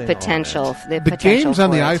Big this, the thing potential. The potential games on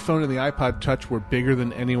for the it. iPhone and the iPod Touch were bigger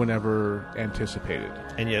than anyone ever anticipated.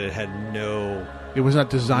 And yet it had no. It was not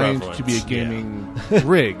designed to be a reference, gaming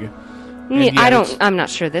rig. Yeah, And yet I'm not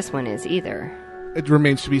sure this one is either. It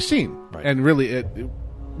remains to be seen. Right. And really,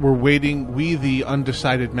 we're waiting. We, the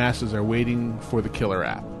undecided masses, are waiting for the killer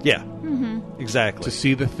app. Yeah. Exactly. To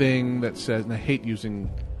see the thing that says, and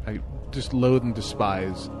I just loathe and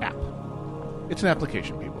despise app. It's an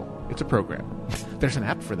application, people. It's a program. There's an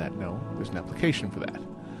app for that. No, there's an application for that.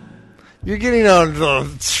 You're getting on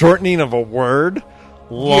the shortening of a word?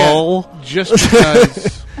 Lol. Yeah, just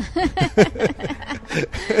because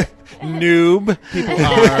noob. People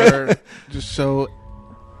are just so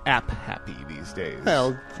app happy these days.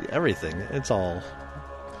 Well, everything. It's all,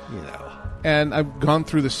 And I've gone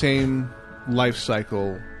through the same life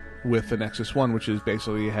cycle with the Nexus One, which is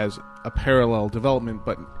basically has a parallel development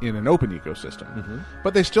but in an open ecosystem.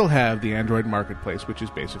 But they still have the Android marketplace, which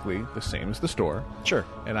is basically the same as the store. Sure.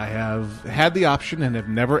 And I have had the option and have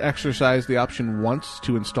never exercised the option once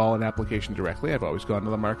to install an application directly. I've always gone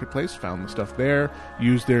to the marketplace, found the stuff there,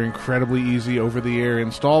 used their incredibly easy over-the-air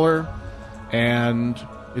installer, and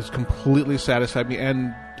it's completely satisfied me.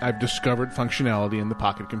 And I've discovered functionality in the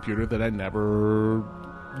Pocket computer that I never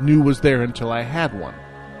knew was there until I had one.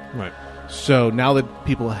 Right. So now that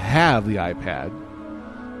people have the iPad,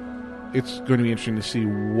 it's going to be interesting to see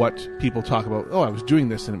what people talk about. Oh, I was doing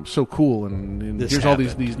this and it was so cool, and here's all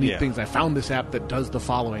these neat things. I found this app that does the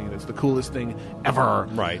following, and it's the coolest thing ever.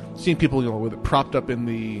 Right. Seeing people, with it propped up in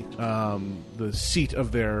the seat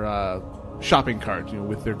of their shopping cart,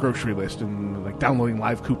 with their grocery list, and like downloading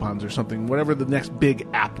live coupons or something. Whatever the next big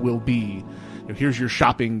app will be. Here's your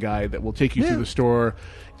shopping guide that will take you through the store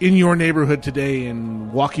in your neighborhood today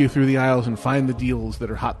and walk you through the aisles and find the deals that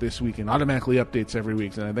are hot this week and automatically updates every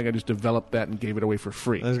week. And I think I just developed that and gave it away for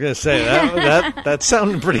free. I was going to say, that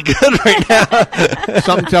sounded pretty good right now.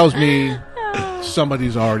 Something tells me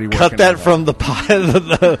somebody's already working Cut that on from the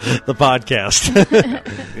podcast.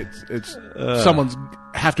 It's someone's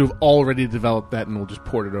have to have already developed that, and we'll just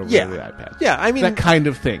port it over to the iPad. Yeah, I mean that kind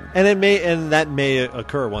of thing. And that may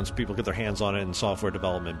occur once people get their hands on it and software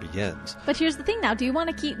development begins. But here's the thing now: do you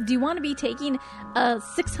want to be taking a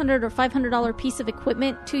 $600 or $500 piece of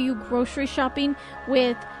equipment to you grocery shopping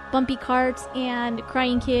with bumpy carts and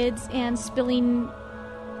crying kids and spilling,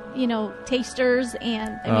 tasters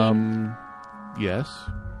and yes.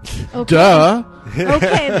 Okay. Duh.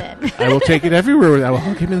 Okay, then. I will take it everywhere. I will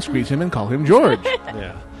hug him and squeeze him and call him George.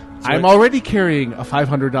 Yeah. I'm already carrying a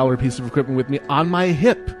 $500 piece of equipment with me on my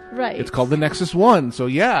hip. Right. It's called the Nexus 1. So,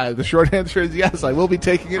 yeah, the short answer is yes, I will be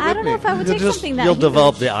taking it with me. I don't know if I would take something that You'll huge.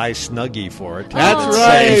 develop the iSnuggie for it. That's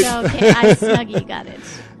right. Okay, iSnuggie, got it.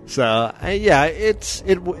 So,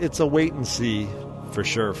 it's a wait and see for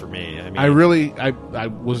sure for me. I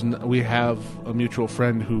mean, we have a mutual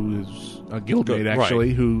friend who is a guildmate actually,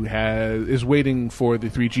 right, who is waiting for the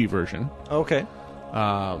 3G version. Okay.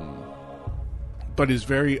 But is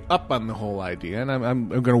very up on the whole idea, and I'm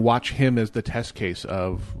going to watch him as the test case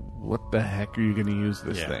of what the heck are you going to use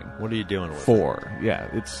this thing? What are you doing with for? Yeah,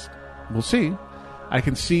 we'll see. I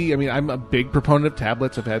can see. I mean, I'm a big proponent of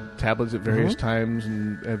tablets. I've had tablets at various times,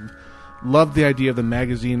 and I've loved the idea of the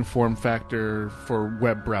magazine form factor for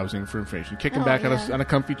web browsing for information. Kicking back on a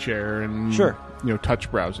comfy chair and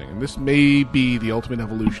touch browsing. And this may be the ultimate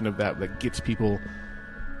evolution of that gets people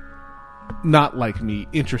not like me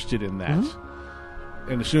interested in that.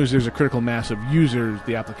 And as soon as there's a critical mass of users,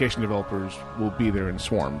 the application developers will be there in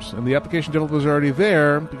swarms. And the application developers are already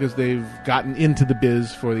there because they've gotten into the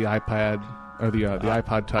biz for the iPad or the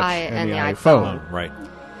iPod Touch and the iPhone. Right.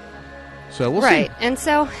 So we'll see. see. And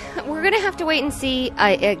so we're going to have to wait and see.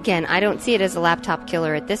 I don't see it as a laptop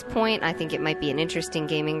killer at this point. I think it might be an interesting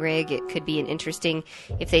gaming rig. It could be an interesting,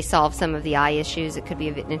 if they solve some of the eye issues, it could be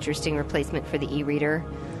an interesting replacement for the e-reader.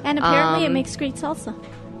 And apparently it makes great salsa.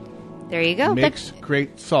 There you go. Makes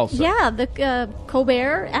great salsa. Yeah, the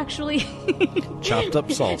Colbert actually chopped up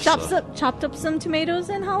salsa. Chopped up some tomatoes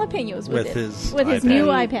and jalapenos with his new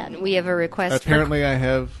iPad. We have a request. Apparently,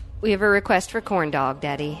 we have a request for corn dog,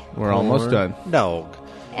 Daddy. We're almost done. Dog.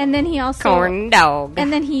 And then he also corn dog.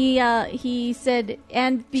 And then he said,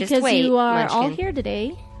 and because you are all here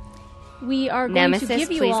today, we are going to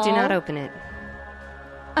give you please all do not open it.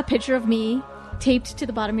 A picture of me taped to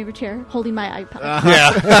the bottom of your chair, holding my iPod.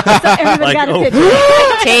 Yeah. So everybody got a picture.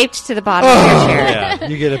 Taped to the bottom of your chair. Yeah.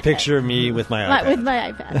 You get a picture of me with my iPad. With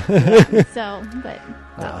my iPad.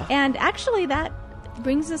 Yeah. And actually that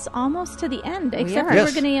brings us almost to the end, except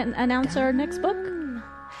we're going to announce our next book.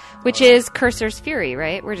 Which is Cursor's Fury,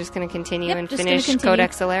 right? We're just going to continue and finish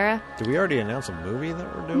Codex Alera. Did we already announce a movie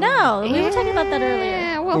that we're doing? No, we were talking about that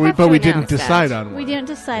earlier. But we didn't decide on one. We didn't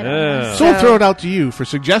decide on one. So we'll throw it out to you for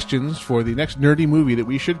suggestions for the next nerdy movie that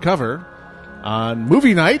we should cover on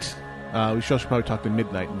movie night. We should probably talk to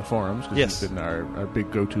Midnight in the forums because he's been our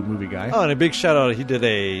big go-to movie guy. Oh, and a big shout-out. He did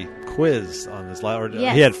a quiz on this.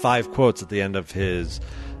 He had 5 quotes at the end of his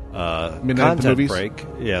content break.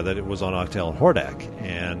 Yeah, that it was on Octail and Hordak.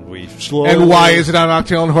 And we slowly... And why is it on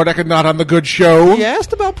Octail and Hordak and not on The Good Show? He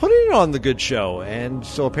asked about putting it on The Good Show. And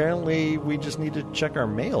so apparently we just need to check our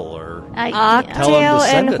mail or tell him Octail to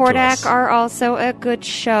send and it to Hordak us. are also a good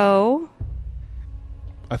show.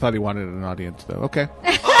 I thought he wanted an audience, though. Okay.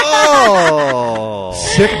 Oh!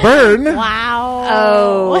 Sick burn. Wow.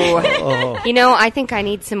 Oh. I think I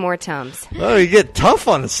need some more Tums. Oh, you get tough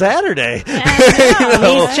on a Saturday.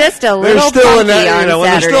 He's just a little still funky on when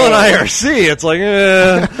they're still in IRC, it's like,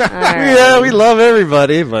 yeah, we love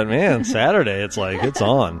everybody, but man, Saturday, it's like, it's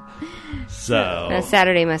on. So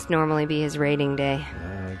Saturday must normally be his rating day.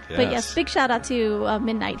 But yes, big shout out to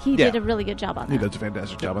Midnight. He did a really good job on that. He does a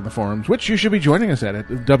fantastic job on the forums, which you should be joining us at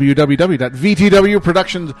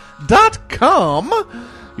www.vtwproductions.com.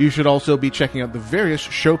 You should also be checking out the various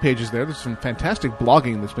show pages there. There's some fantastic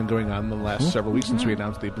blogging that's been going on in the last several weeks since we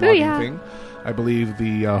announced the blogging thing. I believe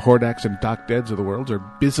the Hordaks and Doc Deads of the world are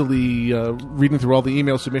busily reading through all the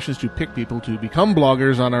email submissions to pick people to become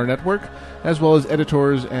bloggers on our network, as well as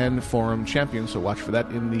editors and forum champions. So watch for that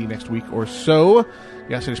in the next week or so.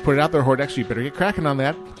 Yes, I just put it out there, Hordaks, so you better get cracking on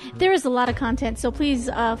that. There is a lot of content, so please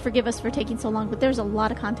forgive us for taking so long, but there's a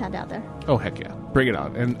lot of content out there. Oh, heck yeah. Bring it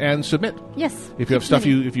out and submit. Yes. If you have stuff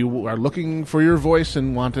if you are looking for your voice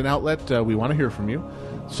and want an outlet, we want to hear from you.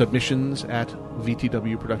 Submissions at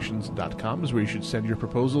vtwproductions.com is where you should send your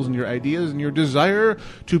proposals and your ideas and your desire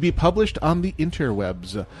to be published on the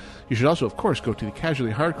interwebs. You should also, of course, go to the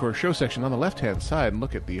Casually Hardcore show section on the left-hand side and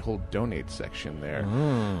look at the whole donate section there.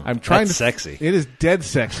 I'm trying That's sexy. It is dead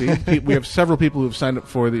sexy. We have several people who have signed up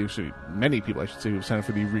for many people, I should say, who have signed up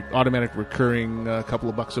for the automatic recurring couple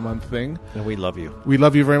of bucks a month thing. And we love you. We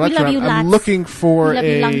love you very much. We love you I'm lots. looking for We love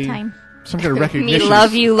you long time. some kind of recognition. Me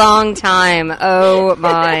love you long time. Oh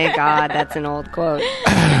my God, that's an old quote.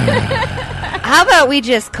 How about we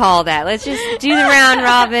just call that? Let's just do the round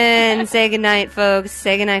robin. Say goodnight, folks.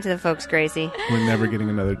 Say goodnight to the folks, Gracie. We're never getting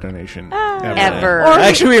another donation. Ever.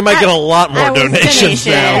 Actually, we might get a lot more donations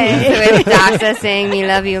now. With Doxa saying me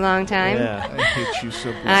love you long time. Yeah. I hate you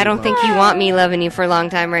so I don't think you want me loving you for a long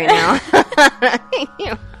time right now.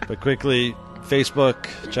 But quickly, Facebook,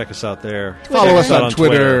 check us out there. Follow us out on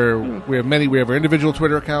Twitter. We have many. We have our individual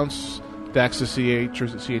Twitter accounts. DaxaCH, or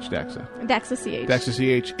is it CH Daxa? DaxaCH.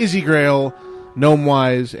 DaxaCH, Izzy Grail,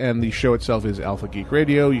 Gnomewise, and the show itself is Alpha Geek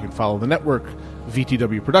Radio. You can follow the network,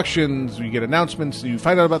 VTW Productions. You get announcements. You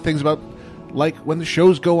find out about things about, like, when the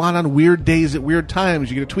shows go on weird days at weird times.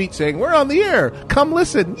 You get a tweet saying, we're on the air. Come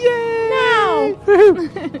listen. Yay! Now!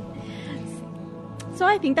 So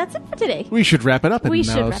I think that's it for today. We should wrap it up. And We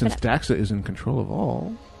should now, wrap since it up. Daxa is in control of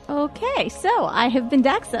all. Okay, so I have been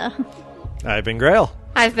Daxa. I've been Grail.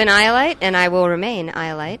 I've been Iolite, and I will remain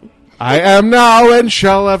Iolite. I am now and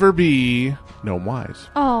shall ever be Gnomewise.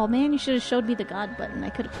 Oh man, you should have showed me the God button. I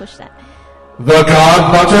could have pushed that. The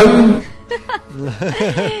God button?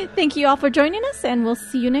 Thank you all for joining us, and we'll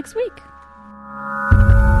see you next week.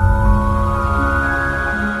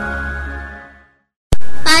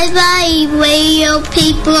 Bye-bye, radio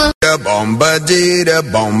people. Bomba-dee-da,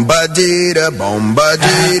 bomba-dee-da,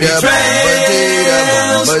 bomba-dee-da, bomba-dee-da,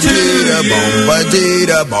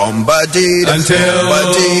 bomba-dee-da, bomba-dee-da, until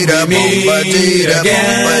we meet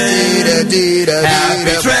again.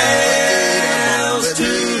 Happy trails.